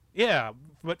 Yeah,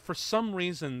 but for some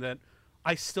reason that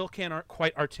I still can't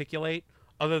quite articulate,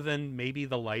 other than maybe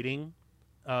the lighting,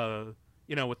 with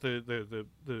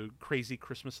the crazy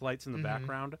Christmas lights in the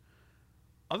background.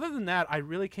 Other than that, I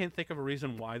really can't think of a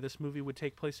reason why this movie would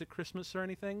take place at Christmas or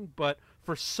anything, but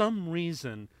for some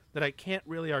reason that I can't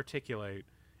really articulate,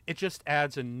 it just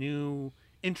adds a new,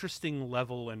 interesting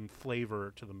level and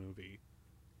flavor to the movie.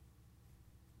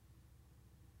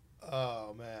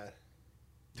 Oh, man.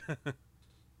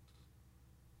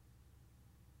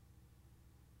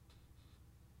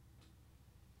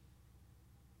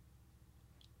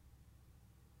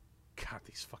 God,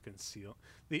 these fucking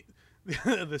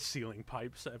the ceiling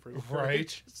pipes everywhere.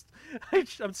 Right.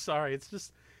 I'm sorry. It's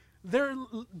just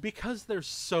because they're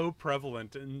so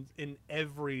prevalent in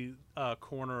every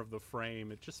corner of the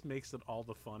frame. It just makes it all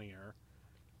the funnier.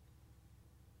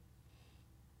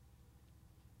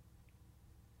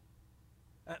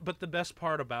 But the best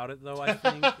part about it, though, I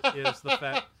think, is the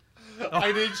fact. Oh.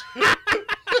 I did.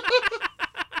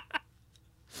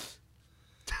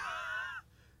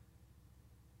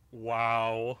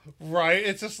 Wow. Right?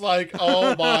 It's just like,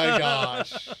 oh my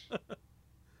gosh.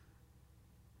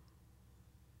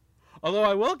 Although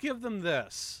I will give them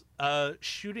this.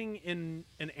 Shooting in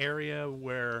an area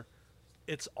where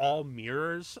it's all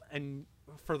mirrors and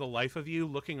for the life of you,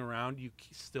 looking around, you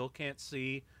still can't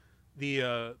see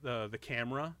the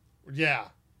camera. Yeah.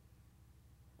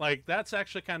 Like, that's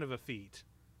actually kind of a feat.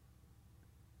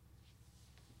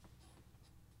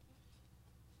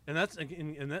 And that's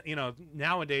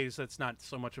nowadays that's not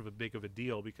so much of a big of a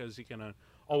deal because you can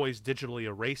always digitally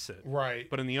erase it. Right.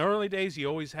 But in the early days, you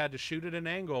always had to shoot at an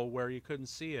angle where you couldn't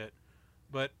see it.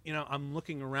 But, you know, I'm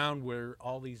looking around where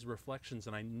all these reflections,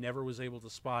 and I never was able to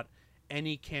spot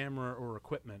any camera or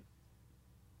equipment.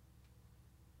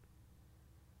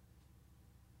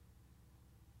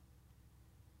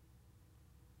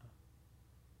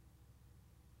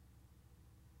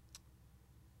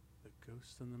 The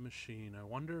Ghost in the Machine. I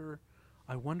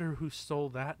wonder who stole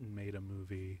that and made a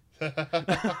movie.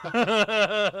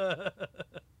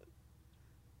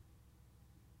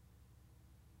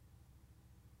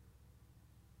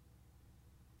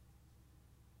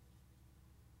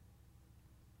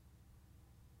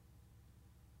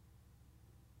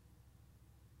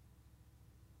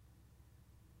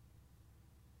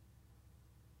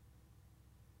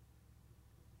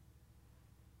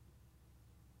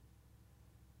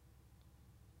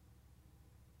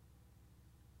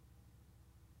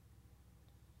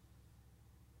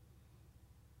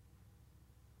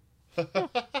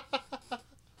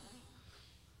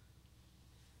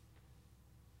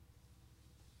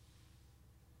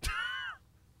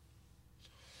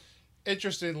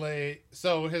 Interestingly,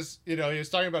 so his, he was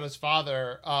talking about his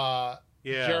father,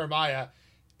 Yeah. Jeremiah.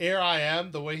 Here I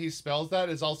am, the way he spells that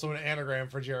is also an anagram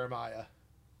for Jeremiah.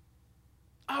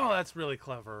 Oh, that's really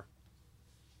clever.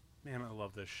 Man, I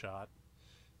love this shot.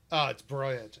 Oh, it's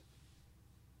brilliant.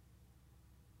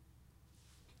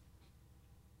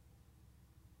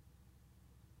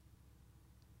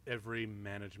 Every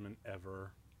management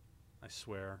ever, I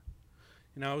swear.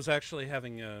 You know, I was actually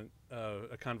having a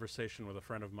conversation with a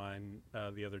friend of mine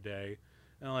the other day,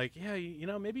 and I'm like, yeah, you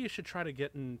know, maybe you should try to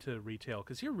get into retail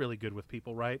because you're really good with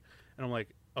people, right? And I'm like,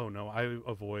 oh no, I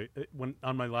avoid when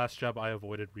on my last job I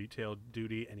avoided retail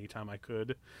duty anytime I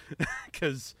could,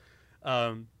 because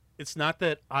it's not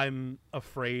that I'm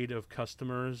afraid of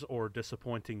customers or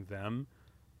disappointing them.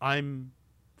 I'm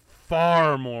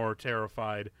far more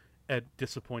terrified at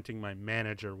disappointing my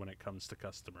manager when it comes to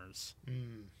customers.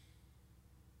 Mm.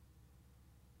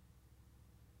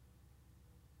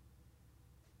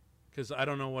 Because I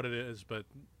don't know what it is, but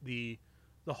the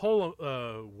whole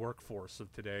workforce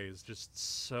of today is just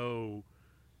so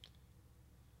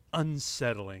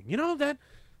unsettling. You know that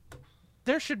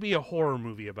there should be a horror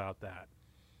movie about that.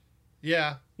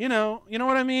 Yeah. You know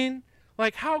what I mean?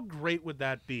 Like, how great would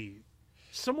that be?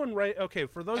 Someone write. Okay,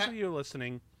 for those of you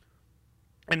listening,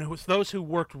 and with those who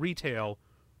worked retail,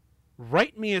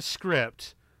 write me a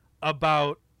script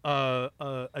about a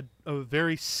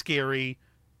very scary,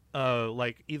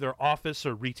 like either office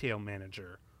or retail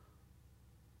manager.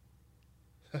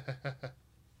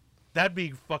 That'd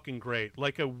be fucking great.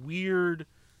 Like a weird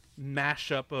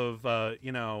mashup of, Oh,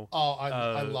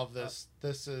 I love this.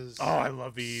 This is. Oh, I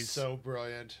love these. So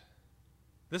brilliant.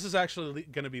 This is actually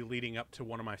going to be leading up to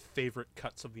one of my favorite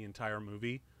cuts of the entire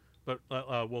movie, but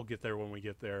we'll get there when we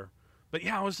get there. But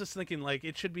yeah, I was just thinking, like,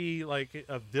 it should be like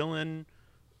a villain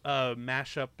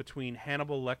mashup between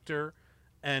Hannibal Lecter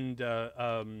and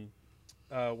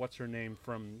what's her name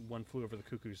from One Flew Over the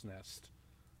Cuckoo's Nest?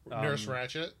 Nurse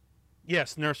Ratched?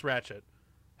 Yes, Nurse Ratched.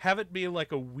 Have it be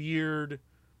like a weird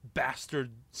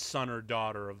bastard son or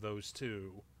daughter of those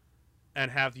two,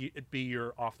 and have it be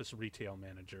your office retail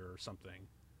manager or something.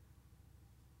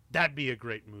 That'd be a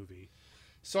great movie.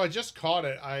 So I just caught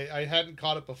it. I hadn't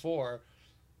caught it before.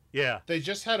 Yeah. They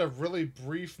just had a really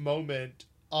brief moment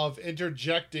of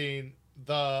interjecting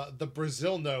the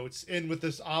Brazil notes in with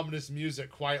this ominous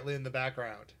music quietly in the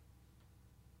background.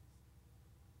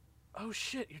 Oh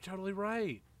shit, you're totally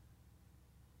right.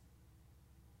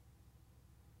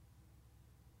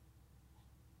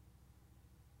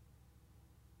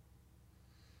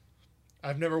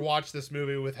 I've never watched this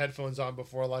movie with headphones on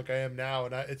before like I am now,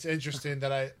 and it's interesting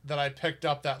that I picked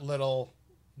up that little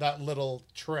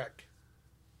trick.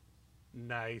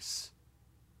 Nice.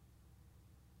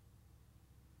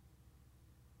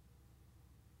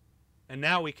 And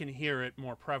now we can hear it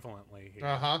more prevalently here.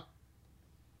 Uh-huh.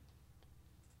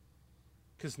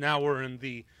 Because now we're in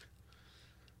the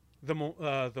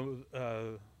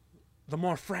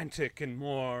more frantic and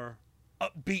more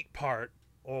upbeat part,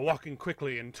 or walking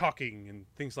quickly and talking and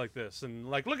things like this, and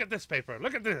like, look at this paper,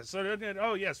 look at this.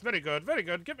 Oh yes, very good, very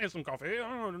good. Give me some coffee.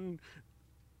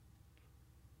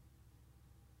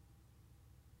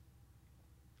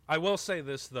 I will say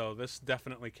this though, this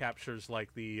definitely captures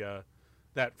like the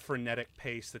that frenetic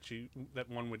pace that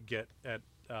one would get at.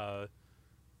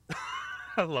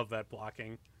 I love that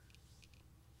blocking.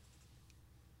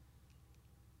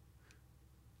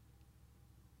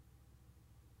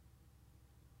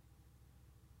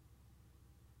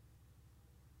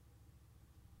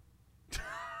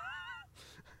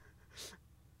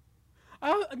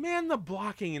 Man, the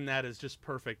blocking in that is just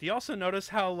perfect. You also notice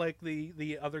how like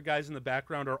the other guys in the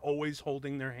background are always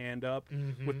holding their hand up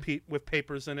with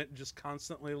papers in it, just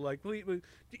constantly like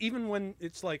even when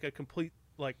it's like a complete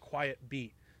like quiet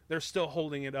beat, they're still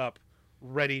holding it up,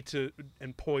 ready to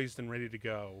and poised and ready to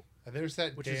go. And there's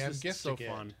that which damn is just gift so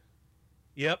again. fun.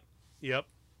 Yep,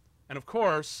 and of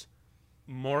course,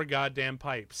 more goddamn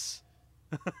pipes.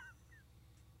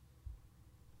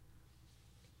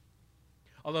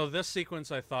 Although this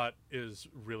sequence I thought is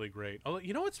really great. Although,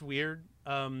 you know what's weird?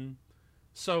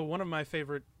 So one of my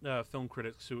favorite film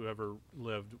critics who ever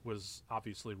lived was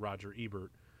obviously Roger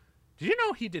Ebert. Did you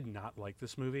know he did not like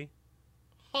this movie?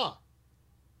 Huh.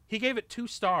 He gave it 2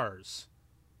 stars.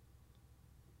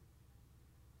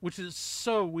 Which is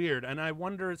so weird. And I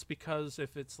wonder it's because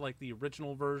if it's like the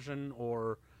original version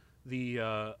or the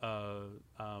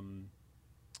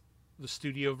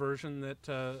studio version that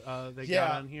they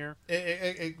got on here.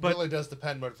 It really does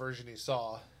depend what version he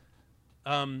saw.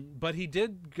 But he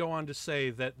did go on to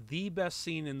say that the best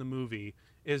scene in the movie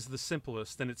is the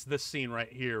simplest, and it's this scene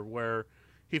right here where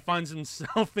he finds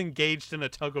himself engaged in a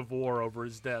tug of war over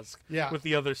his desk with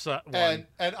the other one.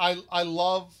 And I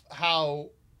love how,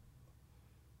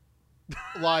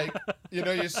 like, you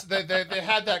know, they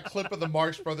had that clip of the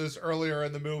Marx Brothers earlier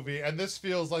in the movie, and this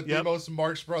feels like the most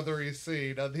Marx Brothers-y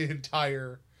scene of the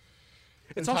entire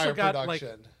also got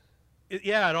production. Like,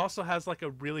 it also has like a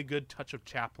really good touch of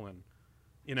Chaplin,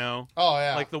 you know? Oh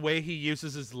yeah, like the way he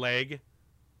uses his leg.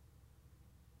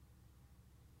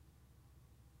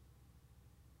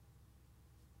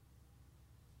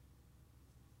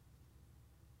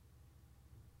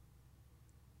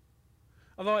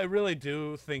 Although I really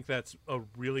do think that's a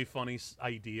really funny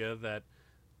idea that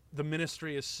the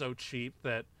Ministry is so cheap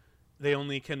that they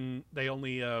only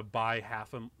buy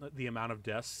half the amount of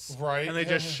desks, right? And they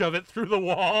just shove it through the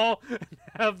wall and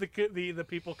have the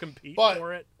people compete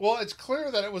for it. Well, it's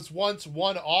clear that it was once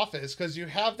one office because you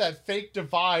have that fake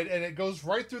divide and it goes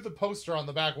right through the poster on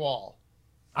the back wall.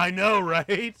 I know,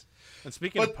 right? And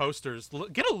speaking of posters,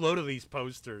 get a load of these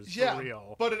posters for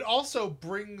real. But it also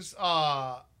brings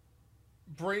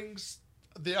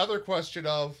the other question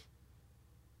of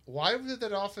why would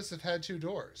that office have had 2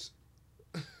 doors?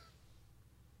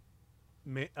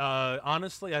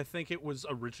 Honestly, I think it was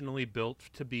originally built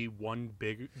to be one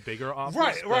bigger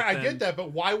office. Right. I get that,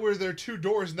 but why were there 2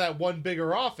 doors in that one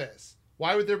bigger office?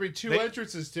 Why would there be 2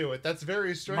 entrances to it? That's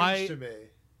very strange to me.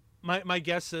 My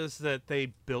guess is that they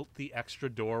built the extra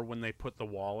door when they put the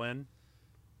wall in.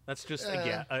 That's just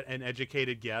an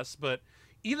educated guess, but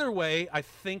either way, I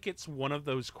think it's one of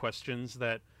those questions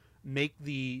that make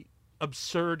the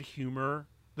absurd humor,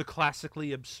 the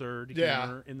classically absurd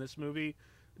humor in this movie,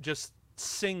 just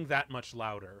sing that much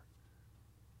louder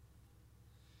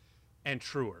and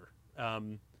truer.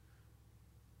 God,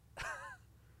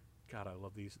 I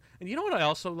love these. And you know what I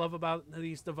also love about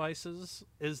these devices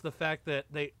is the fact that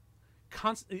they,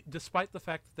 despite the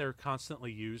fact that they're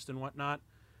constantly used and whatnot,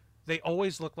 they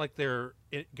always look like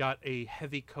it got a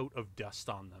heavy coat of dust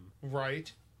on them.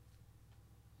 Right.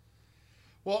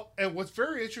 Well, and what's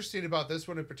very interesting about this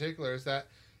one in particular is that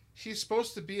he's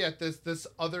supposed to be at this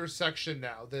other section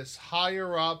now, this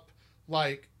higher up,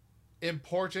 like,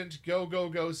 important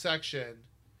go section.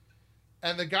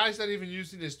 And the guy's not even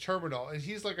using his terminal, and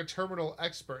he's like a terminal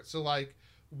expert. So, like,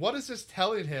 what is this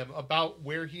telling him about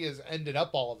where he has ended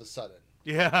up all of a sudden?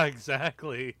 Yeah,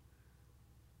 exactly.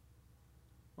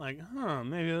 Like,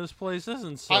 maybe this place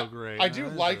isn't so great. I do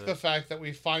like the fact that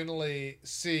we finally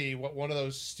see what one of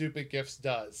those stupid gifts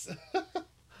does.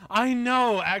 I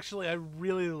know, actually, I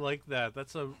really like that.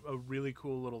 That's a really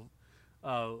cool little,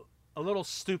 a little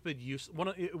stupid use. One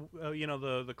of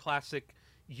the classic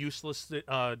useless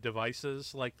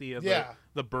devices like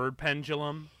the bird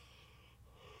pendulum.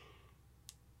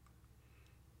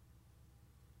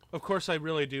 Of course, I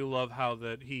really do love how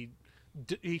that he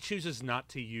chooses not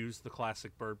to use the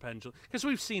classic bird pendulum because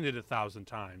we've seen it 1,000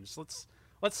 times.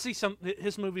 Let's see some.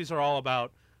 His movies are all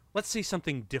about let's see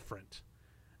something different.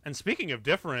 And speaking of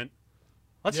different,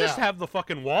 let's just have the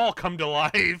fucking wall come to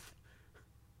life.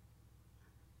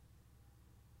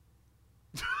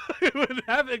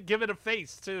 Have it, give it a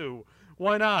face too.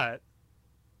 Why not?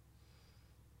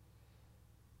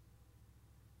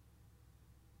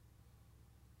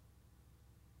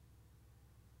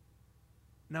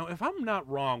 Now, if I'm not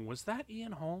wrong, was that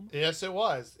Ian Holm? Yes, it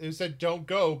was. It said, "Don't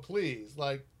go, please."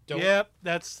 Like, don't. Yep,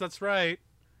 that's right.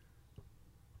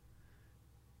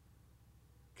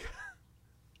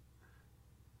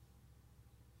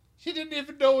 He didn't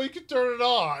even know he could turn it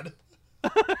on.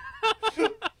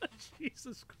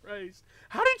 Jesus Christ.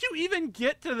 How did you even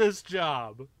get to this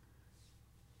job?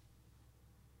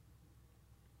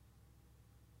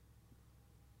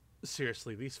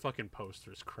 Seriously, these fucking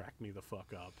posters crack me the fuck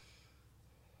up.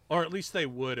 Or at least they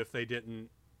would if they didn't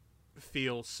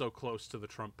feel so close to the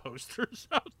Trump posters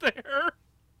out there.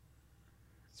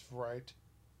 That's right.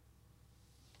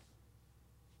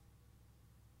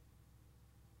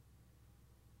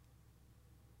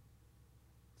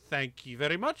 Thank you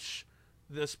very much.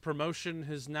 This promotion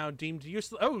is now deemed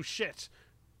useless. Oh, shit.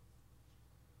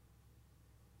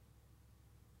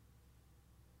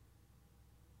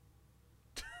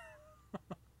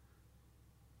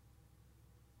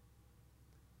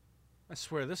 I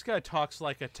swear, this guy talks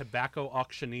like a tobacco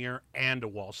auctioneer and a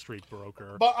Wall Street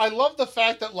broker. But I love the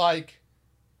fact that, like,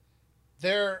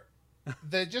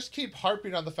 they just keep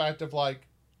harping on the fact of, like,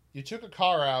 you took a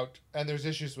car out and there's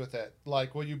issues with it.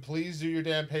 Like, will you please do your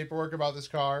damn paperwork about this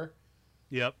car?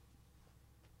 Yep.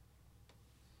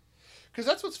 Because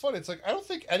that's what's funny. It's like, I don't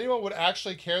think anyone would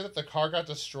actually care that the car got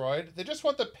destroyed. They just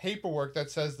want the paperwork that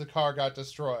says the car got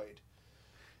destroyed.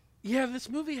 Yeah, this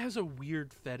movie has a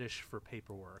weird fetish for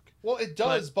paperwork. Well, it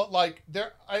does, but like,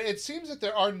 it seems that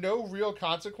there are no real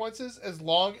consequences as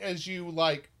long as you,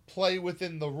 like, play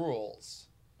within the rules.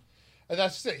 And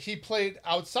that's just it. He played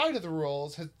outside of the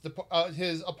rules.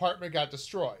 His apartment got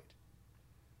destroyed.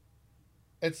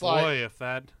 It's like, boy, if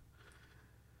that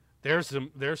there's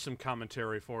some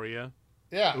commentary for you.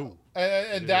 yeah, Ooh,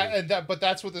 but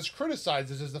that's what this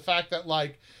criticizes is the fact that,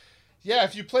 like, yeah,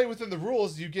 if you play within the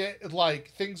rules, you get,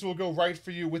 like, things will go right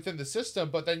for you within the system,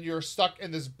 but then you're stuck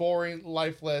in this boring,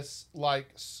 lifeless, like,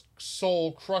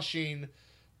 soul-crushing,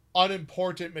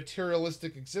 unimportant,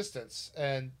 materialistic existence,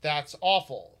 and that's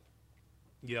awful.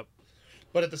 Yep.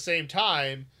 But at the same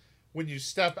time, when you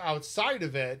step outside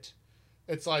of it,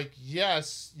 it's like,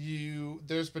 yes,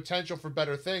 there's potential for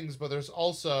better things, but there's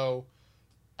also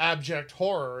abject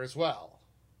horror as well.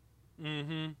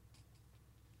 Mm-hmm.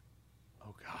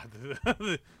 Oh god,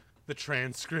 the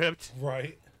transcript.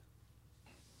 Right.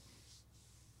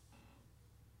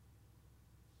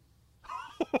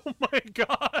 Oh my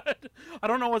god. I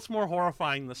don't know what's more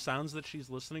horrifying, the sounds that she's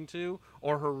listening to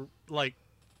or her like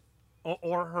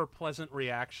or her pleasant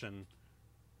reaction.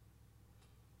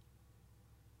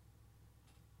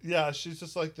 Yeah, she's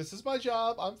just like, this is my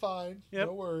job. I'm fine. Yep.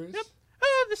 No worries. Yep.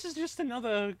 Oh, this is just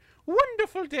another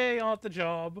wonderful day at the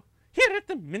job. Here at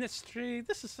the ministry,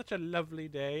 this is such a lovely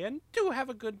day, and do have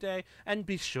a good day, and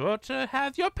be sure to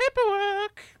have your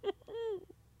paperwork.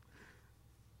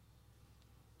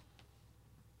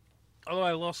 Although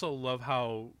I also love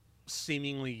how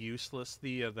seemingly useless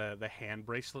the hand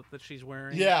bracelet that she's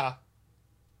wearing. Yeah.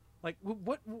 Like,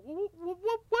 what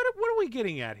are we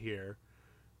getting at here?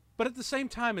 But at the same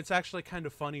time, it's actually kind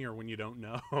of funnier when you don't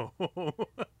know.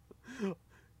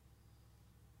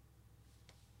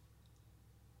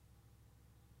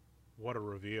 What a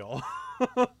reveal.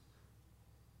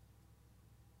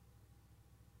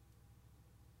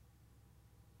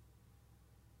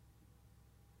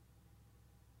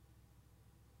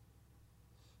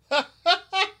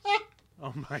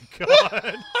 Oh my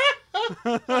god.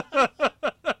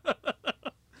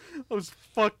 Those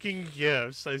fucking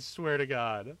gifts, I swear to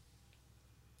god.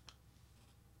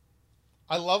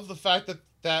 I love the fact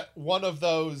that one of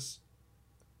those...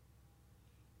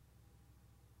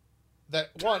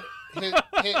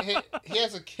 he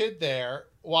has a kid there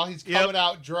while he's coming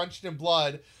out drenched in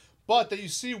blood, but that you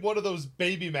see one of those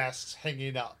baby masks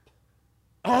hanging up.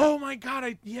 Oh my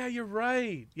god! Yeah, you're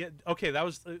right. Yeah, okay. That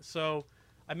was so.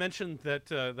 I mentioned that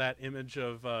that image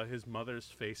of his mother's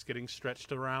face getting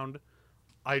stretched around.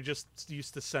 I just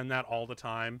used to send that all the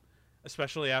time,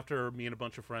 especially after me and a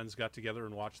bunch of friends got together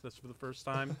and watched this for the first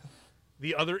time.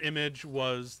 The other image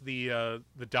was the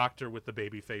doctor with the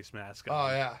baby face mask on. Oh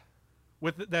yeah.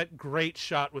 With that great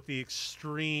shot with the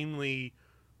extremely,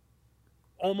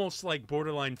 almost like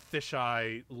borderline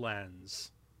fisheye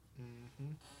lens.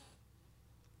 Mm-hmm.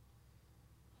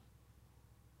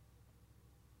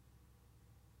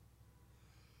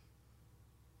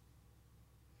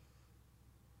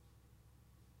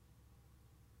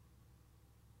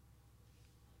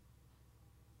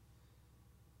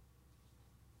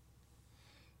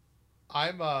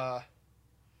 I'm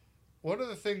one of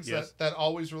the things that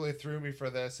always really threw me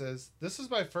for this is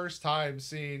my first time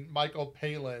seeing Michael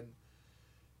Palin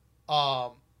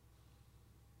not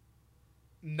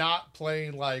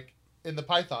playing like in the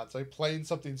Pythons, like playing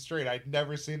something straight. I'd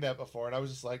never seen that before, and I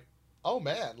was just like, oh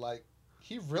man, like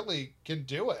he really can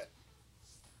do it.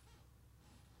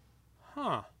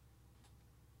 Huh.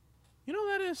 You know,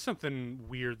 that is something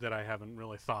weird that I haven't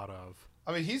really thought of.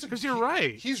 I mean, because you're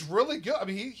right. He's really good. I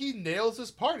mean, he nails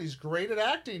his part. He's great at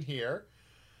acting here,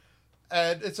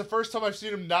 and it's the first time I've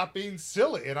seen him not being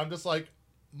silly. And I'm just like,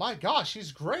 my gosh,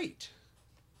 he's great.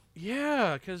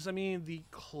 Yeah, because I mean, the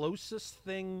closest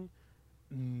thing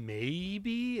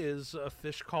maybe is a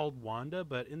fish called Wanda,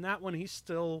 but in that one, he's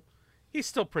still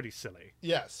pretty silly.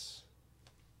 Yes.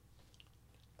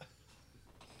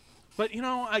 But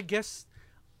I guess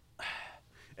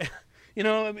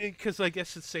I mean, because I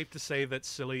guess it's safe to say that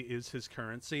silly is his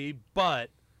currency. But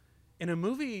in a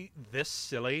movie this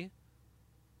silly,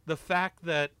 the fact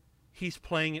that he's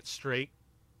playing it straight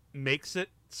makes it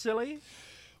silly.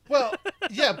 Well,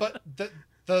 yeah, but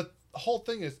the whole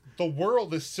thing is the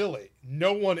world is silly.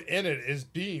 No one in it is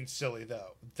being silly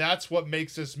though. That's what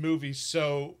makes this movie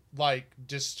so like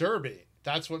disturbing.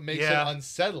 That's what makes it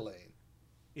unsettling.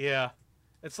 Yeah,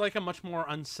 it's like a much more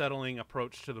unsettling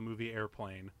approach to the movie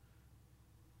Airplane.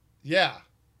 Yeah.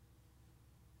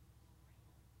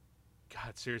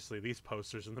 God, seriously, these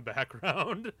posters in the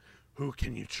background. Who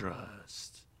can you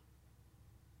trust?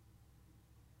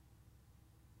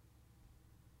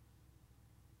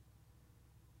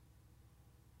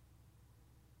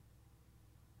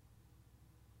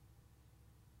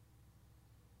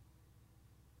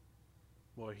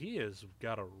 Boy, he has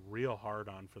got a real hard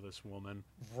on for this woman.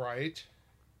 Right.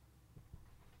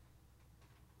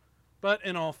 But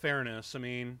in all fairness, I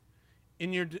mean,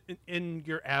 in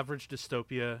your average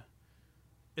dystopia,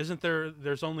 isn't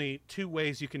there's only two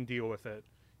ways you can deal with it.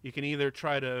 You can either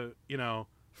try to,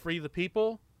 free the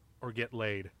people or get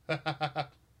laid.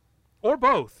 Or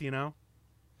both.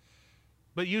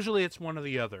 But usually it's one or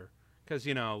the other. Cuz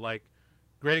like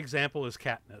great example is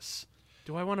Katniss.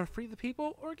 Do I want to free the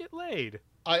people or get laid?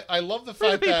 I love the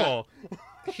Free the fact that people.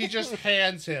 he just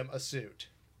hands him a suit.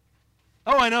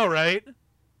 Oh, I know, right?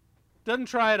 Doesn't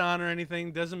try it on or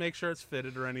anything. Doesn't make sure it's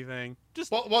fitted or anything.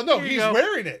 Just Well, no, he's go.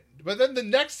 wearing it. But then the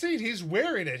next scene, he's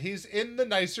wearing it. He's in the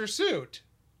nicer suit.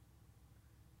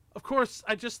 Of course,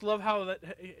 I just love how that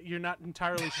you're not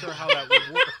entirely sure how that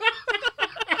would work.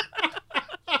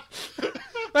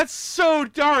 That's so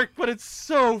dark, but it's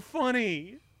so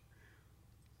funny.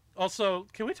 Also,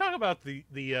 can we talk about the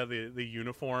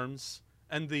uniforms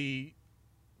and the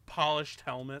polished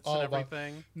helmets and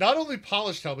everything? Not only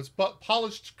polished helmets, but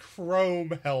polished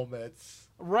chrome helmets.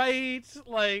 Right?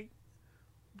 Like,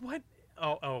 what?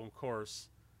 Oh, of course.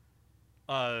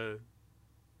 Oh,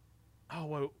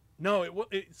 well, no.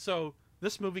 So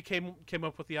this movie came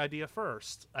up with the idea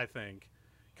first, I think,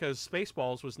 because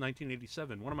Spaceballs was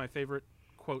 1987. One of my favorite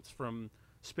quotes from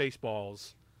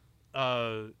Spaceballs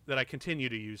that I continue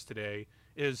to use today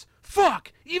is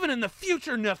 "Fuck! Even in the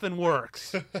future, nothing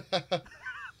works."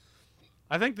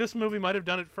 I think this movie might have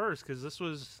done it first because this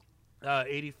was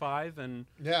 85 and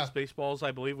Spaceballs,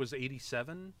 I believe, was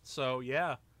 87. So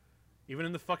yeah, even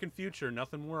in the fucking future,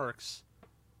 nothing works.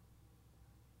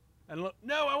 And look,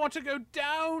 no, I want to go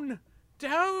down,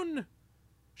 down.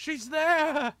 She's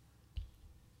there.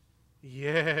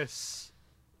 Yes.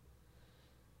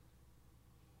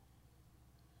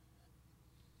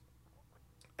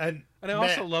 And I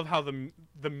also love how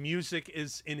the music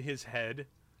is in his head.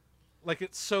 Like,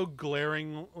 it's so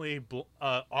glaringly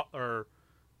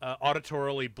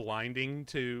auditorily blinding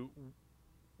to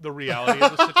the reality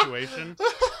of the situation.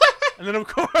 And then, of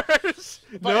course,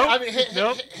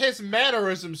 his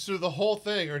mannerisms through the whole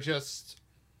thing are just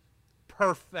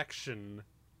perfection.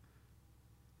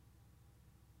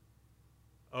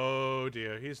 Oh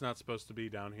dear, he's not supposed to be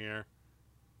down here.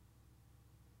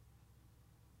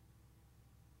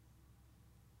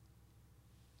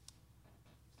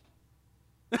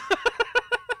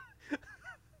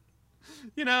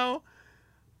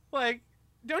 Like,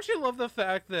 don't you love the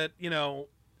fact that,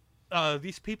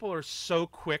 these people are so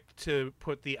quick to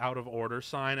put the out of order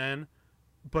sign in,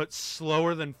 but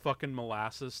slower than fucking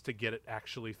molasses to get it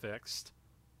actually fixed?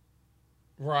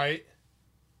 Right.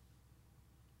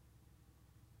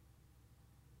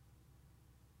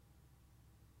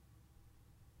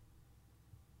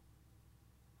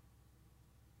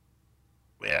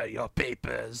 Where are your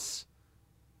papers?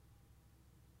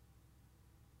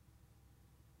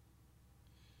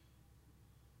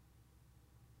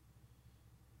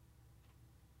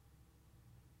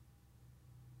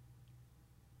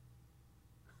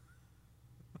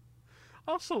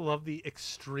 I also love the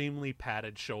extremely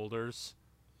padded shoulders.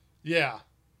 Yeah.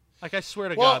 Like, I swear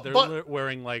to God, they're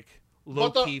wearing, like,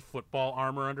 low-key football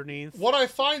armor underneath. What I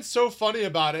find so funny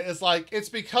about it is, like, it's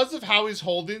because of how he's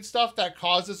holding stuff that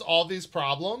causes all these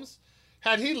problems.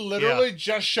 Had he literally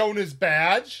just shown his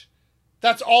badge,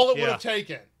 that's all it would have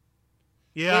taken.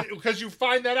 Yeah. Because you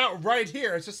find that out right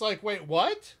here. It's just like, wait,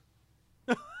 what?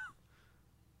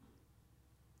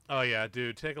 Oh, yeah,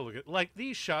 dude, take a look at... Like,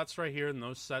 these shots right here and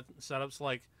those setups,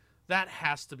 like, that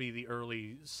has to be the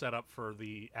early setup for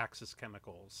the Axis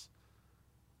chemicals.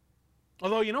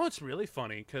 Although, you know, it's really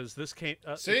funny because this came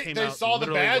it See, came they out saw the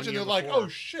literally badge 1 and year they're like, before. "Oh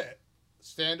shit,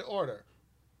 stand order."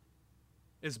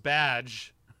 His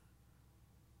badge.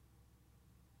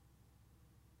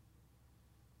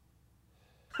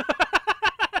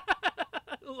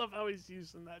 I love how he's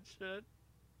using that shit.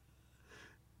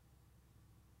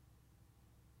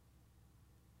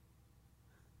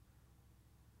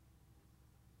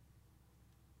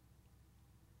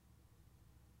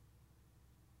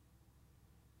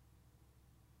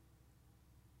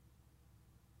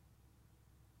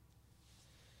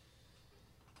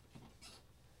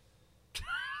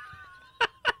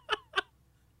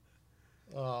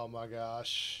 Oh my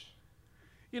gosh.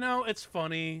 You know, it's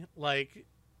funny, like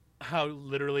how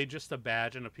literally just a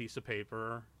badge and a piece of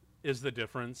paper is the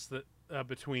difference that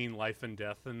between life and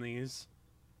death in these.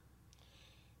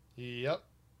 Yep.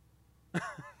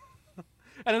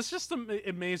 And it's just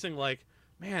amazing, like,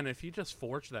 man, if you just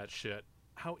forged that shit,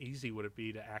 how easy would it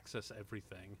be to access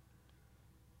everything?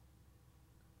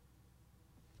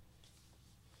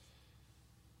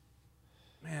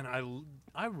 Man,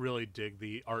 I really dig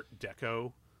the Art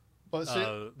Deco, But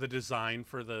see, the design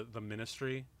for the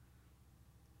Ministry.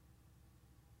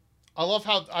 I love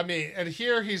how, I mean, and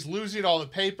here he's losing all the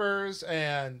papers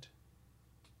and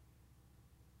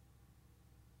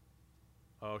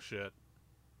Oh shit.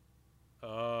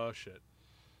 Oh shit.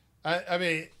 I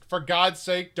mean, for God's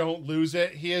sake, don't lose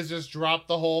it. He has just dropped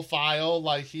the whole file.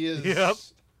 Like he is. Yep.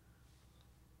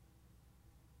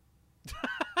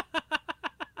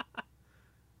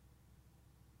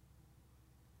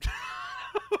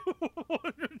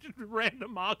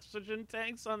 Random oxygen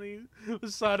tanks on the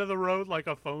side of the road like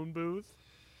a phone booth.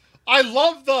 I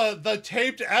love the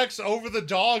taped X over the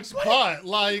dog's butt.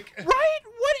 Like, Right?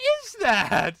 What is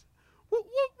that? What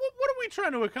are we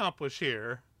trying to accomplish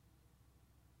here?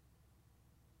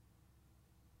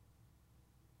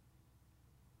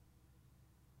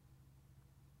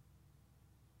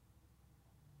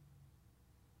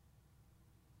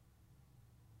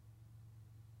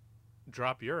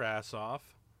 Drop your ass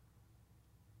off.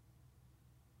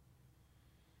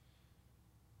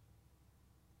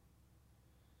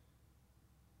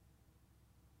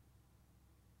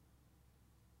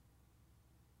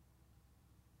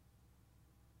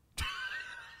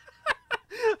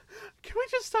 Can we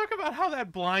just talk about how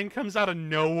that blind comes out of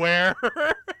nowhere?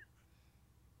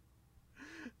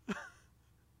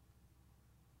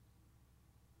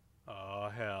 Oh,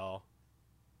 hell.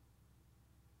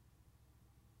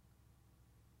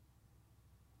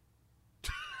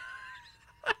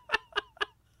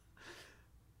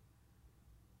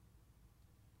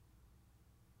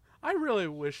 I really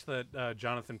wish that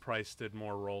Jonathan Pryce did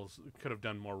more roles, could have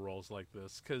done more roles like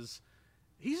this, because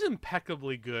he's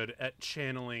impeccably good at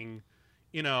channeling,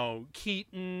 you know,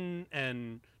 Keaton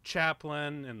and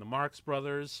Chaplin and the Marx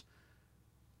Brothers.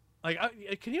 Like,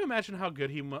 can you imagine how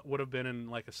good he would have been in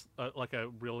like a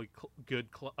really good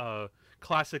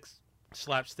classic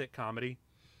slapstick comedy?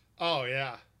 oh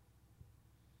yeah.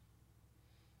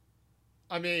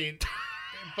 I mean,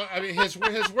 but I mean his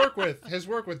work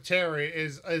with Terry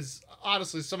is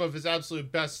honestly some of his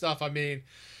absolute best stuff. I mean,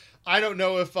 I don't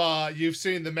know if you've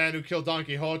seen The Man Who Killed Don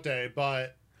Quixote,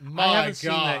 but my I haven't gosh.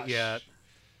 seen that yet.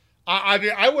 I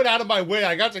mean, I went out of my way.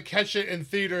 I got to catch it in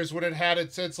theaters when it had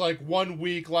its like 1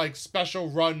 week like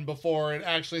special run before it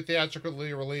actually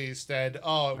theatrically released, and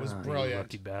oh, it was brilliant. You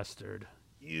lucky bastard.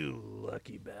 You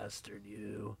lucky bastard,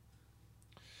 you.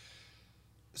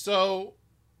 So,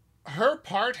 her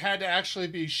part had to actually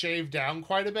be shaved down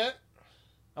quite a bit.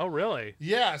 Oh, really?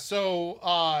 Yeah.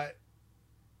 So,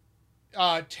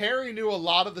 Terry knew a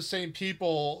lot of the same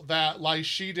people that like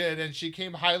she did, and she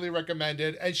came highly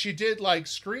recommended, and she did like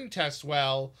screen test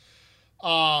well,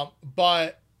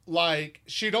 but like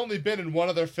she'd only been in one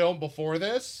other film before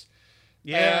this,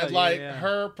 Yeah, and like yeah.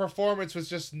 her performance was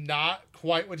just not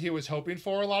quite what he was hoping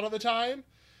for a lot of the time.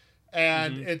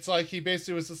 And it's like he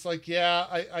basically was just like, yeah,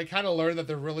 I kind of learned that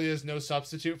there really is no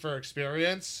substitute for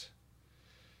experience.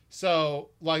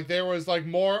 So, like, there was, like,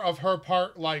 more of her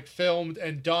part, like, filmed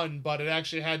and done, but it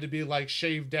actually had to be, like,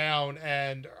 shaved down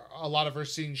and a lot of her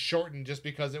scenes shortened just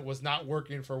because it was not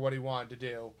working for what he wanted to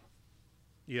do.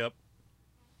 Yep.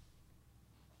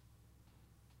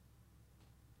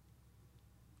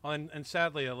 And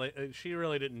sadly, she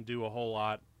really didn't do a whole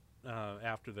lot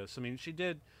after this. I mean, she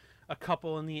did a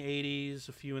couple in the 80s,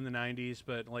 a few in the 90s,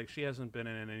 but, like, she hasn't been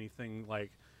in anything,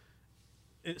 like,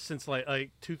 since like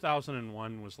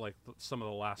 2001 was like some of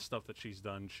the last stuff that she's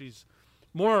done. She's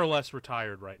more or less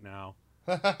retired right now.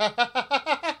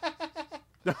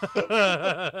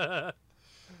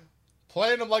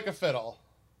 Playing him like a fiddle.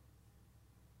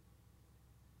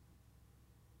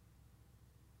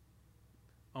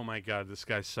 Oh my god, this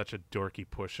guy's such a dorky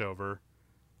pushover.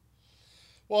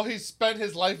 Well, he spent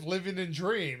his life living in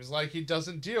dreams, like he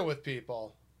doesn't deal with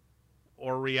people.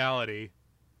 Or reality.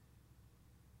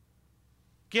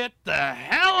 Get the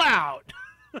hell out!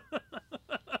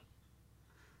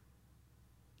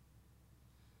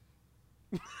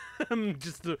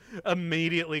 Just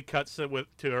immediately cuts it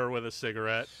to her with a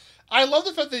cigarette. I love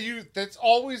the fact that that's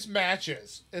always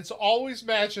matches. It's always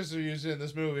matches they're using in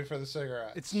this movie for the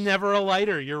cigarette. It's never a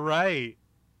lighter. You're right.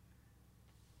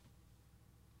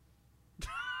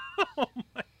 Oh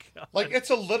my god! Like, it's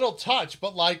a little touch,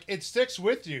 but like it sticks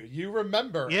with you. You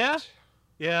remember. Yeah, it.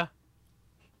 yeah.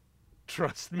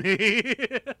 Trust me.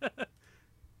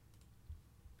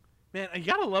 Man, you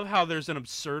gotta love how there's an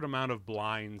absurd amount of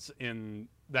blinds in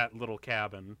that little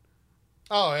cabin.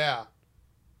 Oh yeah.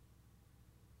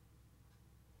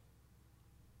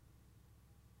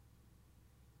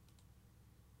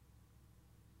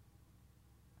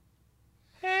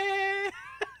 Hey.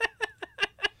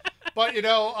 But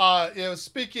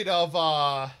speaking of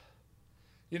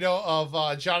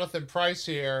Jonathan Pryce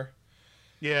here.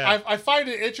 Yeah. I find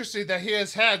it interesting that he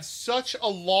has had such a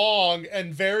long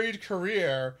and varied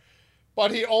career,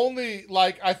 but he only,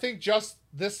 I think just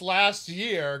this last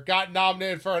year got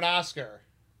nominated for an Oscar.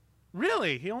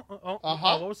 Really? What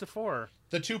was it for?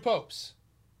 The Two Popes.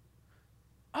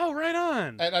 Oh, right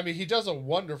on. And I mean, he does a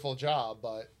wonderful job,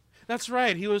 but that's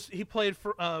right. He played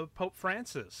for Pope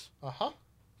Francis. Uh-huh.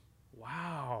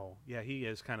 Wow. Yeah, he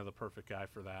is kind of the perfect guy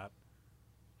for that.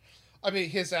 I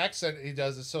mean, his accent he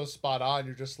does is so spot on.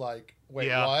 You're just like, wait,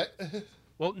 what?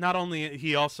 Well, not only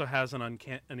he also has an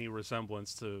uncanny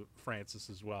resemblance to Francis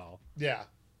as well. Yeah.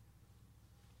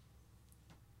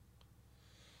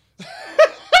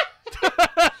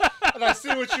 And I see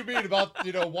what you mean about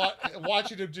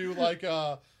watching him do like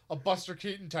a Buster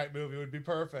Keaton type movie would be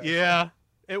perfect. Yeah,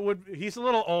 it would. He's a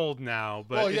little old now,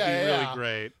 but it'd be really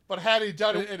great. But had he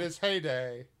done it in his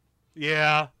heyday,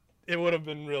 yeah, it would have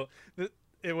been real.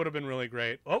 It would have been really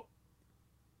great. Oh,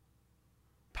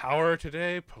 power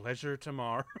today, pleasure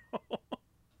tomorrow.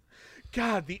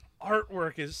 God, the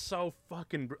artwork is so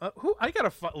fucking. I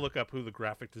gotta look up who the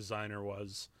graphic designer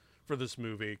was for this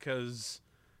movie, because,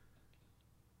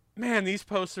 man, these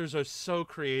posters are so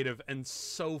creative and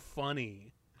so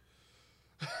funny.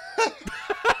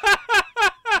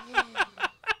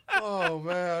 Oh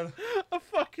man, a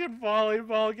fucking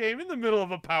volleyball game in the middle of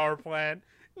a power plant.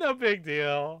 No big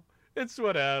deal. It's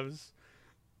whatevs.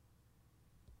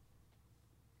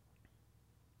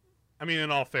 I mean,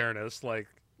 in all fairness,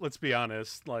 let's be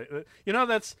honest. That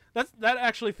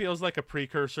actually feels like a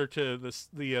precursor to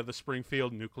the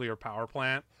Springfield nuclear power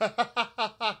plant.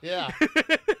 Yeah.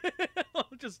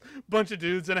 Just a bunch of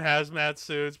dudes in hazmat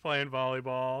suits playing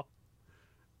volleyball.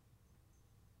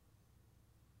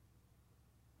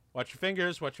 Watch your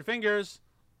fingers. Watch your fingers.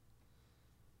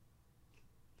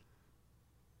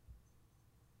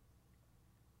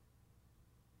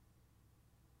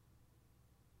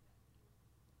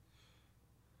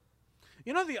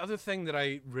 The other thing that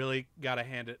I really gotta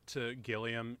hand it to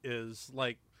Gilliam is,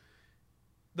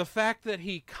 the fact that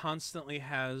he constantly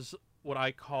has what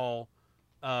I call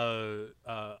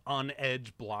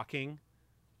on-edge blocking.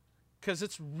 Because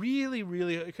it's really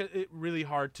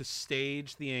hard to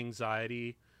stage the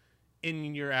anxiety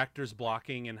in your actors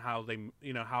blocking and how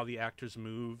the actors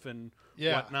move and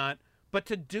whatnot. But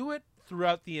to do it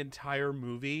throughout the entire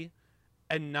movie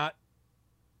and not,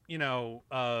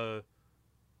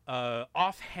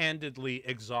 offhandedly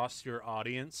exhaust your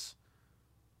audience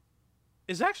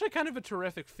is actually kind of a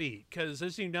terrific feat, because,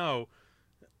 as you know,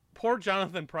 poor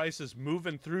Jonathan Pryce is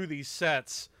moving through these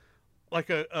sets like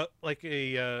a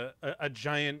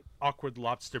giant awkward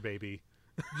lobster baby.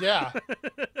 Yeah.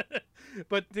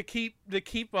 But to keep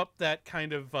up that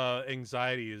kind of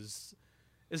anxiety is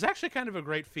actually kind of a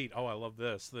great feat. Oh, I love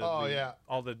this.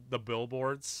 All the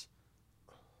billboards.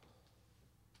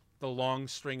 The long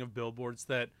string of billboards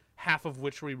that half of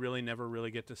which we really never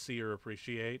really get to see or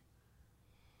appreciate.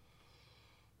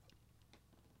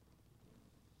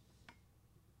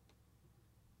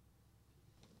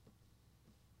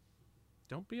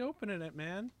 Don't be opening it,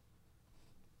 man.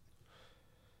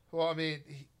 Well, I mean,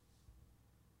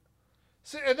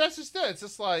 see, and that's just it. It's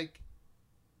just like,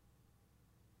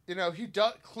 he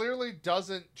clearly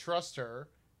doesn't trust her,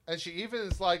 and she even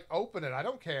is like, open it, I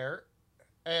don't care.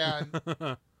 And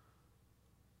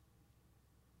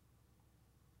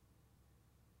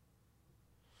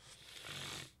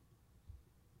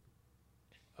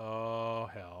oh,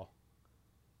 hell.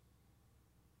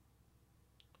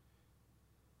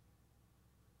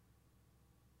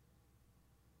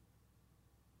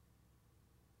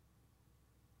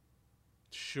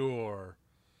 sure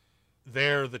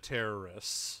they're the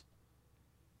terrorists.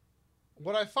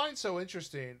 What I find so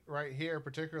interesting right here,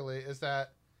 particularly, is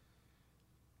that,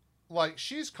 like,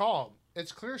 she's calm.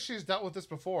 It's clear she's dealt with this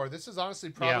before. This is honestly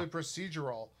probably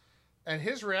procedural. And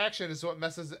his reaction is what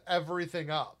messes everything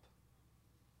up.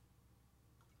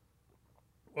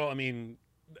 Well, I mean,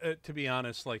 to be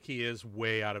honest, like, he is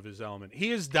way out of his element.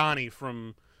 He is Donnie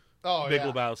from Big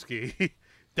Lebowski.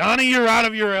 Donnie, you're out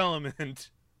of your element.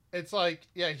 It's like,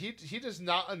 yeah, he does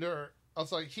not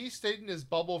It's like he stayed in his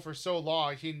bubble for so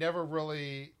long. He never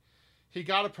really. He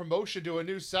got a promotion to a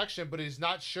new section, but he's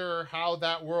not sure how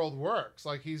that world works.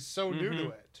 Like, he's so new to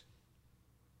it.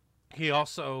 He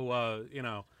also,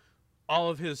 all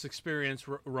of his experience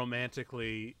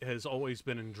romantically has always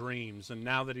been in dreams, and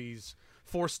now that he's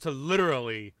forced to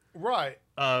literally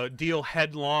deal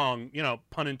headlong,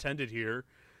 pun intended here,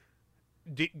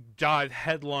 dive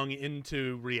headlong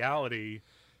into reality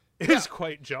is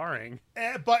quite jarring.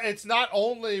 But it's not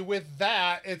only with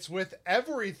that, it's with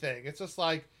everything. It's just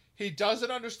like, he doesn't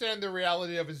understand the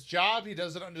reality of his job. He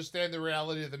doesn't understand the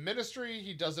reality of the ministry.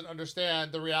 He doesn't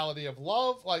understand the reality of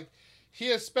love. Like, he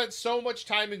has spent so much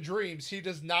time in dreams, he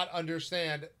does not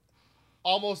understand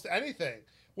almost anything,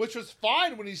 which was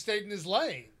fine when he stayed in his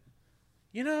lane.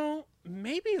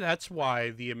 Maybe that's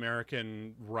why the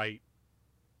American right,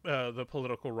 the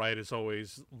political right, has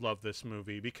always loved this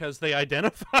movie, because they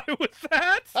identify with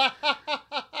that.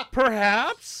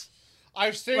 Perhaps.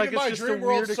 I've stayed in my dream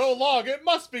world so long, it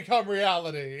must become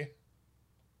reality.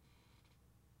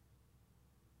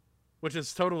 Which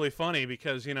is totally funny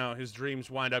because, his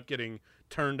dreams wind up getting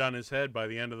turned on his head by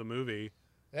the end of the movie.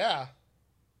 Yeah.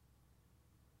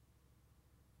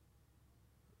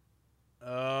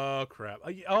 Oh, crap.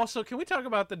 Also, can we talk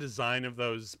about the design of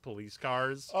those police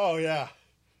cars? Oh, yeah.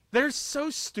 They're so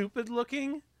stupid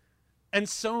looking. And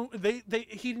so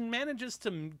he manages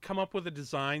to come up with a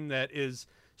design that is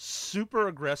super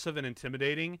aggressive and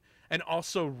intimidating, and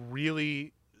also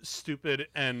really stupid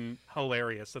and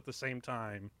hilarious at the same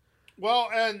time. Well,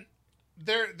 and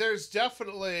there's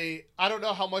definitely, I don't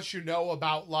know how much you know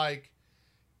about, like,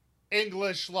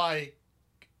 English, like,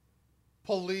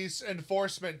 police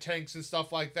enforcement tanks and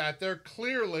stuff like that. They're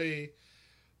clearly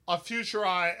a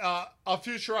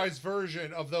futurized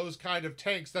version of those kind of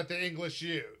tanks that the English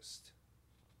used.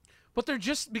 But they're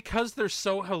just, because they're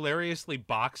so hilariously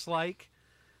box-like,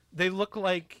 they look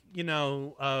like, they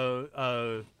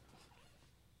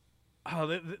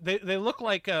look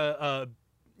like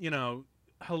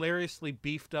hilariously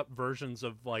beefed up versions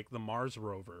of, like, the Mars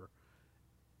rover.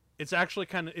 It's actually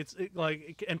kind of,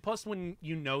 and plus when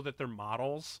that they're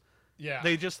models,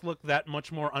 they just look that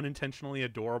much more unintentionally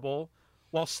adorable,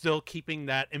 while still keeping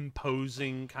that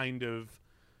imposing kind of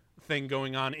thing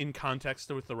going on in context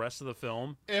with the rest of the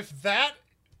film. If that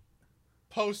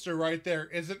poster right there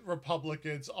isn't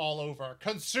Republicans all over.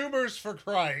 Consumers for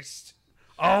Christ.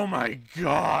 Oh my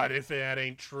God, if that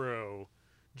ain't true.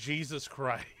 Jesus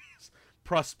Christ.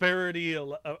 Prosperity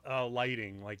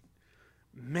lighting. Like,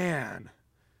 man,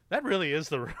 that really is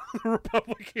the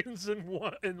Republicans in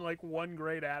one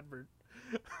great advert.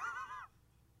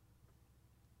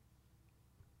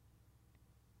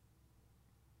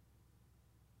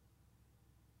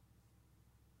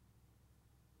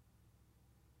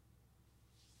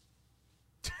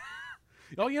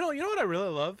 Oh, you know what I really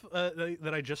love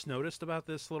that I just noticed about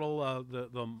this little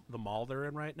the mall they're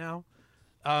in right now.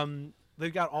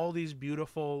 They've got all these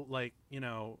beautiful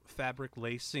fabric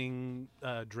lacing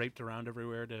draped around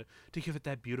everywhere to give it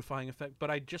that beautifying effect.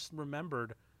 But I just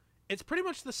remembered, it's pretty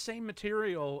much the same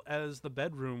material as the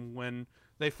bedroom when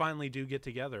they finally do get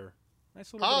together.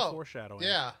 Nice little bit of foreshadowing.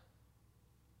 Yeah.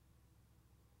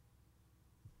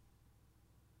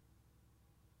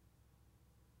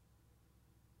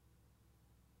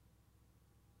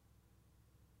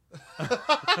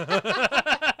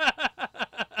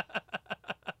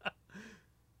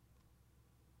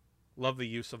 Love the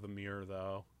use of the mirror,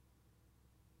 though.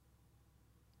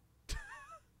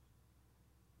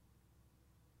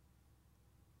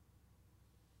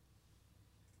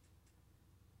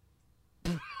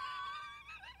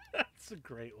 That's a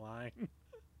great line.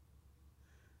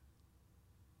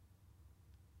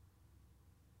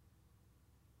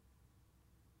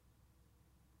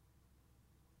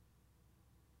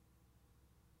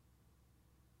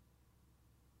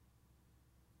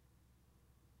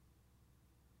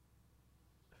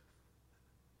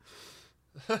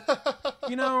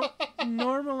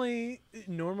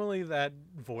 Normally that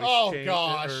voice change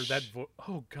or that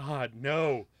oh God,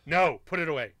 no, put it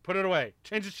away,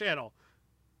 change the channel.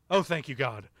 Oh, thank you,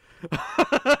 God.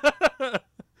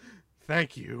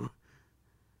 Thank you.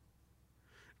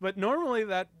 But normally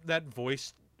that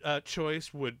voice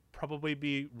choice would probably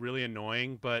be really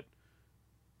annoying, but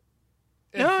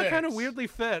no, it kind of weirdly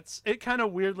fits. It kind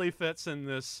of weirdly fits in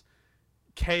this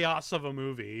chaos of a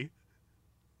movie.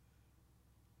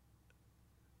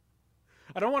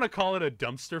 I don't want to call it a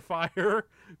dumpster fire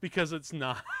because it's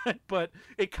not, but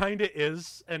it kind of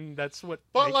is, and that's what.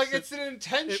 But like, it's an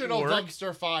intentional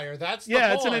dumpster fire. That's the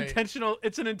point.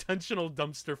 It's an intentional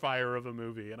dumpster fire of a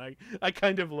movie, and I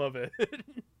kind of love it.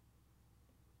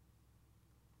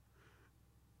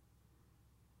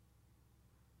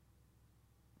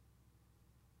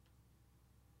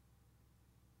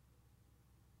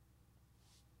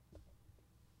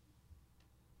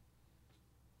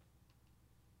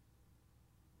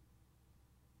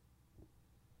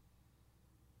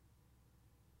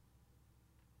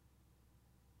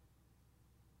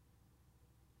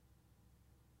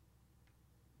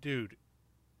 Dude,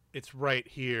 it's right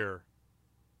here.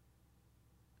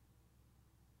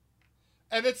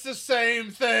 And it's the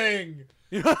same thing.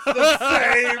 It's the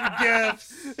same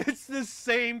gifts. It's the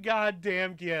same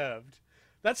goddamn gift.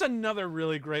 That's another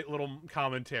really great little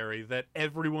commentary that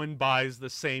everyone buys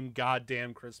the same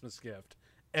goddamn Christmas gift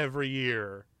every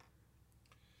year.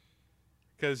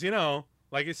 Because,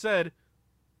 like I said,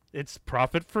 it's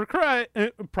profit for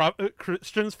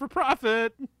Christians for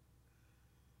profit.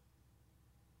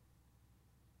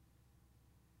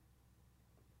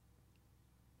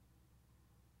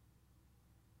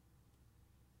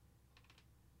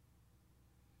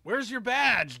 Where's your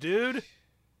badge, dude?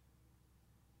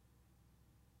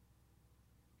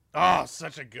 Oh,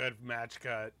 such a good match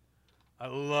cut. I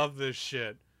love this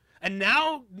shit. And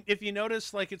now, if you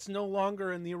notice, like, it's no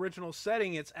longer in the original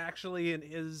setting. It's actually in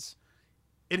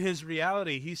his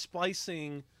reality. He's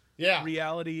splicing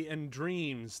reality and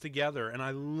dreams together, and I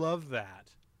love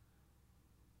that.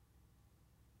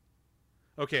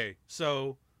 Okay,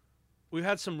 so we've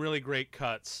had some really great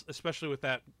cuts, especially with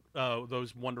that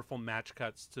those wonderful match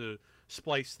cuts to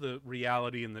splice the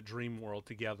reality and the dream world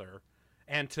together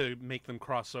and to make them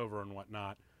cross over and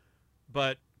whatnot.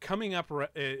 But coming up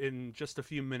in just a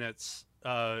few minutes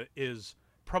is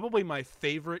probably my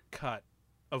favorite cut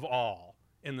of all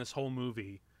in this whole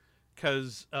movie,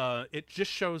 because it just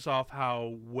shows off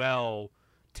how well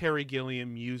Terry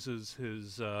Gilliam uses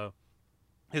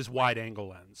his wide-angle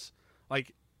lens.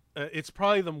 Like, it's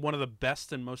probably one of the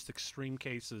best and most extreme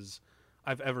cases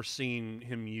I've ever seen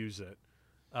him use it.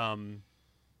 I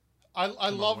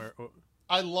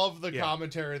love the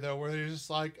commentary though, where they're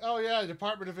just like, "Oh yeah,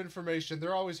 Department of Information.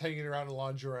 They're always hanging around in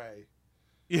lingerie."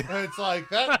 Yeah, and it's like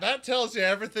that tells you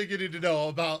everything you need to know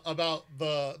about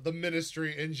the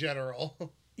ministry in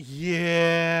general.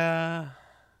 Yeah.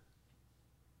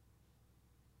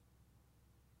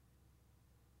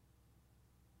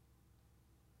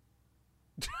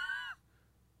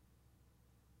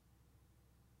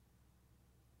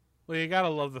 Well, you gotta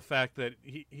love the fact that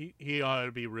he ought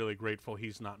to be really grateful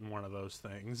he's not in one of those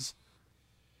things.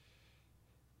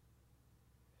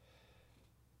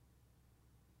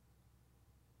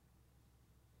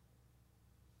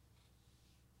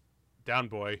 Down,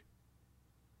 boy.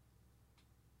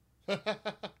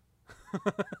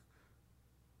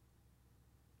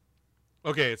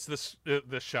 Okay, it's this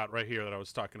shot right here that I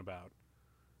was talking about.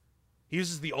 He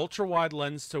uses the ultra-wide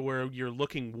lens to where you're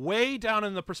looking way down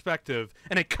in the perspective,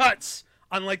 and it cuts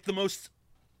on, like, the most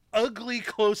ugly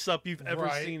close-up you've ever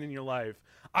seen in your life.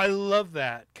 I love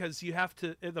that, because you have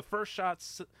to... The first shot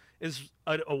is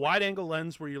a wide-angle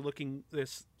lens where you're looking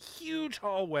this huge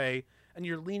hallway, and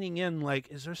you're leaning in like,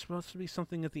 is there supposed to be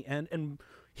something at the end? And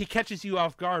he catches you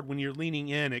off guard when you're leaning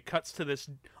in. It cuts to this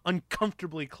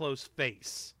uncomfortably close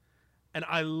face. And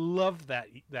I love that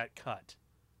cut.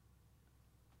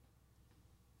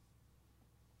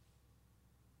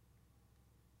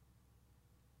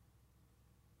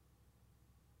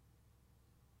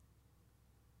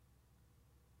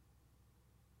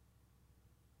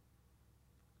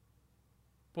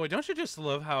 Boy, don't you just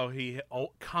love how he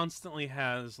constantly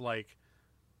has like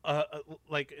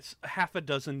half a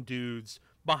dozen dudes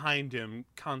behind him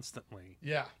constantly.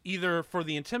 Yeah. Either for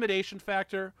the intimidation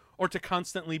factor or to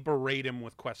constantly berate him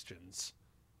with questions.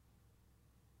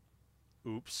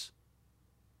 Oops.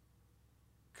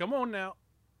 Come on now.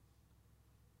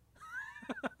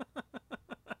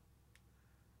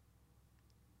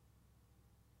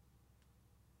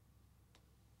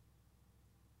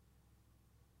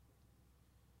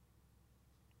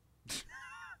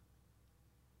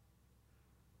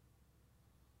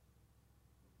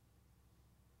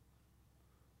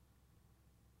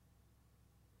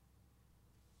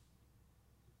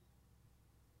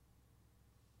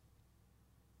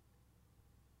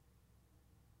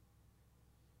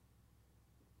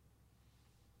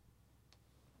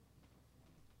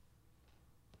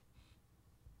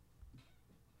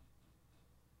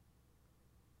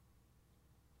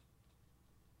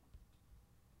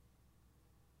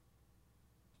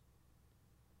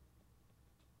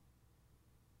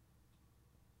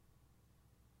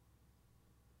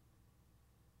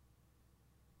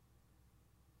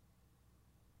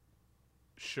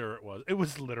 sure it was. It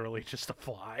was literally just a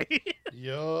fly.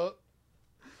 Yup.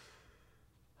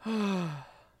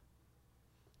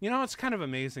 You know, it's kind of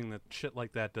amazing that shit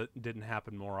like that didn't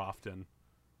happen more often.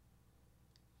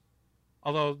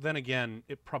 Although, then again,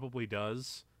 it probably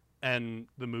does, and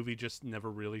the movie just never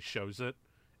really shows it.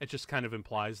 It just kind of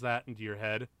implies that into your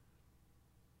head.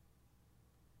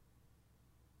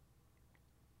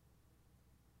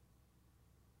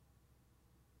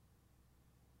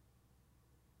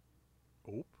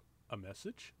 Oh, a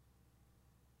message?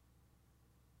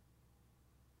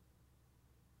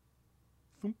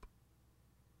 Thump.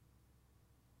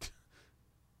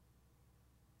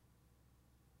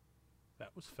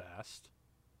 That was fast.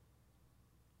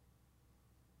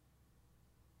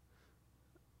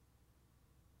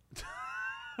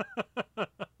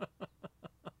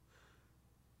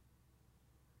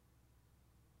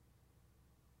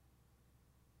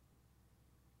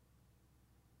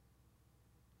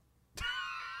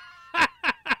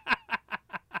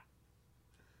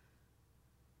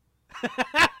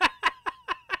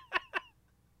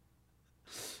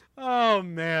 Oh,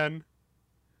 man.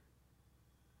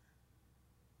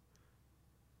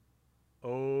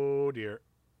 Oh, dear.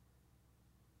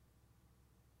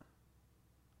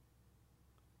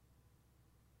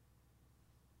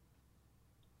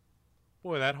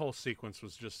 Boy, that whole sequence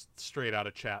was just straight out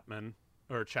of Chapman.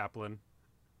 Or Chaplin.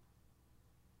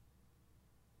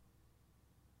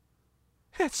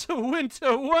 It's a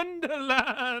winter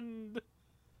wonderland!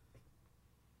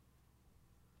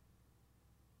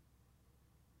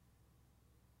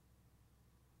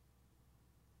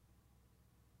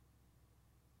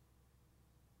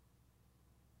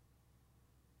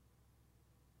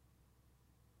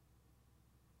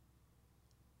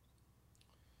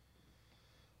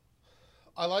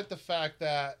 I like the fact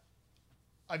that,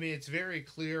 I mean, it's very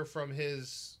clear from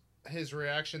his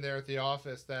reaction there at the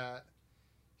office that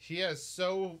he has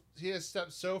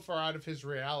stepped so far out of his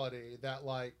reality that,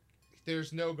 like,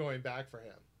 there's no going back for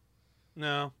him.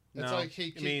 No. It's like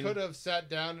he could have sat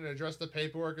down and addressed the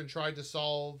paperwork and tried to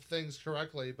solve things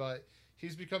correctly, but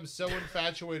he's become so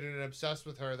infatuated and obsessed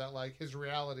with her that, like, his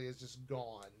reality is just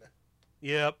gone.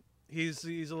 Yep. He's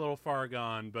a little far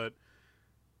gone, but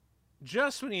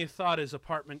just when you thought his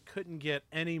apartment couldn't get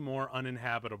any more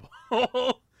uninhabitable,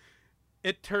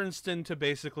 it turns into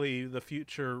basically the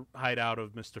future hideout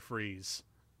of Mr. Freeze.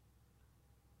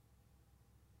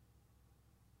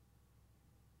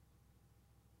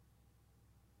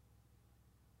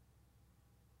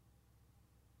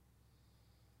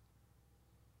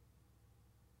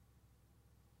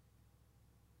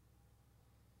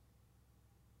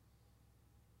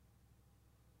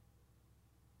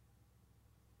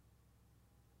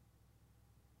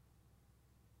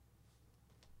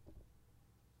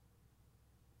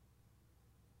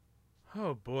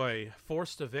 Oh boy,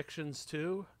 forced evictions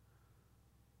too?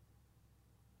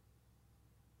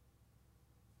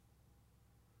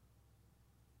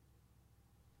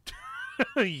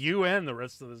 You and the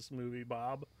rest of this movie,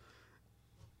 Bob.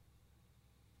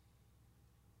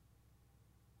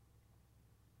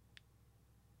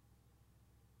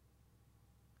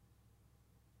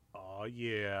 Oh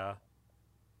yeah.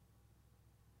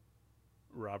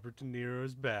 Robert De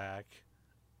Niro's back.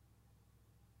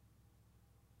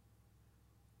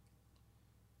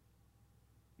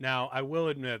 Now, I will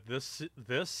admit, this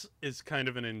is kind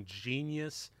of an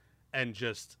ingenious and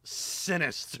just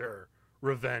sinister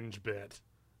revenge bit.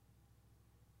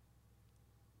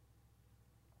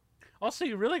 Also,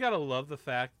 you really gotta love the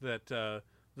fact that the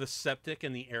septic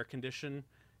and the air condition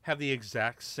have the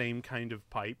exact same kind of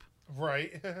pipe.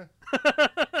 Right.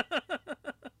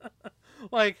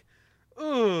 Like,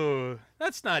 ooh,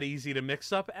 that's not easy to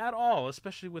mix up at all,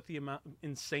 especially with the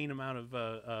insane amount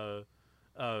of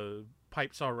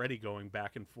pipes already going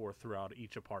back and forth throughout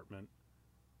each apartment.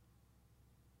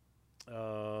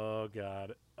 Oh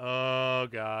god. Oh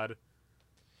god.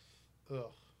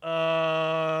 Ugh.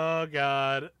 Oh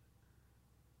god.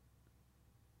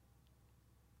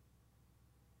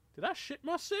 Did I shit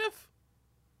myself?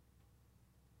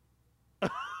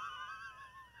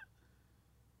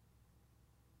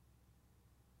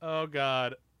 Oh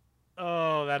god.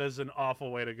 Oh, that is an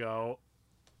awful way to go.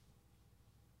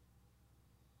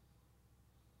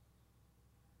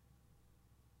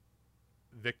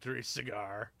 Victory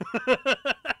cigar.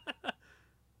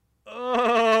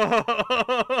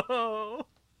 Oh.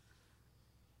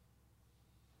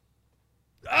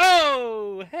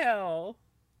 Oh, hell.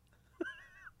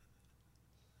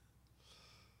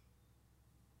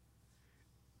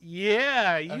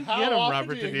 Yeah, you And get him,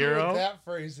 Robert De do you hear Niro. that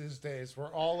phrase these days?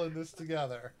 We're all in this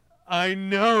together. I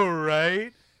know,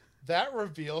 right? That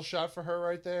reveal shot for her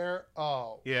right there.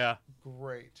 Oh, Yeah,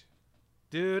 great.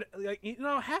 dude. Like, you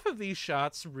know, half of these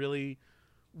shots really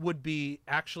would be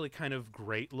actually kind of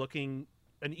great looking,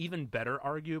 and even better,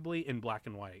 arguably, in black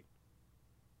and white.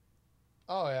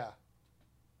 Oh yeah.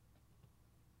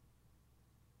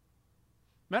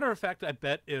 Matter of fact, I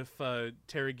bet if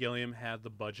Terry Gilliam had the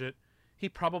budget, he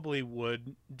probably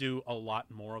would do a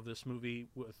lot more of this movie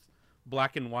with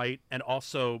black and white, and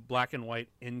also black and white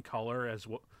in color as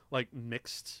well, like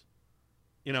mixed,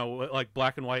 you know, like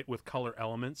black and white with color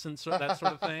elements and that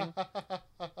sort of thing.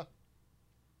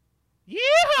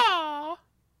 Yeah.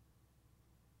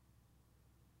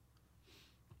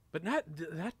 But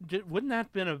wouldn't that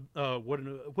have been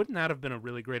wouldn't that have been a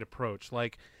really great approach?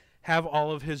 Like, have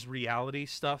all of his reality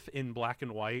stuff in black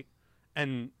and white,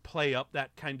 and play up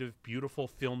that kind of beautiful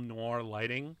film noir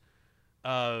lighting,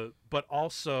 but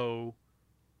also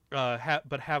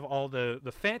have all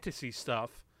the fantasy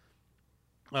stuff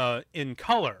in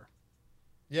color.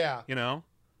 Yeah. You know,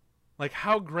 like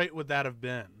how great would that have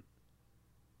been?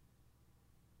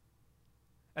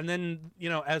 And then, you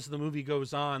know, as the movie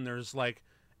goes on, there's like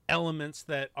elements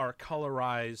that are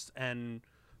colorized and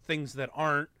things that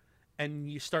aren't, and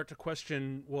you start to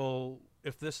question, well,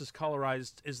 if this is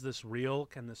colorized, is this real?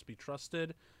 Can this be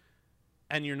trusted?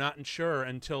 And you're not sure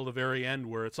until the very end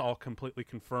where it's all completely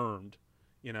confirmed,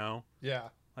 you know? Yeah.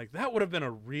 Like, that would have been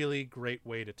a really great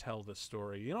way to tell this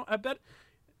story. You know, I bet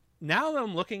now that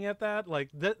I'm looking at that, like,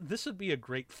 this would be a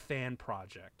great fan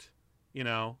project, you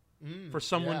know? For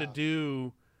someone to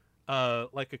do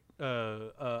like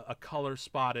a color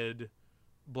spotted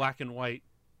black and white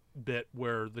bit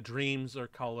where the dreams are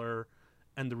color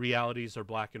and the realities are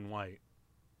black and white.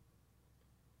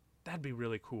 That'd be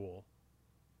really cool.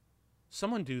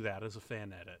 Someone do that as a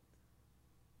fan edit.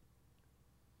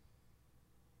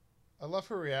 I love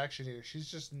her reaction here. She's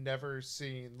just never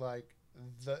seen like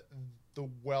the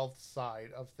wealth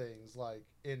side of things like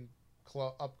in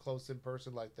up close in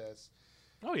person like this.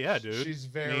 Oh yeah, dude. She's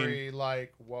very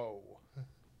like, whoa.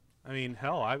 I mean,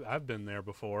 hell, I've been there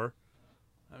before.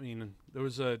 I mean, there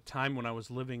was a time when I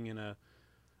was living in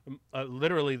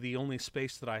literally the only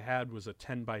space that I had was a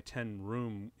 10 by 10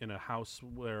 room in a house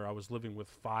where I was living with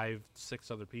 5,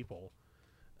 6 other people.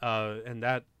 And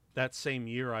that same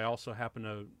year, I also happened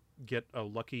to get a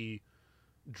lucky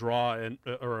draw, and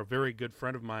or a very good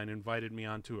friend of mine invited me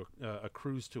onto a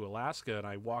cruise to Alaska, and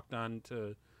I walked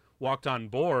on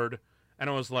board, and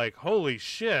I was like, holy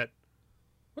shit,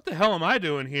 what the hell am I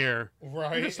doing here?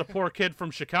 Right. I'm just a poor kid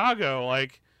from Chicago.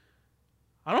 Like,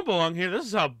 I don't belong here. This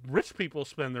is how rich people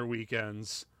spend their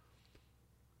weekends.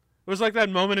 It was like that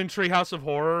moment in Treehouse of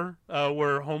Horror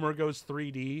where Homer goes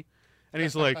 3D, and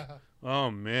he's like,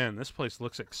 oh man, this place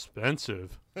looks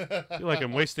expensive. I feel like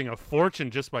I'm wasting a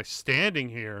fortune just by standing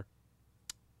here.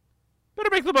 Better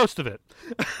make the most of it.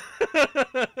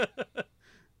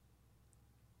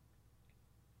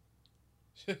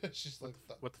 She's like,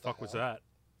 what the fuck was that?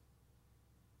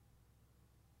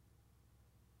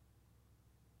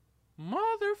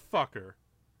 Motherfucker.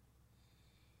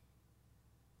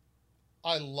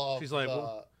 I love She's like,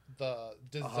 the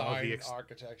design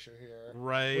architecture here.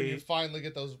 Right. When you finally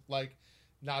get those like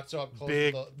not so up close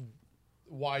big, to the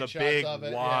wide shots big of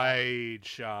it. Wide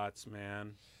shots,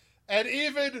 man. And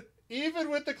even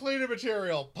with the cleaner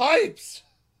material, pipes.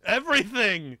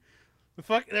 Everything. The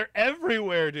fuck, they're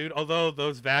everywhere, dude. Although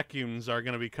those vacuums are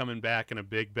gonna be coming back in a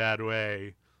big bad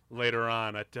way later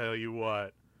on, I tell you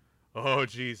what. Oh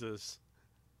Jesus.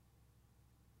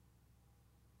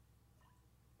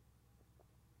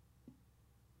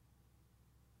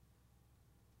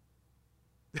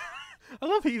 I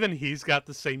love even he's got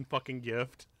the same fucking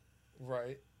gift.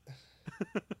 Right.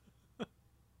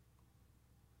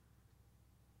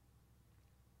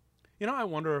 You know, I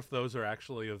wonder if those are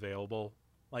actually available,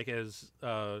 like as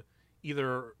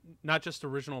either not just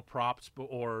original props, but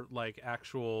or like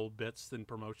actual bits in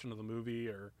promotion of the movie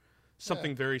or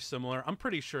something very similar. I'm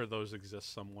pretty sure those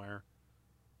exist somewhere.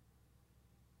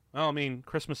 Well, I mean,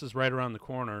 Christmas is right around the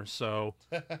corner, so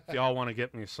if y'all want to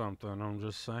get me something, I'm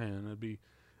just saying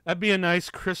that'd be a nice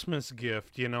Christmas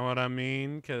gift. You know what I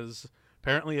mean? Because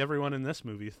apparently everyone in this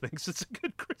movie thinks it's a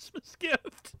good Christmas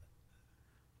gift.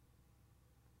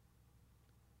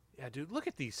 Yeah, dude, look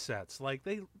at these sets. Like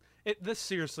this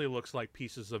seriously looks like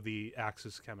pieces of the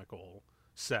Axis Chemical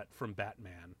set from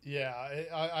Batman. Yeah,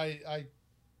 I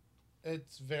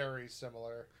it's very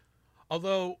similar.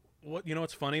 Although,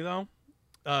 what's funny though,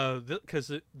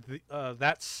 because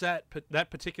that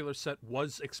particular set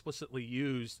was explicitly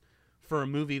used for a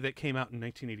movie that came out in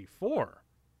 1984 or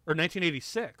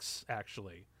 1986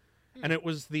 actually, and it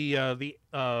was the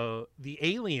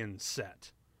Alien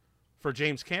set for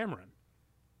James Cameron.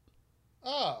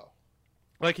 Oh.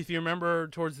 Like if you remember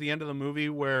towards the end of the movie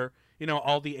where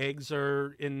all the eggs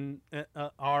are and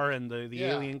the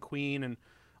Yeah. alien queen and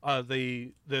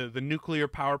the nuclear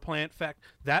power plant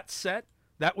that set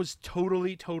that was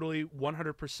totally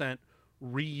 100%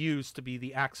 reused to be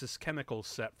the Axis Chemicals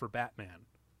set for Batman.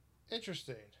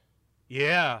 Interesting.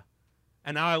 Yeah.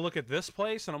 And now I look at this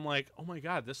place and I'm like, oh my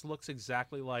God, this looks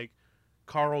exactly like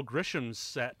Carl Grisham's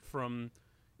set from,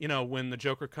 when the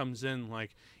Joker comes in,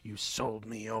 like, you sold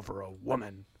me over a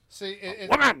woman. See,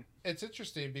 woman! It's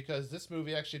interesting because this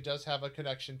movie actually does have a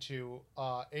connection to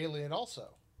Alien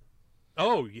also.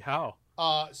 Oh, how?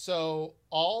 So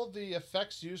all the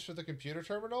effects used for the computer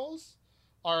terminals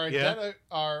are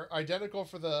identical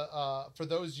for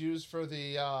those used for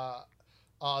the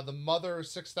Mother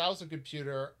 6000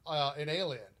 computer in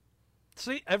Alien.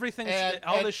 See,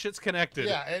 this shit's connected.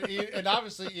 Yeah, and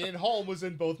obviously Ian Holm was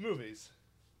in both movies.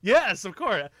 Yes, of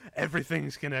course.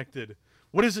 Everything's connected.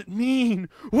 What does it mean?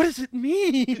 What does it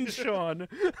mean, Sean?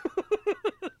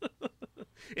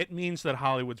 It means that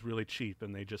Hollywood's really cheap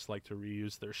and they just like to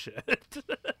reuse their shit.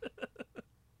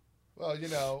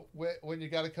 Well, when you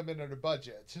got to come in under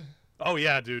budget. Oh,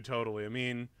 yeah, dude, totally. I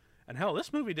mean, and hell,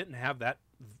 this movie didn't have that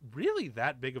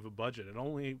big of a budget. It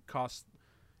only cost,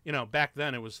 back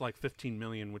then it was like $15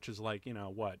 million, which is like,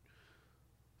 what?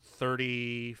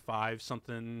 35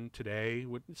 something today.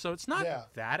 So it's not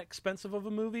that expensive of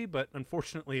a movie, but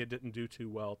unfortunately it didn't do too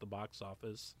well at the box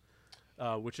office,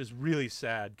 which is really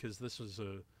sad because this was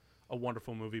a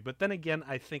wonderful movie. But then again,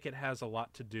 I think it has a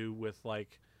lot to do with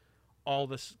like all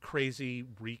this crazy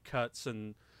recuts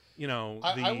and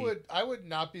I would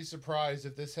not be surprised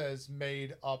if this has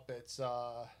made up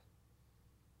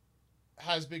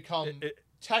has become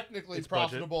technically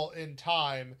profitable in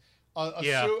time.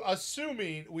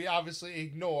 Assuming we obviously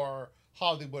ignore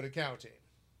Hollywood accounting.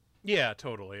 Yeah,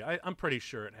 totally. I'm pretty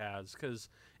sure it has because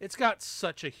it's got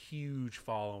such a huge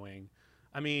following.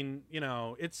 I mean,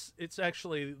 it's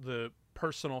actually the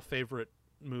personal favorite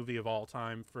movie of all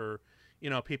time for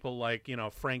people like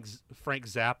Frank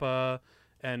Zappa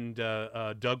and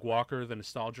Doug Walker, the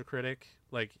nostalgia critic.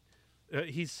 Like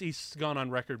he's gone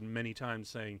on record many times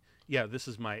saying, "Yeah, this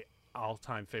is my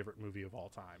all-time favorite movie of all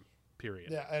time."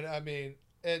 Period. Yeah, and I mean,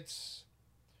 I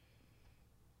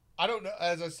don't know,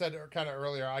 as I said kind of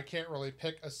earlier, I can't really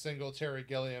pick a single Terry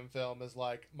Gilliam film as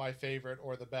like my favorite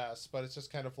or the best, but it's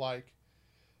just kind of like,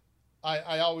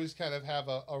 I always kind of have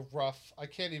a rough, I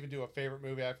can't even do a favorite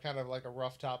movie, I have kind of like a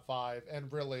rough top 5,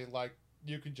 and really like,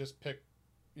 you can just pick,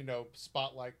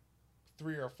 spot like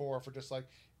 3 or 4 for just like,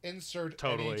 insert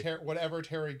whatever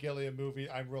Terry Gilliam movie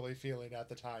I'm really feeling at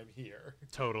the time here.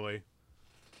 Totally.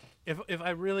 If I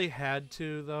really had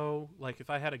to, though, like if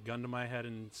I had a gun to my head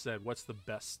and said, what's the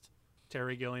best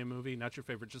Terry Gilliam movie? Not your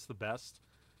favorite, just the best.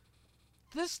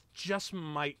 This just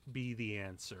might be the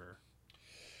answer.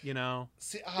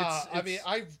 See, I mean,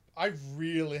 I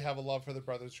really have a love for the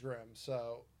Brothers Grimm,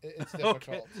 so it's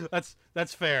difficult. Okay.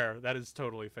 That's fair. That is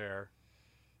totally fair.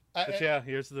 But yeah,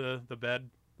 here's the bed,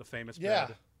 the famous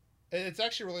bed. Yeah, it's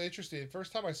actually really interesting.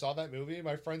 First time I saw that movie,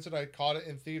 my friends and I caught it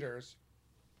in theaters.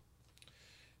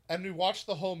 And we watched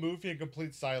the whole movie in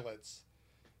complete silence.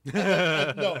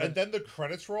 And then the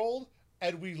credits rolled,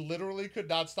 and we literally could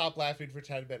not stop laughing for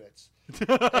 10 minutes.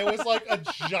 It was like a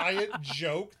giant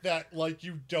joke that like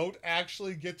you don't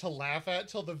actually get to laugh at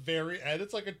till the very end.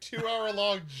 It's like a 2-hour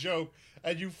long joke,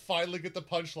 and you finally get the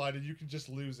punchline, and you can just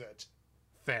lose it.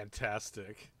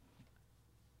 Fantastic.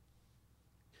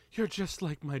 You're just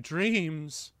like my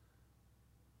dreams.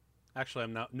 Actually,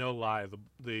 I'm not. No lie.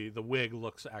 The wig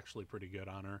looks actually pretty good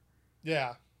on her.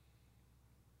 Yeah.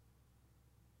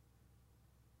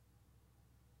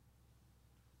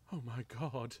 Oh my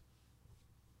God.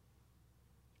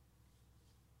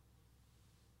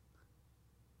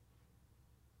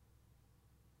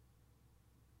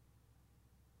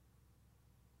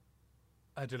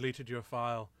 I deleted your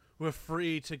file. We're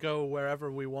free to go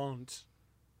wherever we want.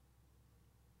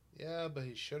 Yeah, but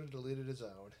he should have deleted his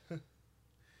own.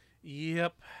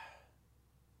 Yep.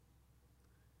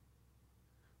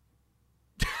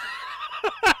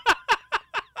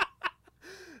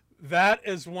 That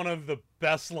is one of the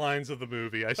best lines of the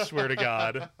movie, I swear to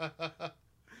God.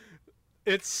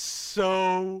 It's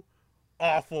so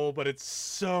awful, but it's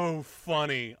so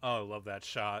funny. Oh, I love that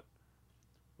shot.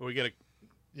 Where we get a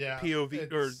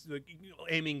POV or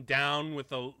aiming down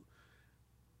with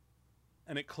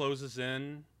and it closes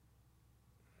in.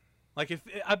 Like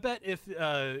I bet if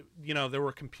there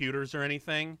were computers or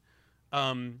anything,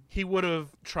 he would have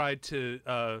tried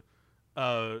to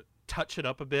touch it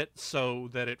up a bit so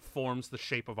that it forms the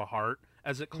shape of a heart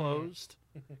as it closed.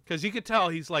 Because you could tell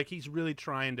he's really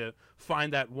trying to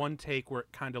find that one take where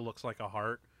it kind of looks like a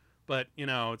heart. But, you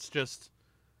know, it's just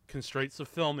constraints of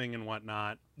filming and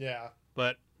whatnot. Yeah.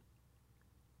 But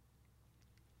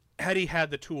had he had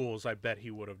the tools, I bet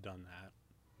he would have done that.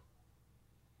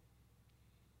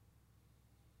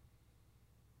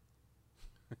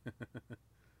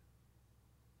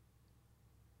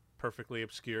 Perfectly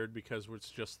obscured because it's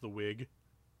just the wig.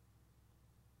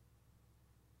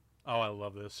 Oh, I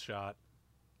love this shot.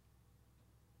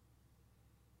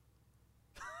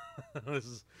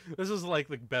 This is like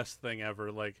the best thing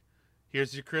ever. Like,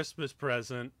 here's your Christmas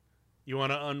present. You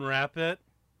want to unwrap it?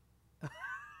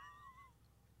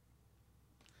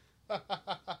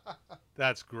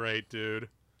 That's great, dude.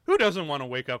 Who doesn't want to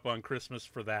wake up on Christmas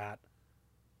for that?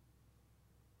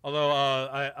 Although,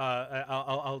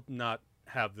 I'll not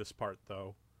have this part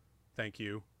though. Thank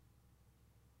you.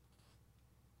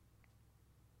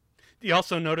 Do you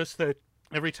also notice that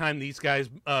every time these guys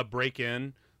break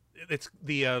in, it's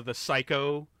the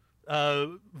psycho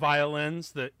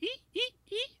violins, the ee ee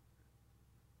ee.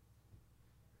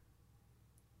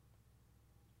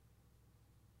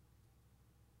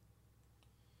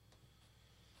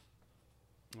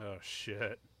 Oh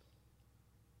shit.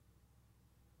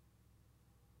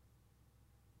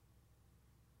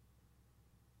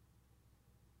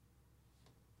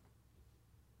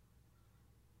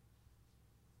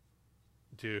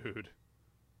 Dude.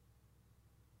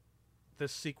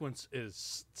 This sequence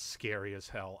is scary as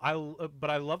hell.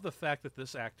 But I love the fact that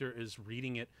this actor is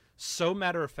reading it so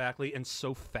matter-of-factly and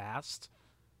so fast.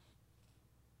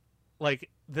 Like,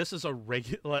 this is a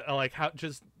like how,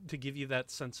 just to give you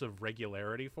that sense of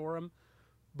regularity for him.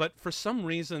 But for some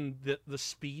reason, the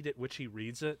speed at which he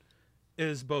reads it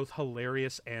is both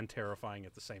hilarious and terrifying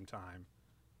at the same time.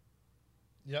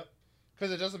 Yep.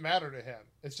 Because it doesn't matter to him.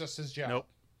 It's just his job. Nope.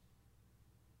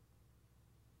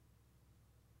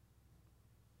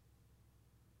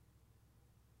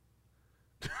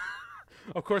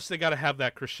 Of course, they got to have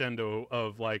that crescendo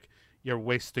of, like, you're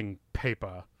wasting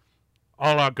paper.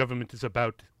 All our government is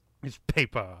about is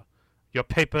paper. Your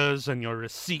papers and your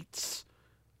receipts.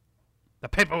 The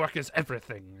paperwork is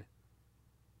everything.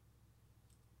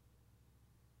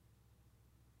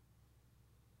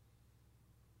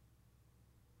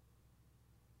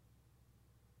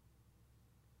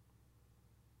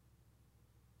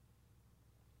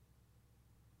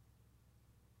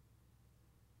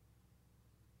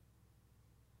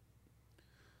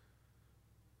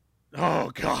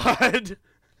 Oh, God.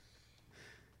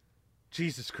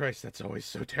 Jesus Christ, that's always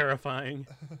so terrifying.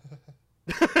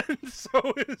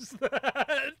 So is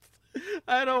that.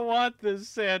 I don't want this,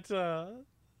 Santa.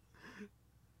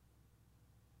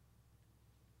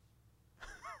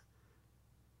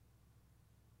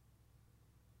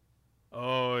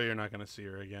 Oh, you're not going to see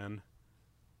her again.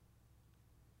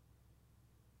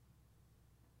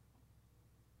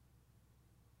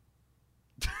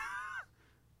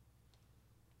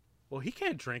 Well, he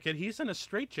can't drink it. He's in a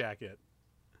straitjacket.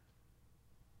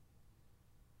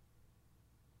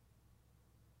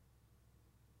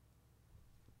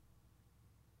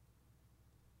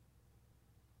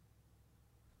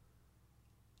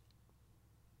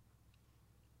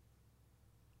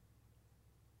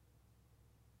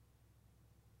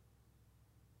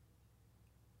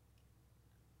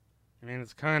 I mean,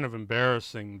 it's kind of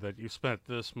embarrassing that you spent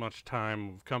this much time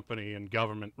of company and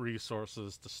government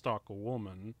resources to stalk a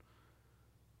woman.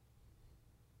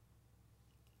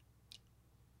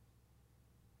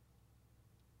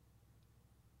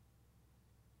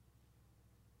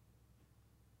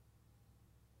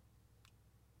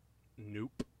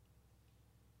 Nope.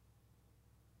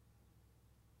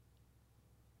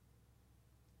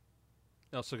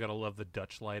 You also gotta love the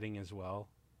Dutch lighting as well.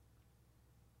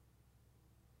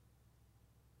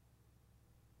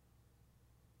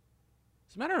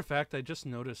 As a matter of fact, I just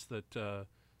noticed that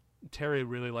Terry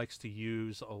really likes to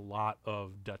use a lot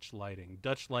of Dutch lighting.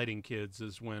 Dutch lighting, kids,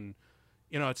 is when,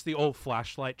 you know, it's the old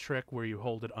flashlight trick where you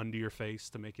hold it under your face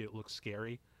to make it look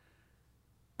scary.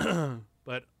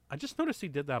 But I just noticed he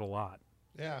did that a lot.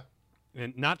 Yeah.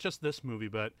 And not just this movie,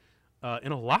 but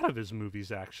in a lot of his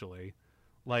movies, actually.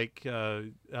 Like, well,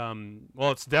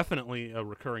 it's definitely a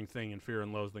recurring thing in Fear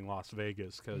and Loathing Las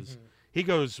Vegas, because he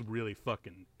goes really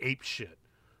fucking apeshit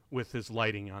with his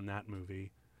lighting on that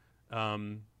movie.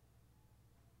 Oh,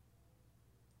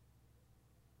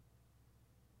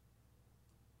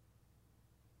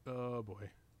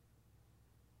 boy.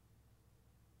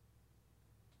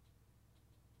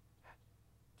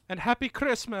 And Happy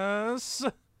Christmas!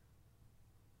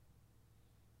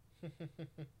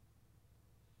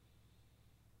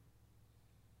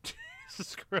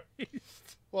 Jesus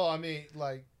Christ. Well, I mean,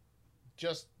 like,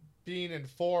 just being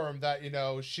informed that,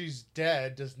 she's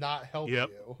dead does not help Yep.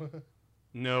 you.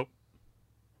 Nope.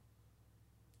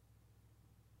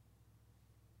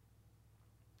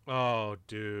 Oh,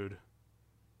 dude.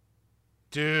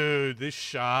 Dude, this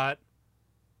shot.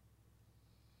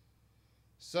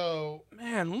 So,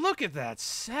 Man, look at that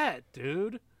set,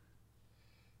 dude.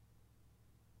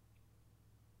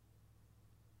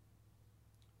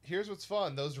 here's what's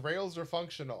fun. Those rails are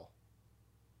functional.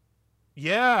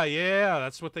 Yeah, yeah,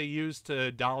 that's what they used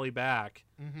to dolly back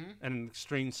Mm-hmm. and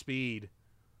extreme speed,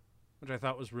 which I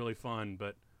thought was really fun,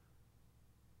 but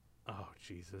oh,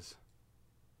 Jesus.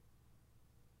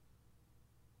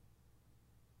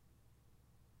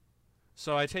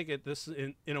 So I take it this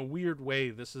in a weird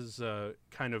way this is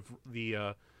kind of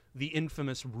the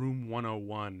infamous Room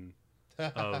 101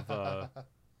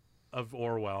 of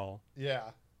Orwell.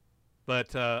 Yeah.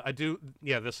 But I do,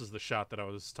 yeah, this is the shot that I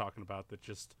was talking about that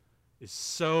just is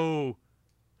so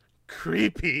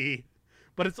creepy,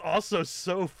 but it's also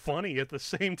so funny at the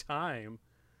same time.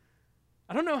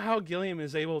 I don't know how Gilliam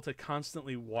is able to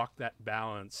constantly walk that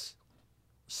balance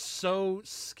so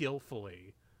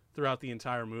skillfully throughout the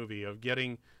entire movie of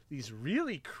getting these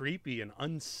really creepy and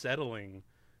unsettling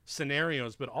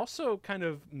scenarios, but also kind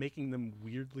of making them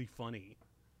weirdly funny.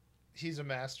 He's a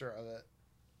master of it.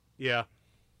 Yeah.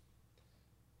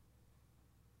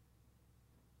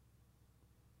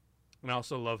 And I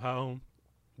also love how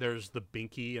there's the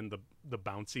binky and the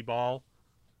bouncy ball.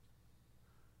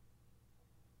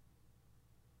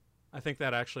 I think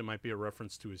that actually might be a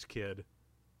reference to his kid.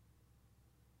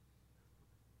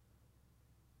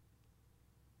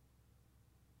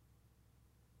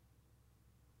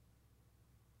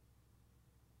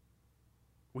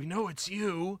 We know it's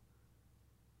you.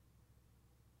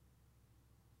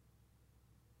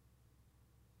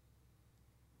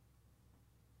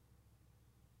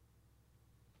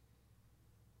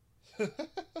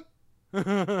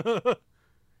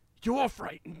 You're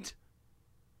frightened.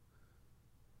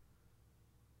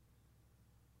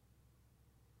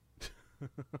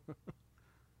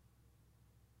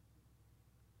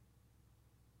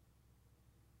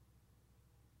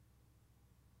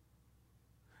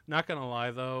 Not gonna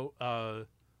lie though,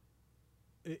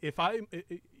 if I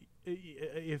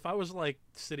was like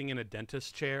sitting in a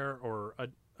dentist chair or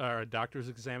a doctor's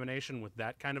examination with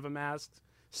that kind of a mask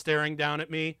staring down at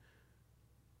me,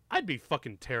 I'd be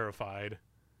fucking terrified.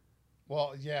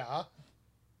 Well, yeah.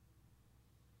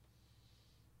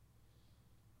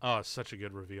 Oh, it's such a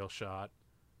good reveal shot.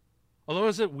 Although,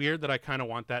 is it weird that I kind of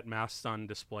want that mask on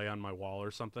display on my wall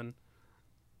or something?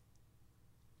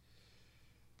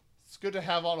 It's good to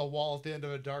have on a wall at the end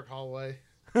of a dark hallway.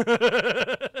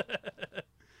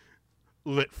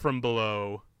 Lit from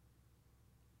below.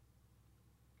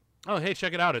 Oh, hey,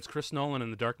 check it out. It's Chris Nolan in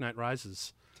The Dark Knight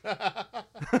Rises.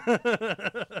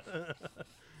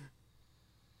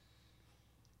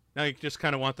 Now you just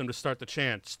kind of want them to start the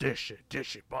chant. Dish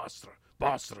it, Basra,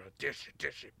 Basra, dish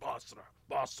it, Basra,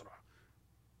 Basra.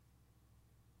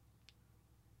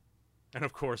 And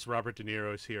of course, Robert De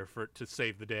Niro is here to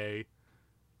save the day.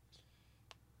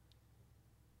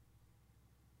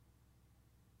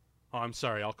 Oh, I'm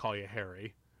sorry. I'll call you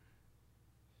Harry.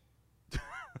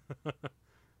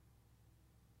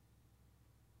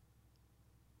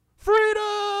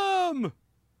 Freedom!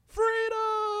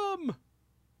 Freedom!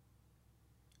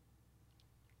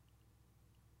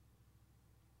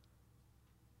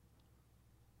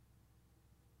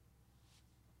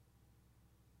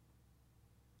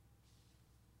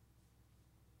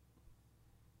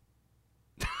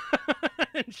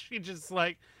 And she just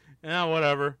like,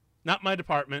 whatever. Not my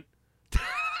department.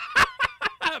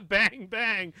 Bang,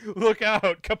 bang. Look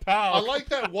out. Kapow. I like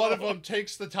that one of them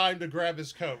takes the time to grab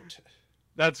his coat.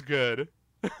 That's good.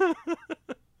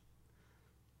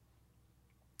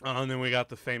 And then we got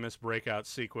the famous breakout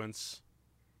sequence.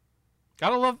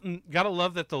 Gotta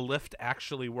love that the lift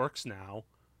actually works now.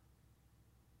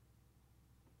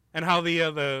 And how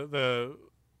the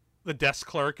desk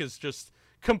clerk is just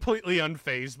completely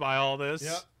unfazed by all this.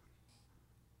 Yep.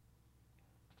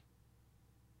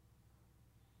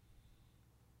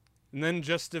 And then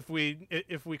just if we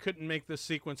couldn't make this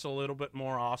sequence a little bit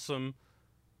more awesome.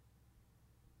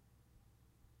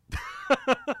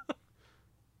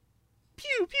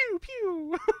 Pew pew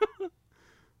pew.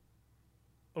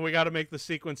 We got to make the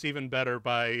sequence even better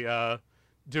by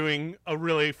doing a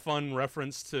really fun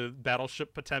reference to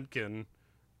Battleship Potemkin.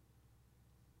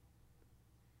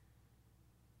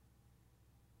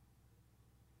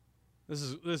 This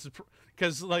is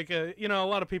because like a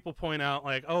lot of people point out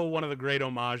like, oh, one of the great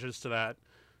homages to that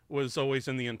was always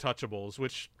in The Untouchables,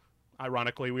 which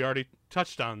ironically, we already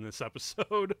touched on this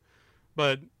episode.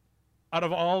 But out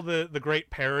of all the great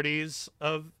parodies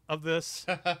of this,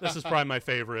 this is probably my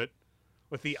favorite.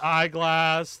 With the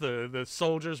eyeglass, the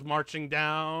soldiers marching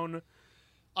down.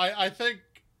 I think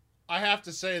I have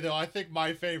to say though, I think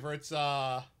my favorites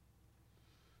from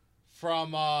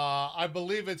I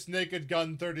believe it's Naked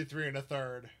Gun 33 and a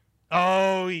third.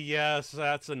 Oh yes,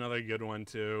 that's another good one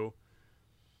too.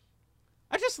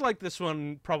 I just like this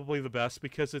one probably the best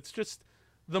because it's just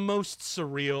the most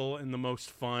surreal and the most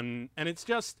fun, and it's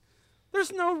just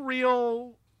there's no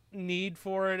real need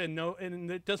for it,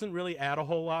 and it doesn't really add a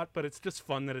whole lot, but it's just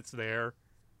fun that it's there.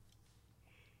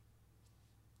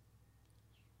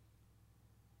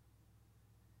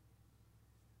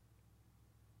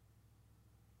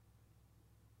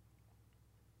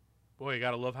 Boy, you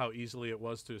gotta love how easily it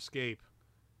was to escape.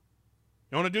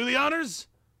 You want to do the honors?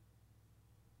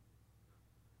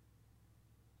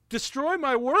 Destroy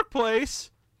my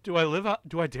workplace? Do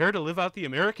I dare to live out the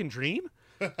American dream?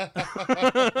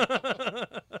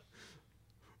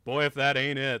 Boy, if that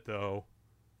ain't it, though.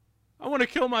 I want to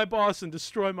kill my boss and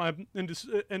destroy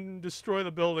destroy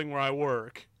the building where I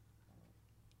work.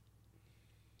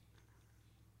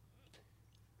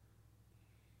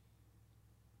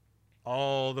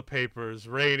 All the papers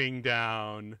raining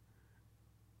down.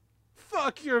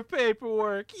 Fuck your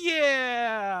paperwork,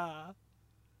 yeah!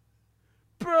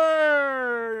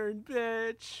 Burn,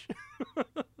 bitch!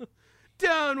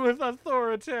 Down with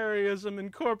authoritarianism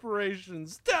and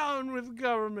corporations. Down with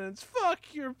governments.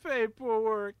 Fuck your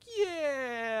paperwork.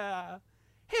 Yeah.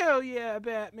 Hell yeah,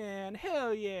 Batman.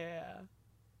 Hell yeah.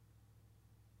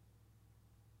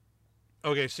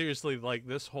 Okay, seriously, like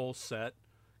this whole set,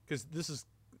 because this is,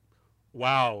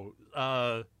 wow.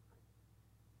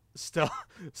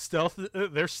 Stealth.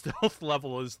 Their stealth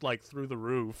level is like through the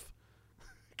roof.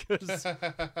 Because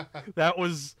that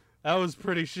was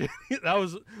pretty shitty. That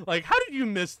was like, how did you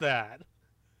miss that?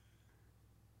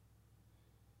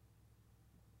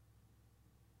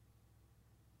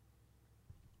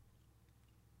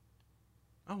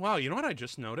 Oh wow, you know what I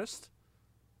just noticed?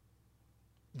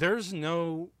 There's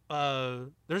no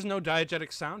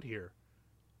diegetic sound here.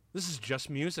 This is just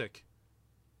music.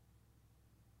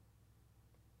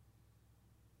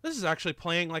 This is actually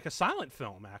playing like a silent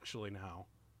film actually now.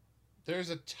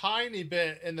 There's a tiny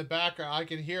bit in the background. I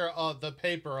can hear the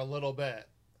paper a little bit.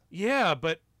 Yeah,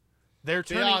 but they're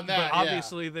turning. Beyond that, but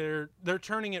obviously, they're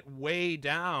turning it way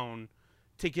down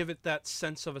to give it that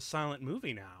sense of a silent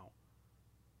movie now.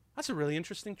 That's a really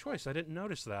interesting choice. I didn't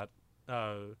notice that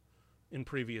in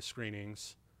previous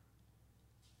screenings.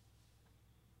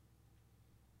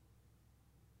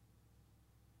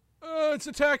 It's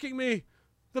attacking me.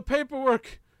 The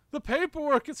paperwork.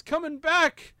 It's coming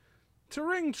back. To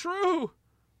ring true.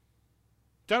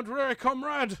 Don't worry,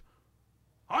 comrade.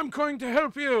 I'm going to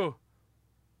help you.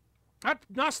 That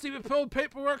nasty pulled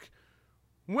paperwork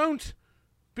won't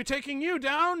be taking you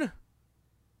down.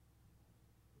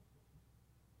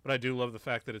 But I do love the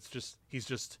fact that he's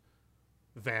just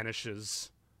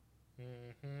vanishes.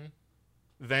 Mm-hmm.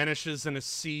 Vanishes in a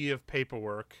sea of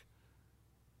paperwork.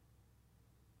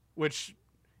 Which,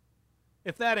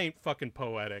 if that ain't fucking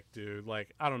poetic, dude,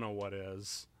 like, I don't know what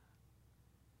is.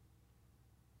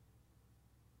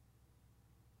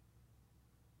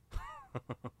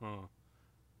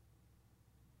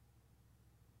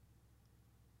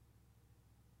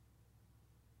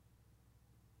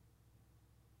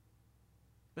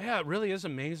 Yeah, it really is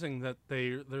amazing that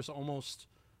there's almost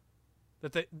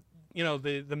that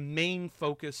the main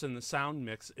focus in the sound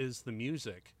mix is the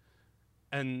music,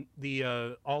 and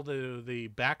the all the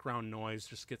background noise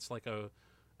just gets like a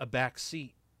back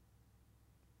seat,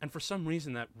 and for some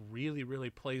reason that really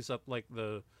plays up like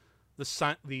the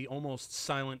almost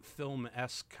silent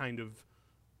film-esque kind of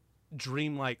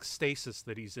dreamlike stasis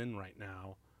that he's in right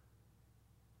now.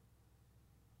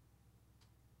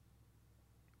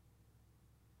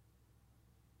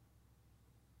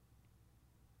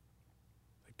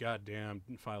 God damn,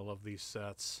 if I love these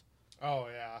sets. Oh,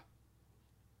 yeah.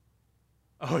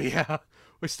 Oh, yeah.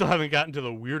 We still haven't gotten to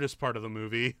the weirdest part of the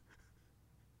movie.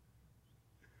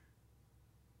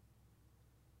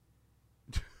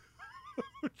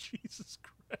 Jesus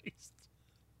Christ.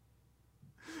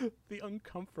 The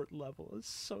uncomfort level is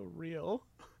so real.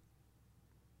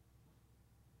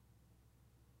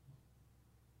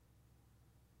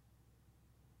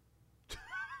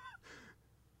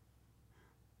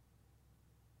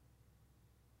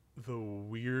 The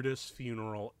weirdest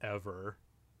funeral ever.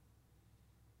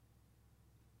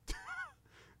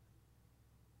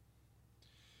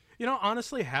 You know,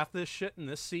 honestly, half this shit in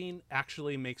this scene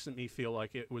actually makes me feel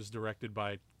like it was directed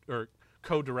by or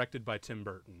co-directed by Tim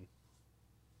Burton.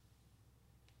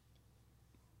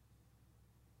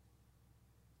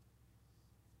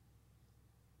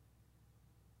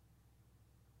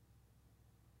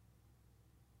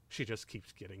 She just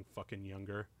keeps getting fucking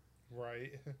younger.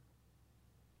 Right.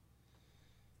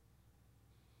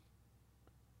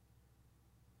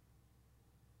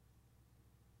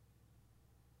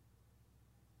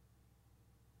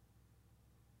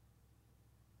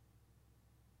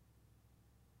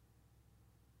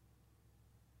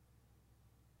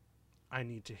 I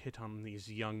need to hit on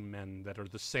these young men that are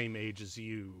the same age as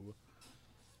you.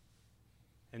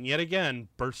 And yet again,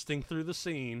 bursting through the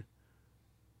scene.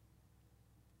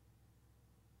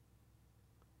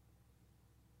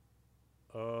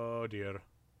 Oh dear.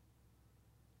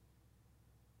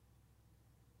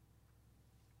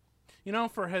 You know,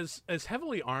 for as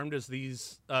heavily armed as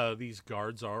these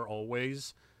guards are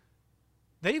always,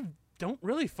 they don't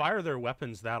really fire their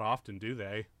weapons that often, do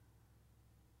they?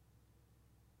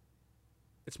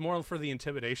 It's more for the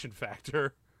intimidation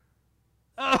factor.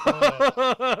 Oh.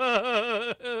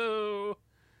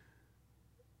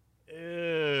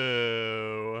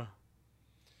 Ew.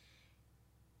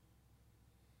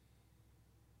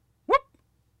 Whoop.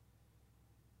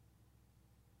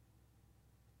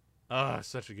 Ah,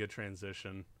 such a good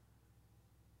transition.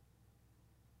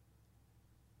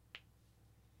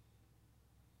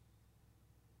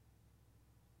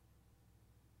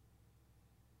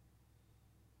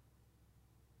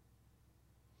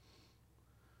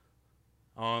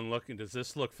 Oh, and looking, does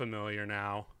this look familiar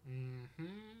now? Mm-hmm.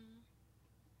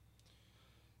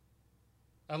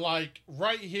 And, like,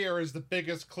 right here is the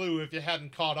biggest clue if you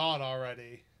hadn't caught on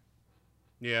already.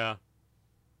 Yeah.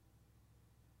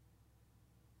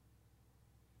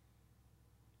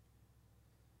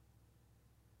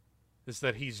 Is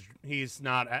that he's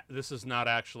not, this is not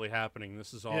actually happening.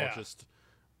 This is all just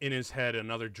in his head,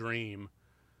 another dream.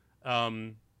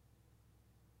 Oh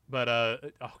God.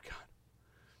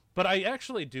 But I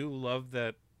actually do love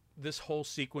that this whole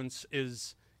sequence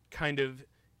is kind of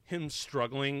him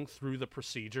struggling through the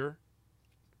procedure.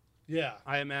 Yeah.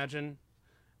 I imagine.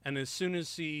 And as soon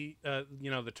as he,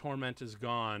 the torment is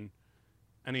gone,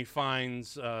 and he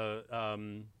finds, Jill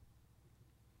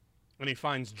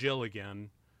again,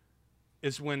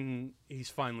 is when he's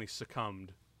finally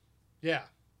succumbed. Yeah.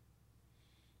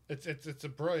 It's a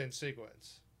brilliant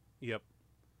sequence. Yep.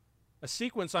 A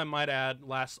sequence, I might add,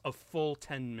 lasts a full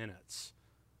 10 minutes.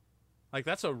 Like,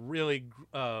 that's a really,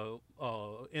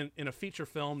 in a feature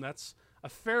film, that's a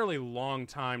fairly long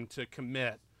time to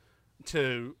commit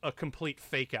to a complete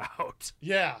fake out.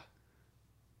 Yeah.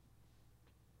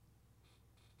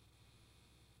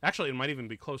 Actually, it might even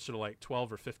be closer to like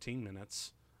 12 or 15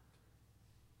 minutes.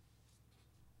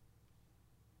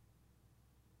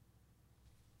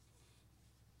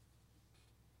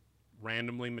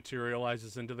 Randomly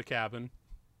materializes into the cabin.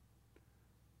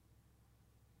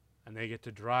 And they get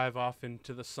to drive off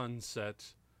into the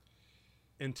sunset,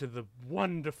 into the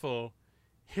wonderful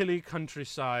hilly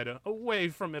countryside, away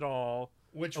from it all.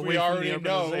 Which away we from already the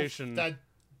know urbanization. that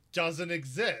doesn't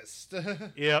exist.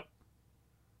 Yep.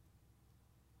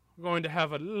 We're going to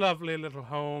have a lovely little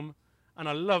home and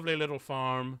a lovely little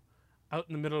farm out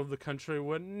in the middle of the country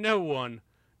where no one,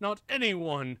 not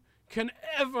anyone, can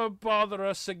ever bother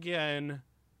us again.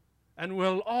 And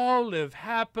we'll all live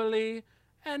happily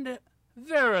and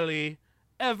verily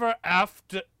ever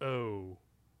after. Oh.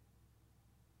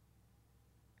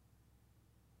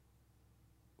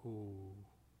 Ooh.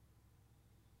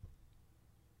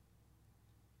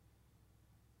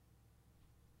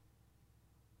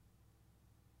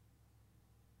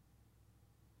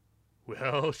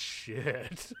 Well,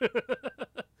 shit.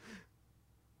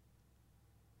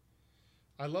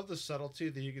 I love the subtlety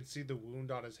that you can see the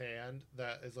wound on his hand.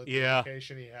 That is like the Yeah.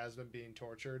 indication he has been being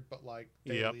tortured, but like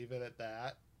they Yep. leave it at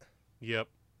that. Yep.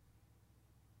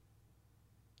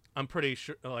 I'm pretty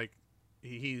sure, like,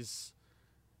 he's...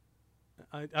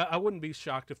 I wouldn't be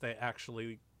shocked if they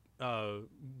actually,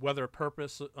 whether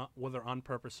on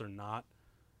purpose or not,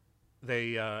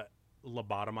 they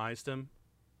lobotomized him.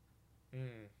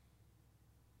 Mm.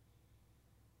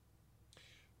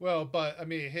 Well, but I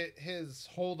mean, his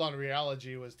hold on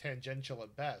reality was tangential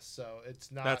at best, so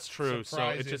it's not. That's true. So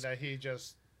Surprising it just that he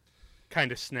just.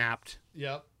 kind of snapped.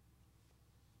 Yep.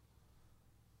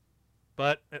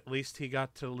 But at least he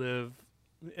got to live.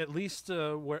 At least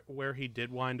where he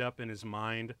did wind up in his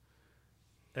mind.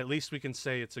 At least we can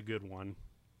say it's a good one.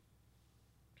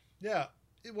 Yeah.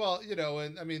 Well,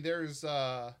 and I mean, there's,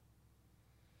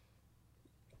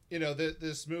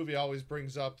 this movie always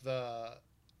brings up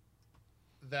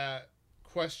that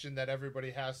question that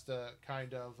everybody has to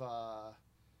kind of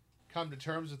come to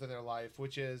terms with in their life,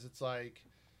 which is it's like,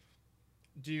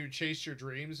 do you chase your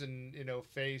dreams and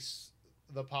face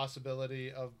the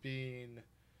possibility of being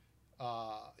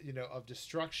of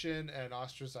destruction and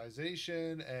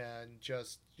ostracization and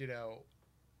just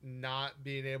not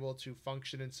being able to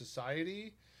function in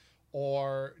society,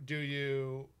 or do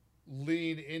you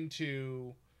lean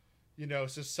into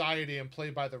society and play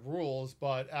by the rules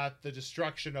but at the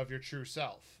destruction of your true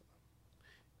self?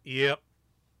 Yep.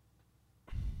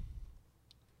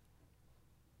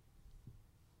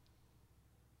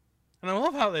 And I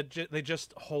love how they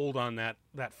just hold on that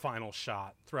final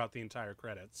shot throughout the entire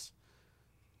credits,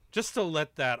 just to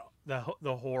let the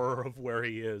horror of where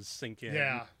he is sink in.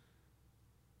 Yeah.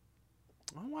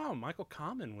 Oh wow, Michael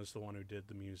Kamen was the one who did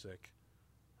the music.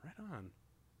 Right on.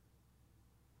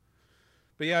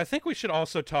 But yeah, I think we should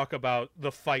also talk about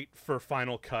the fight for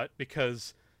Final Cut,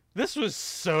 because this was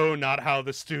so not how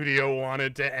the studio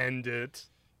wanted to end it.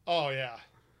 Oh yeah.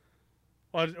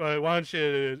 Why don't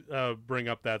you bring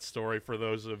up that story for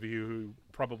those of you who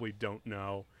probably don't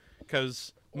know?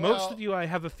 Because most of you, I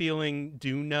have a feeling,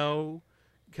 do know,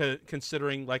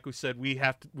 considering, like we said,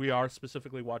 we are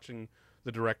specifically watching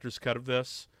the director's cut of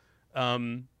this,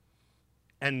 and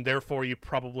therefore you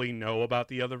probably know about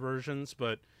the other versions.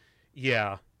 But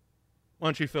yeah, why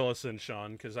don't you fill us in,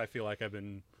 Sean? Because I feel like I've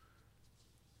been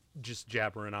just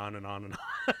jabbering on and on and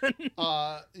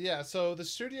on. Yeah, so the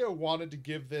studio wanted to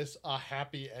give this a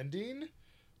happy ending,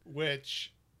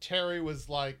 which Terry was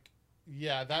like,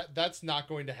 yeah, that's not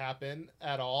going to happen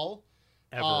at all.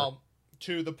 Ever.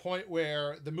 To the point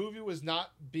where the movie was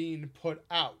not being put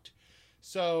out.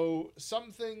 So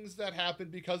some things that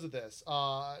happened because of this.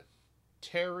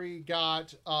 Terry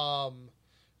got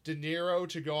De Niro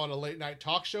to go on a late night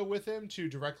talk show with him to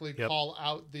directly call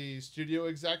out the studio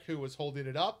exec who was holding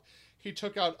it up. He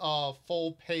took out a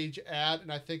full page ad,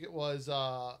 and I think it was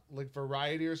like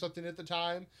Variety or something at the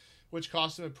time, which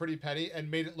cost him a pretty penny, and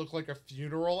made it look like a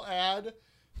funeral ad.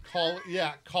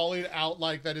 Calling out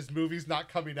like that his movie's not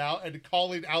coming out, and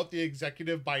calling out the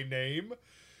executive by name,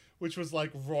 which was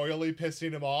like royally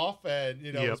pissing him off, and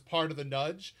it was part of the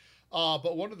nudge.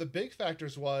 But one of the big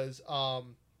factors was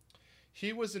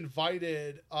he was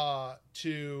invited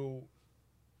to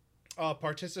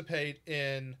participate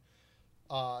in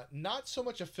not so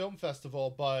much a film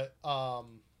festival, but I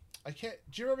can't.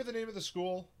 Do you remember the name of the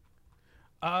school?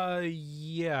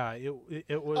 Yeah, it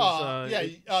was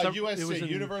USC, it was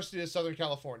University of Southern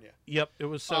California. Yep, it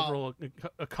was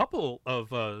a couple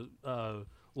of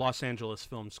Los Angeles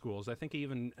film schools. I think he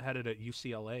even had it at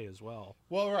UCLA as well.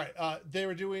 Well, right. They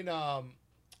were doing a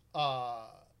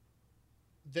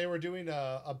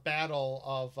battle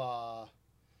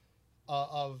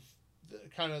of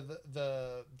kind of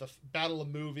the battle of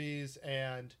movies,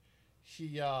 and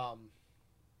he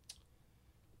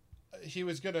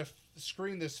was going to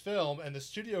screen this film, and the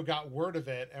studio got word of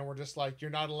it and were just like, you're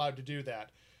not allowed to do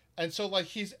that. And so like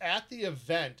he's at the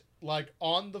event, like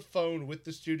on the phone with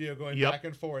the studio going back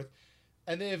and forth,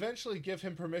 and they eventually give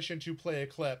him permission to play a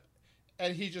clip,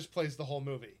 and he just plays the whole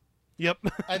movie. Yep.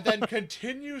 And then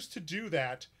continues to do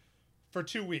that for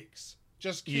 2 weeks.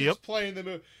 Just keeps playing the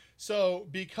movie. So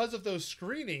because of those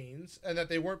screenings and that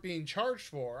they weren't being charged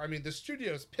for, I mean, the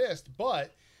studio's pissed,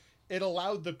 but it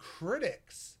allowed the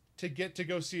critics to get to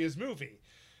go see his movie.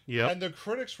 Yeah. And the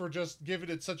critics were just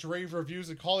giving it such rave reviews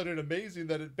and calling it amazing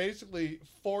that it basically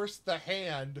forced the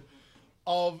hand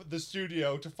of the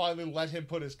studio to finally let him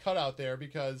put his cut out there,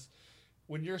 because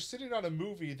when you're sitting on a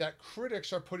movie that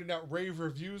critics are putting out rave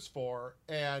reviews for,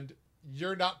 and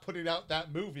you're not putting out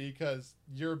that movie because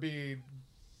you're being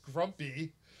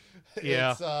grumpy,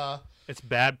 it's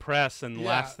bad press, and the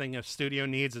last thing a studio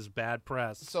needs is bad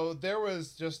press. So there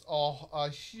was just a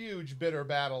huge bitter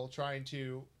battle trying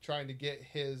to get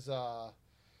his cut,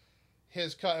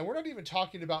 and we're not even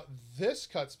talking about this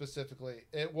cut specifically.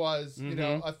 It was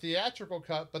a theatrical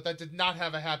cut, but that did not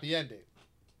have a happy ending.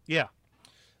 Yeah,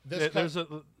 this cut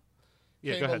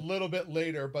came a little bit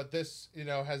later, but this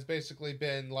has basically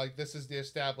been like, this is the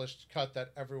established cut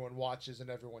that everyone watches and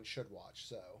everyone should watch.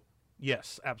 So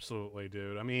yes, absolutely,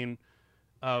 dude. I mean,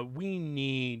 we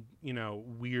need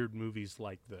weird movies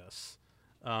like this,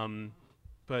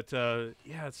 but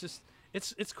it's just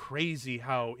it's crazy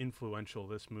how influential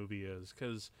this movie is,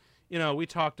 because we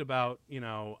talked about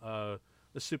the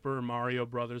Super Mario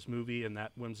Brothers movie and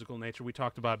that whimsical nature. We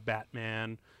talked about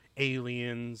Batman,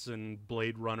 Aliens, and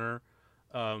Blade Runner.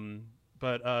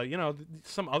 But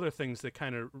some other things that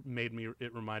kind of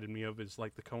reminded me of is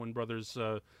like the Coen Brothers,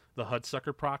 the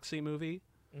Hudsucker Proxy movie,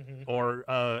 or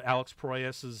Alex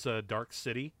Proyas's Dark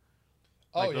City.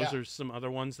 Those are some other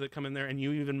ones that come in there. And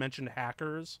you even mentioned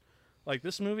Hackers, Like,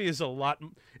 this movie is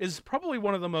probably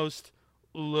one of the most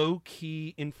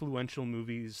low-key influential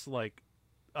movies, like,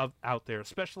 out there,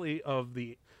 especially of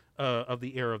the era of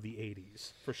the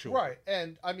 80s, for sure. Right,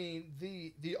 and I mean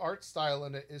the art style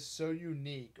in it is so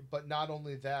unique, but not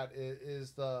only that, it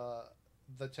is the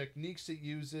techniques it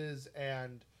uses,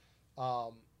 and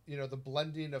the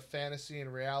blending of fantasy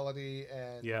and reality,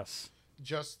 and Yes.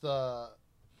 just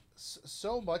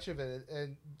so much of it,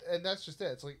 and that's just it.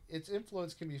 It's like its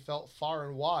influence can be felt far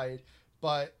and wide,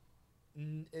 but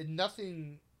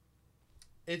nothing.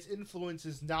 Its influence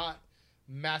is not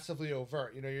massively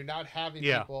overt. You're not having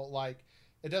people like.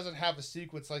 It doesn't have a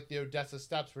sequence like the Odessa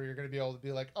Steps where you're going to be able to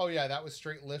be like, oh yeah, that was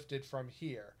straight lifted from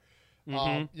here.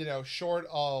 Short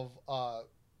of a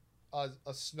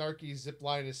snarky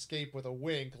zipline escape with a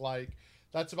wink, like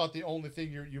that's about the only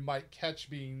thing you might catch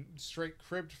being straight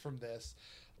cribbed from this.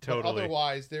 Totally. But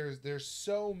otherwise, there's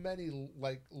so many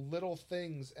like little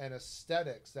things and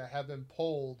aesthetics that have been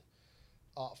pulled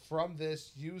from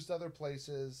this, used other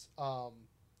places.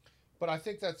 But I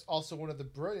think that's also one of the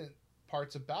brilliant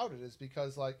parts about it, is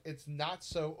because like it's not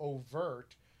so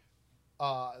overt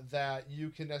that you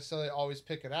can necessarily always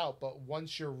pick it out. But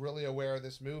once you're really aware of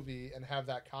this movie and have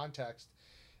that context,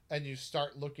 and you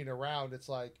start looking around, it's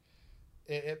like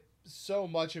it so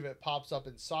much of it pops up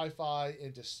in sci-fi,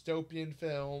 in dystopian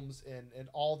films, and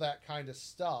all that kind of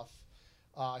stuff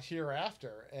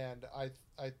hereafter. And I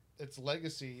its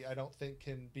legacy, I don't think,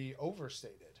 can be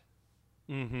overstated.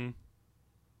 Mm-hmm.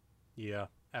 Yeah,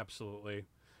 absolutely.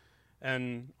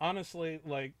 And honestly,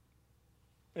 like,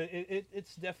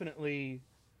 it's definitely,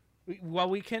 while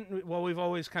we've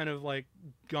always kind of like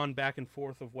gone back and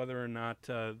forth of whether or not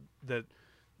that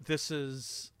this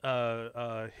is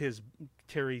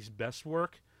Terry's best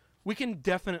work, we can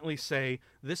definitely say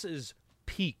this is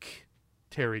peak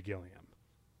Terry Gilliam.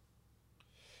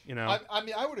 I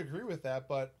mean, I would agree with that,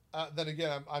 but then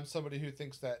again, I'm somebody who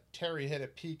thinks that Terry hit a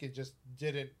peak and just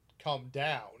didn't come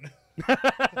down.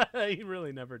 He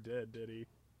really never did he?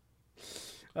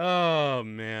 Oh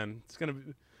man, it's gonna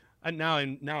be. Now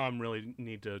I'm really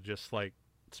need to just like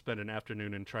spend an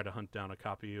afternoon and try to hunt down a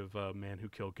copy of Man Who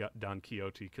Killed Don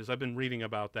Quixote, because I've been reading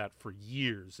about that for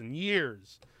years and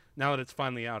years. Now that it's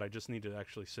finally out, I just need to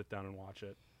actually sit down and watch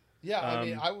it. Yeah, I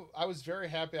mean, I was very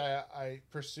happy I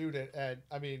pursued it, and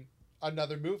I mean,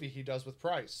 another movie he does with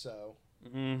Price, so.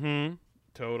 Mm-hmm.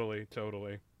 Totally.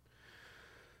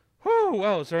 Whew,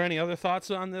 well, is there any other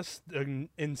thoughts on this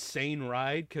insane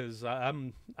ride? Because I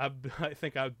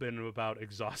think I've been about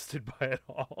exhausted by it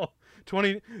all.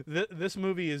 This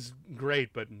movie is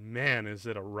great, but man, is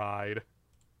it a ride.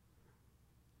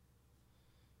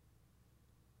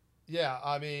 Yeah,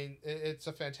 I mean, it's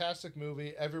a fantastic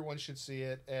movie. Everyone should see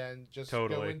it, and just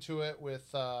go into it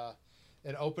with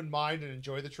an open mind and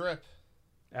enjoy the trip.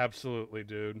 Absolutely,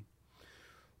 dude.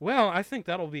 Well, I think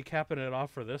that'll be capping it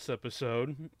off for this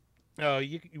episode.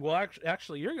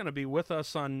 Actually, you're going to be with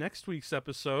us on next week's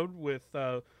episode with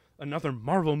another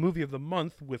Marvel movie of the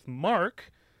month with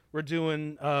Mark. We're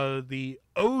doing the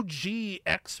OG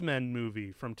X-Men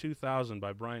movie from 2000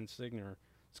 by Bryan Singer.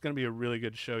 It's going to be a really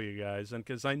good show, you guys. And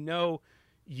because I know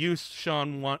you,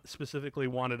 Sean, specifically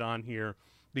wanted on here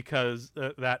because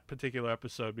that particular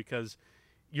episode, because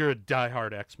you're a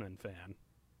diehard X-Men fan.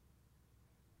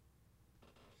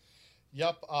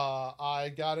 Yep,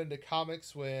 I got into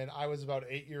comics when I was about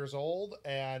 8 years old,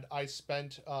 and I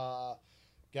spent, from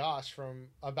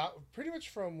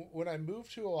when I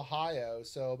moved to Ohio,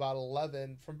 so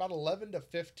from about 11 to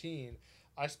 15,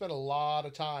 I spent a lot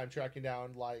of time tracking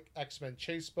down, like, X-Men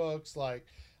chase books. Like,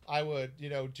 I would,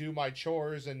 do my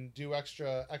chores and do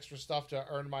extra stuff to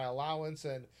earn my allowance,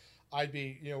 and I'd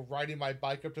be, riding my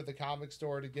bike up to the comic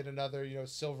store to get another,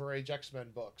 Silver Age X-Men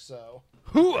book, so.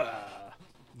 Hooah!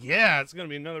 Yeah, it's going to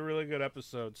be another really good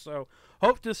episode. So,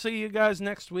 hope to see you guys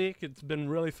next week. It's been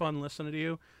really fun listening to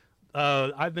you.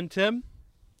 I've been Tim.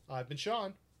 I've been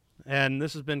Sean. And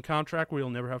this has been Contract, where you'll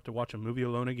never have to watch a movie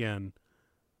alone again.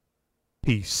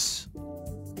 Peace.